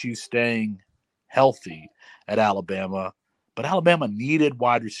had issues staying healthy at Alabama, but Alabama needed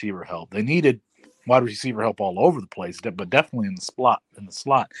wide receiver help. They needed wide receiver help all over the place, but definitely in the slot.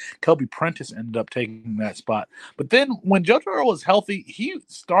 Kelby Prentice ended up taking that spot. But then when JoJo Earle was healthy, he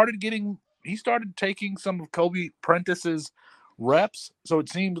started taking some of Kelby Prentice's reps. So it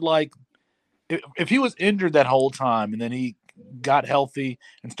seemed like if he was injured that whole time and then he got healthy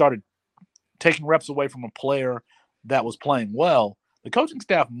and started taking reps away from a player that was playing well, the coaching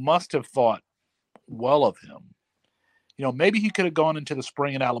staff must have thought well of him. Maybe he could have gone into the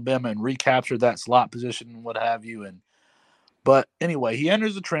spring in Alabama and recaptured that slot position and what have you. But anyway, he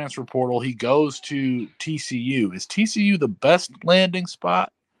enters the transfer portal. He goes to TCU. Is TCU the best landing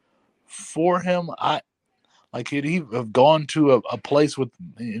spot for him? Could he have gone to a place with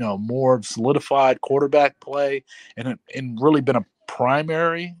more solidified quarterback play and really been a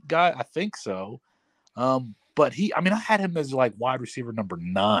primary guy? I think so. But I had him as like wide receiver number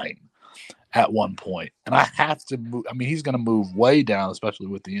 9 at one point, and I have to move. I mean, he's going to move way down, especially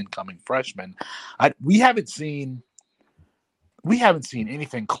with the incoming freshman. We haven't seen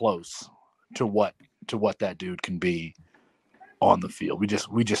anything close to what that dude can be on the field.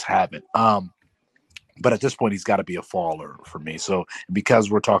 We just haven't. But at this point, he's got to be a faller for me. So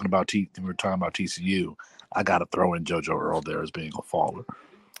because we're talking about TCU, I got to throw in JoJo Earle there as being a faller.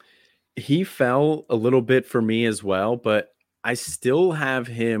 He fell a little bit for me as well, but I still have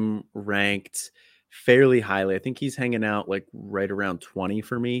him ranked fairly highly. I think he's hanging out like right around 20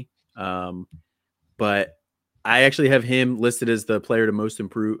 for me. But I actually have him listed as the player the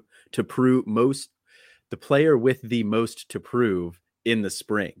player with the most to prove in the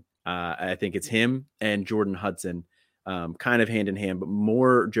spring. I think it's him and Jordan Hudson, kind of hand in hand, but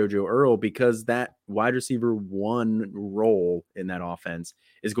more JoJo Earle because that wide receiver 1 role in that offense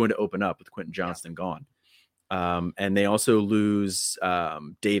is going to open up with Quentin Johnston gone. And they also lose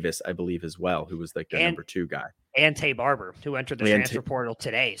Davis, I believe, as well, who was like their number 2 guy. And Tay Barber, who entered the transfer portal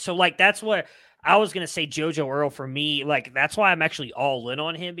today. So, that's what I was going to say. JoJo Earle for me, that's why I'm actually all in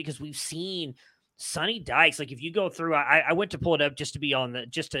on him, because we've seen Sonny Dykes, like if you go through, I went to pull it up just to be on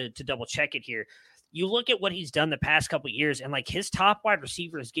just to double check it here. You look at what he's done the past couple of years, and like his top wide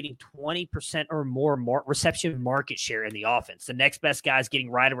receiver is getting 20% or more reception market share in the offense. The next best guy is getting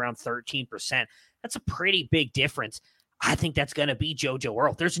right around 13%. That's a pretty big difference. I think that's going to be JoJo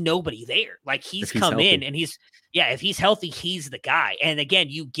Earle. There's nobody there. Like he's come healthy. In and if he's healthy, he's the guy. And again,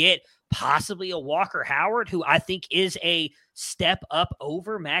 you get possibly a Walker Howard, who I think is a step up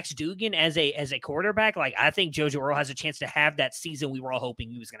over Max Duggan as a quarterback. Like I think JoJo Earle has a chance to have that season we were all hoping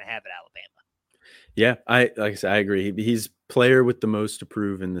he was going to have at Alabama. Yeah, like I said, I agree. He's player with the most to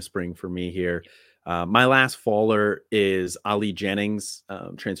prove in the spring for me here. My last faller is Ali Jennings,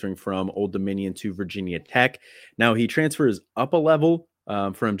 transferring from Old Dominion to Virginia Tech. Now he transfers up a level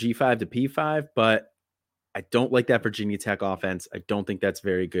from G5 to P5, but I don't like that Virginia Tech offense. I don't think that's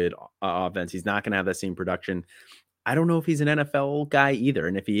very good offense. He's not going to have that same production. I don't know if he's an NFL guy either.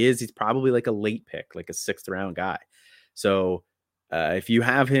 And if he is, he's probably like a late pick, like a 6th round guy. So if you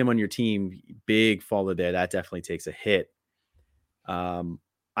have him on your team, big faller there, that definitely takes a hit.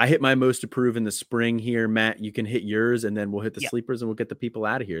 I hit my most approved in the spring here. Matt, you can hit yours, and then we'll hit the sleepers, and we'll get the people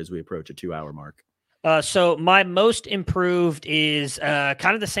out of here as we approach a 2-hour mark. So my most improved is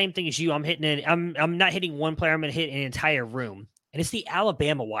kind of the same thing as you. I'm hitting it. I'm not hitting one player. I'm going to hit an entire room, and it's the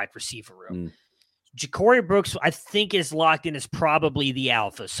Alabama wide receiver room. Ja'Cory Brooks, I think, is locked in as probably the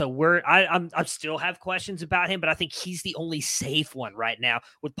alpha. So I still have questions about him, but I think he's the only safe one right now,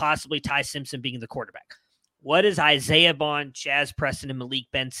 with possibly Ty Simpson being the quarterback. What does Isaiah Bond, Chaz Preston, and Malik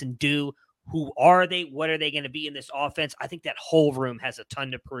Benson do? Who are they? What are they going to be in this offense? I think that whole room has a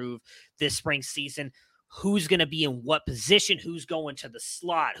ton to prove this spring season. Who's going to be in what position? Who's going to the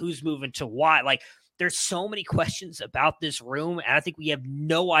slot? Who's moving to wide? Like, there's so many questions about this room, and I think we have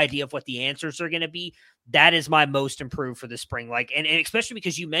no idea of what the answers are going to be. That is my most improved for the spring. Like, and especially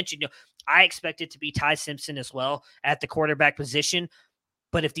because you mentioned, I expect it to be Ty Simpson as well at the quarterback position.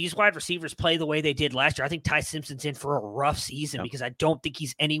 But if these wide receivers play the way they did last year, I think Ty Simpson's in for a rough season because I don't think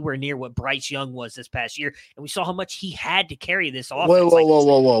he's anywhere near what Bryce Young was this past year. And we saw how much he had to carry this offense.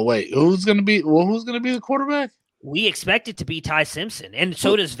 Wait. Who's going to be the quarterback? We expect it to be Ty Simpson, and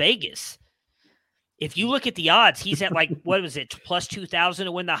so does Vegas. If you look at the odds, he's at like, what was it, plus 2,000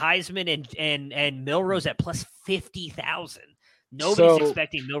 to win the Heisman, and Milrose at plus 50,000. Nobody's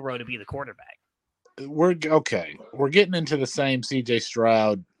expecting Milroe to be the quarterback. We're getting into the same CJ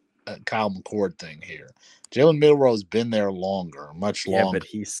Stroud, Kyle McCord thing here. Jalen Milroe's been there much longer. But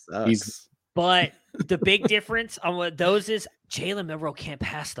he sucks. But the big difference on what those is, Jalen Milroe can't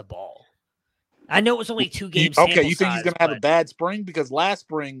pass the ball. I know it was only 2 games. Okay, you think he's going to have a bad spring? Because last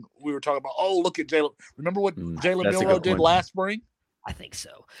spring we were talking about, look at Jalen. Remember what Jalen Milroe did last spring? I think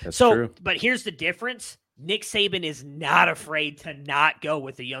so. That's true. But here's the difference. Nick Saban is not afraid to not go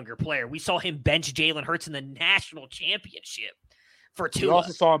with a younger player. We saw him bench Jalen Hurts in the national championship for 2. We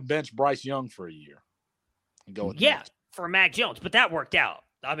also saw him bench Bryce Young for a year. And go with for Mac Jones, but that worked out.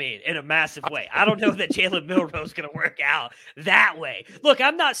 I mean, in a massive way. I don't know that Jalen Milroe is going to work out that way. Look,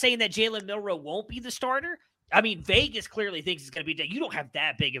 I'm not saying that Jalen Milroe won't be the starter. I mean, Vegas clearly thinks it's going to be. You don't have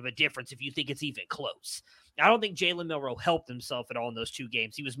that big of a difference if you think it's even close. I don't think Jalen Milroe helped himself at all in those 2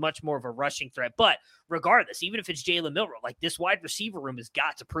 games. He was much more of a rushing threat. But regardless, even if it's Jalen Milroe, like this wide receiver room has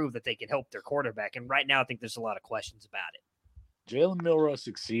got to prove that they can help their quarterback. And right now, I think there's a lot of questions about it. Jalen Milroe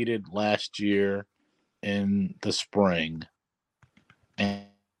succeeded last year in the spring, and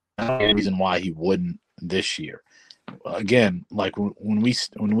I don't know the reason why he wouldn't this year. Again, like when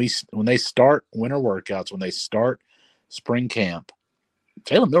they start winter workouts, when they start spring camp,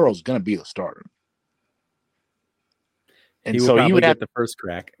 Jalen Milroe is going to be the starter. And he would get the first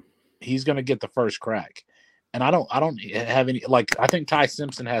crack. He's going to get the first crack. And I don't have any, like, I think Ty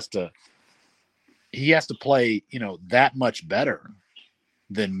Simpson has to play, that much better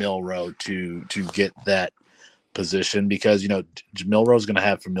than Milroe to get that position, because, Milroe's going to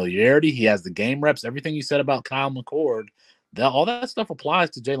have familiarity. He has the game reps. Everything you said about Kyle McCord, all that stuff applies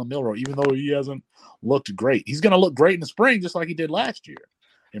to Jalen Milroe, even though he hasn't looked great. He's going to look great in the spring, just like he did last year.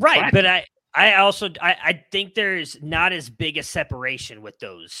 Right. Practice. But I also think there's not as big a separation with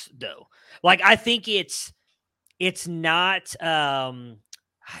those though. Like, I think it's not, I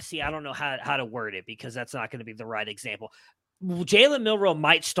don't know how to word it, because that's not going to be the right example. Jalen Milroe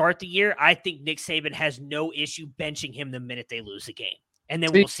might start the year. I think Nick Saban has no issue benching him the minute they lose a game. And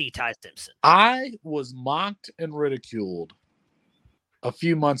then we'll see Ty Simpson. I was mocked and ridiculed a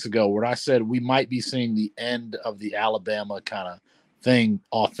few months ago where I said we might be seeing the end of the Alabama kind of thing,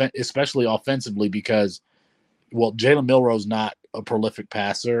 especially offensively, because, Jalen Milroe's not a prolific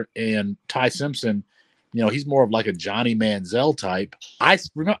passer, and Ty Simpson, he's more of like a Johnny Manziel type. I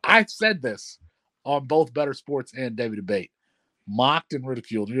said this on both Better Sports and Daily Debate. Mocked and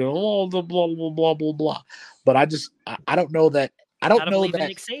ridiculed, blah, blah, blah, blah, blah, blah. But I don't know that. I don't know that.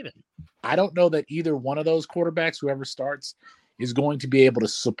 Nick Saban. I don't know that either one of those quarterbacks, whoever starts, is going to be able to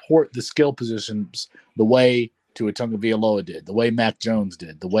support the skill positions the way Tua Tagovailoa did, the way Mac Jones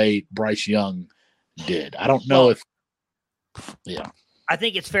did, the way Bryce Young did. I don't know if. Yeah. I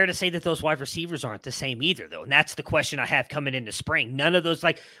think it's fair to say that those wide receivers aren't the same either, though. And that's the question I have coming into spring. None of those,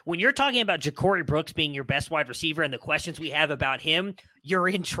 like when you're talking about Ja'Cory Brooks being your best wide receiver and the questions we have about him, you're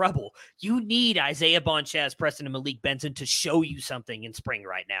in trouble. You need Isaiah Bonchaz, Preston, and Malik Benson to show you something in spring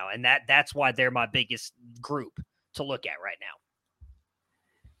right now. And that's why they're my biggest group to look at right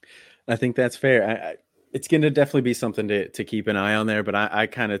now. I think that's fair. It's going to definitely be something to keep an eye on there, but I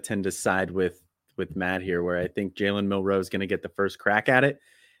kind of tend to side with Matt here, where I think Jalen Milroe is going to get the first crack at it.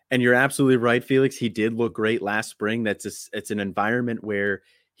 And you're absolutely right, Felix. He did look great last spring. It's an environment where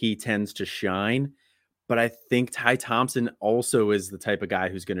he tends to shine. But I think Ty Thompson also is the type of guy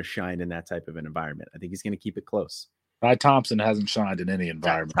who's going to shine in that type of an environment. I think he's going to keep it close. Ty Thompson hasn't shined in any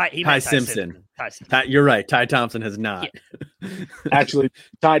environment. Ty Simpson. You're right. Ty Thompson has not. Yeah. Actually,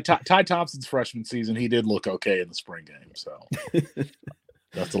 Ty Thompson's freshman season, he did look okay in the spring game. So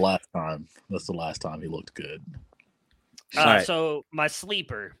that's the last time. That's the last time he looked good. Right. So my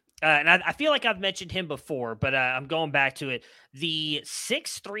sleeper, and I feel like I've mentioned him before, but I'm going back to it. The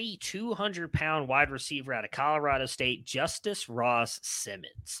 6'3", 200-pound wide receiver out of Colorado State, Justice Ross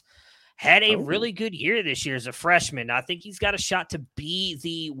Simmons. Had a really good year this year as a freshman. I think he's got a shot to be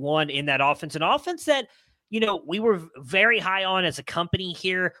the one in that offense. An offense that, we were very high on as a company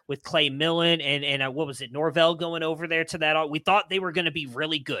here with Clay Millen and what was it, Norvell going over there to that. We thought they were going to be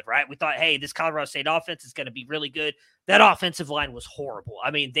really good, right? We thought, hey, this Colorado State offense is going to be really good. That offensive line was horrible.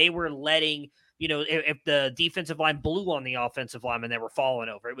 I mean, they were letting, if the defensive line blew on the offensive line and they were falling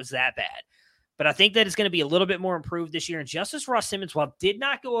over, it was that bad. But I think that it's going to be a little bit more improved this year. And Justice Ross Simmons, while did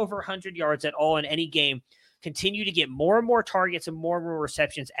not go over 100 yards at all in any game, continued to get more and more targets and more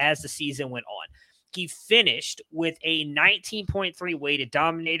receptions as the season went on. He finished with a 19.3 weighted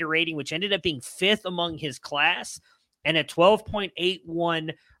dominator rating, which ended up being 5th among his class, and a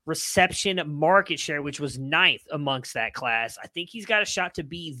 12.81 reception market share, which was 9th amongst that class. I think he's got a shot to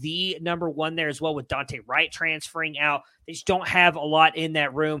be the number one there as well, with Dante Wright transferring out. They just don't have a lot in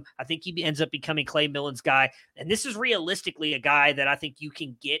that room. I think he ends up becoming Clay Millen's guy. And this is realistically a guy that I think you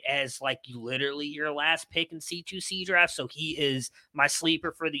can get as literally your last pick in C2C draft. So he is my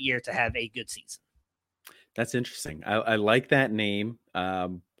sleeper for the year to have a good season. That's interesting. I like that name.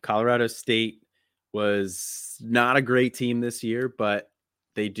 Colorado State was not a great team this year, but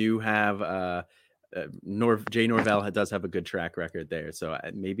they do have Jay Norvell does have a good track record there. So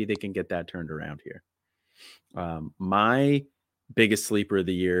maybe they can get that turned around here. My biggest sleeper of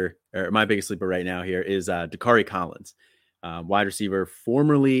the year, or my biggest sleeper right now here, is Dakari Collins, wide receiver,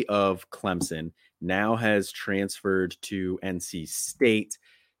 formerly of Clemson, now has transferred to NC State.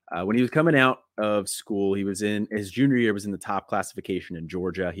 When he was coming out of school, he was in his junior year, was in the top classification in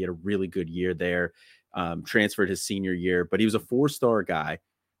Georgia. He had a really good year there, transferred his senior year, but he was a 4-star guy.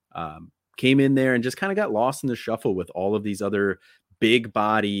 Came in there and just kind of got lost in the shuffle with all of these other big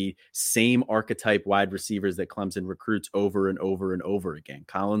body, same archetype wide receivers that Clemson recruits over and over and over again.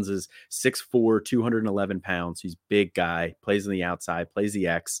 Collins is 6'4", 211 pounds. He's a big guy, plays on the outside, plays the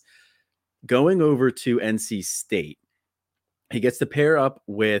X. Going over to NC State, he gets to pair up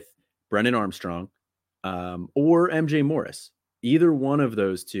with Brennan Armstrong or MJ Morris. Either one of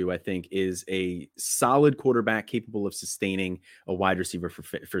those two, I think, is a solid quarterback capable of sustaining a wide receiver for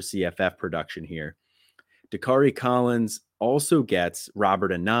CFF production here. Dakari Collins also gets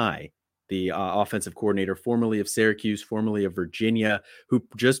Robert Anae, the offensive coordinator, formerly of Syracuse, formerly of Virginia, who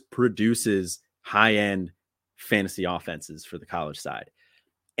just produces high-end fantasy offenses for the college side.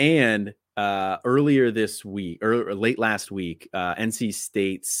 And earlier this week, or late last week, NC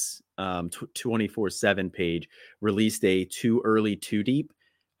State's 24/7 page released a too early, too deep,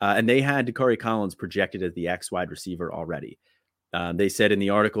 and they had Dakari Collins projected as the X wide receiver already. They said in the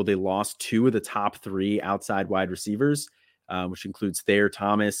article they lost 2 of the top 3 outside wide receivers, which includes Thayer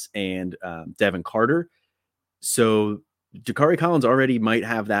Thomas and Devin Carter. So Dakari Collins already might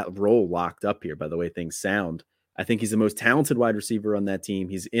have that role locked up here by the way things sound. I think he's the most talented wide receiver on that team.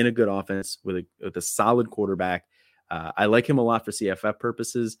 He's in a good offense with a solid quarterback. I like him a lot for CFF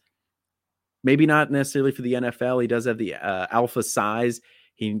purposes. Maybe not necessarily for the NFL. He does have the alpha size.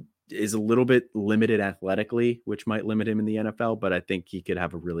 He is a little bit limited athletically, which might limit him in the NFL, but I think he could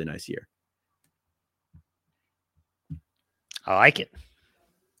have a really nice year. I like it.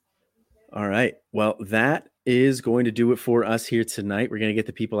 All right. Well, that is going to do it for us here tonight. We're going to get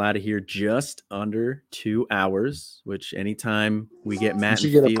the people out of here just under 2 hours, which anytime we get Matt,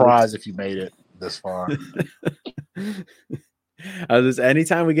 you should get a prize if you made it this far.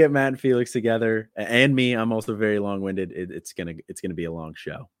 Anytime we get Matt and Felix together, and me, I'm also very long-winded. It's gonna be a long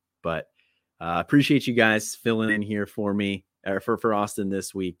show, but appreciate you guys filling in here for me or for Austin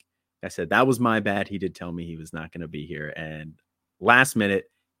this week. Like I said, that was my bad. He did tell me he was not going to be here, and last minute,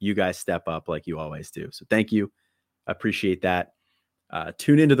 you guys step up like you always do. So thank you. I appreciate that.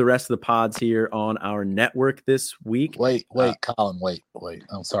 Tune into the rest of the pods here on our network this week. Wait, Colin, wait.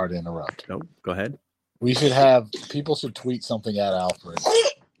 I'm sorry to interrupt. No, go ahead. People should tweet something at Alfred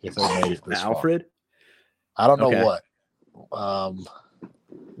if they made it this Alfred? Far. I don't know what.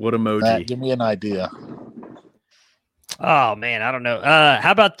 What emoji? Matt, give me an idea. Oh man, I don't know.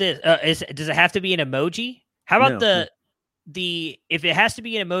 How about this? Does it have to be an emoji? How about the if it has to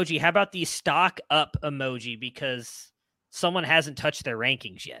be an emoji, how about the stock up emoji, because someone hasn't touched their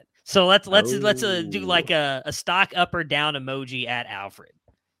rankings yet. So let's do like a stock up or down emoji at Alfred.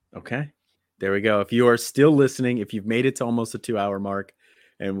 Okay. There we go. If you are still listening, if you've made it to almost a 2-hour mark,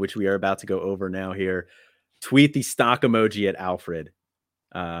 and which we are about to go over now here, tweet the stock emoji at Alfred,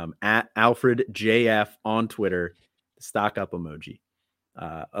 at Alfred JF on Twitter, the stock up emoji.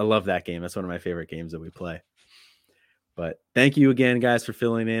 I love that game. That's one of my favorite games that we play. But thank you again, guys, for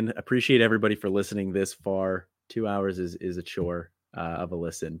filling in. Appreciate everybody for listening this far. 2 hours is a chore of a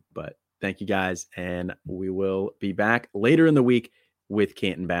listen, but thank you guys. And we will be back later in the week with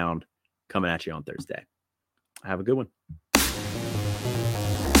Canton Bound coming at you on Thursday. Have a good one.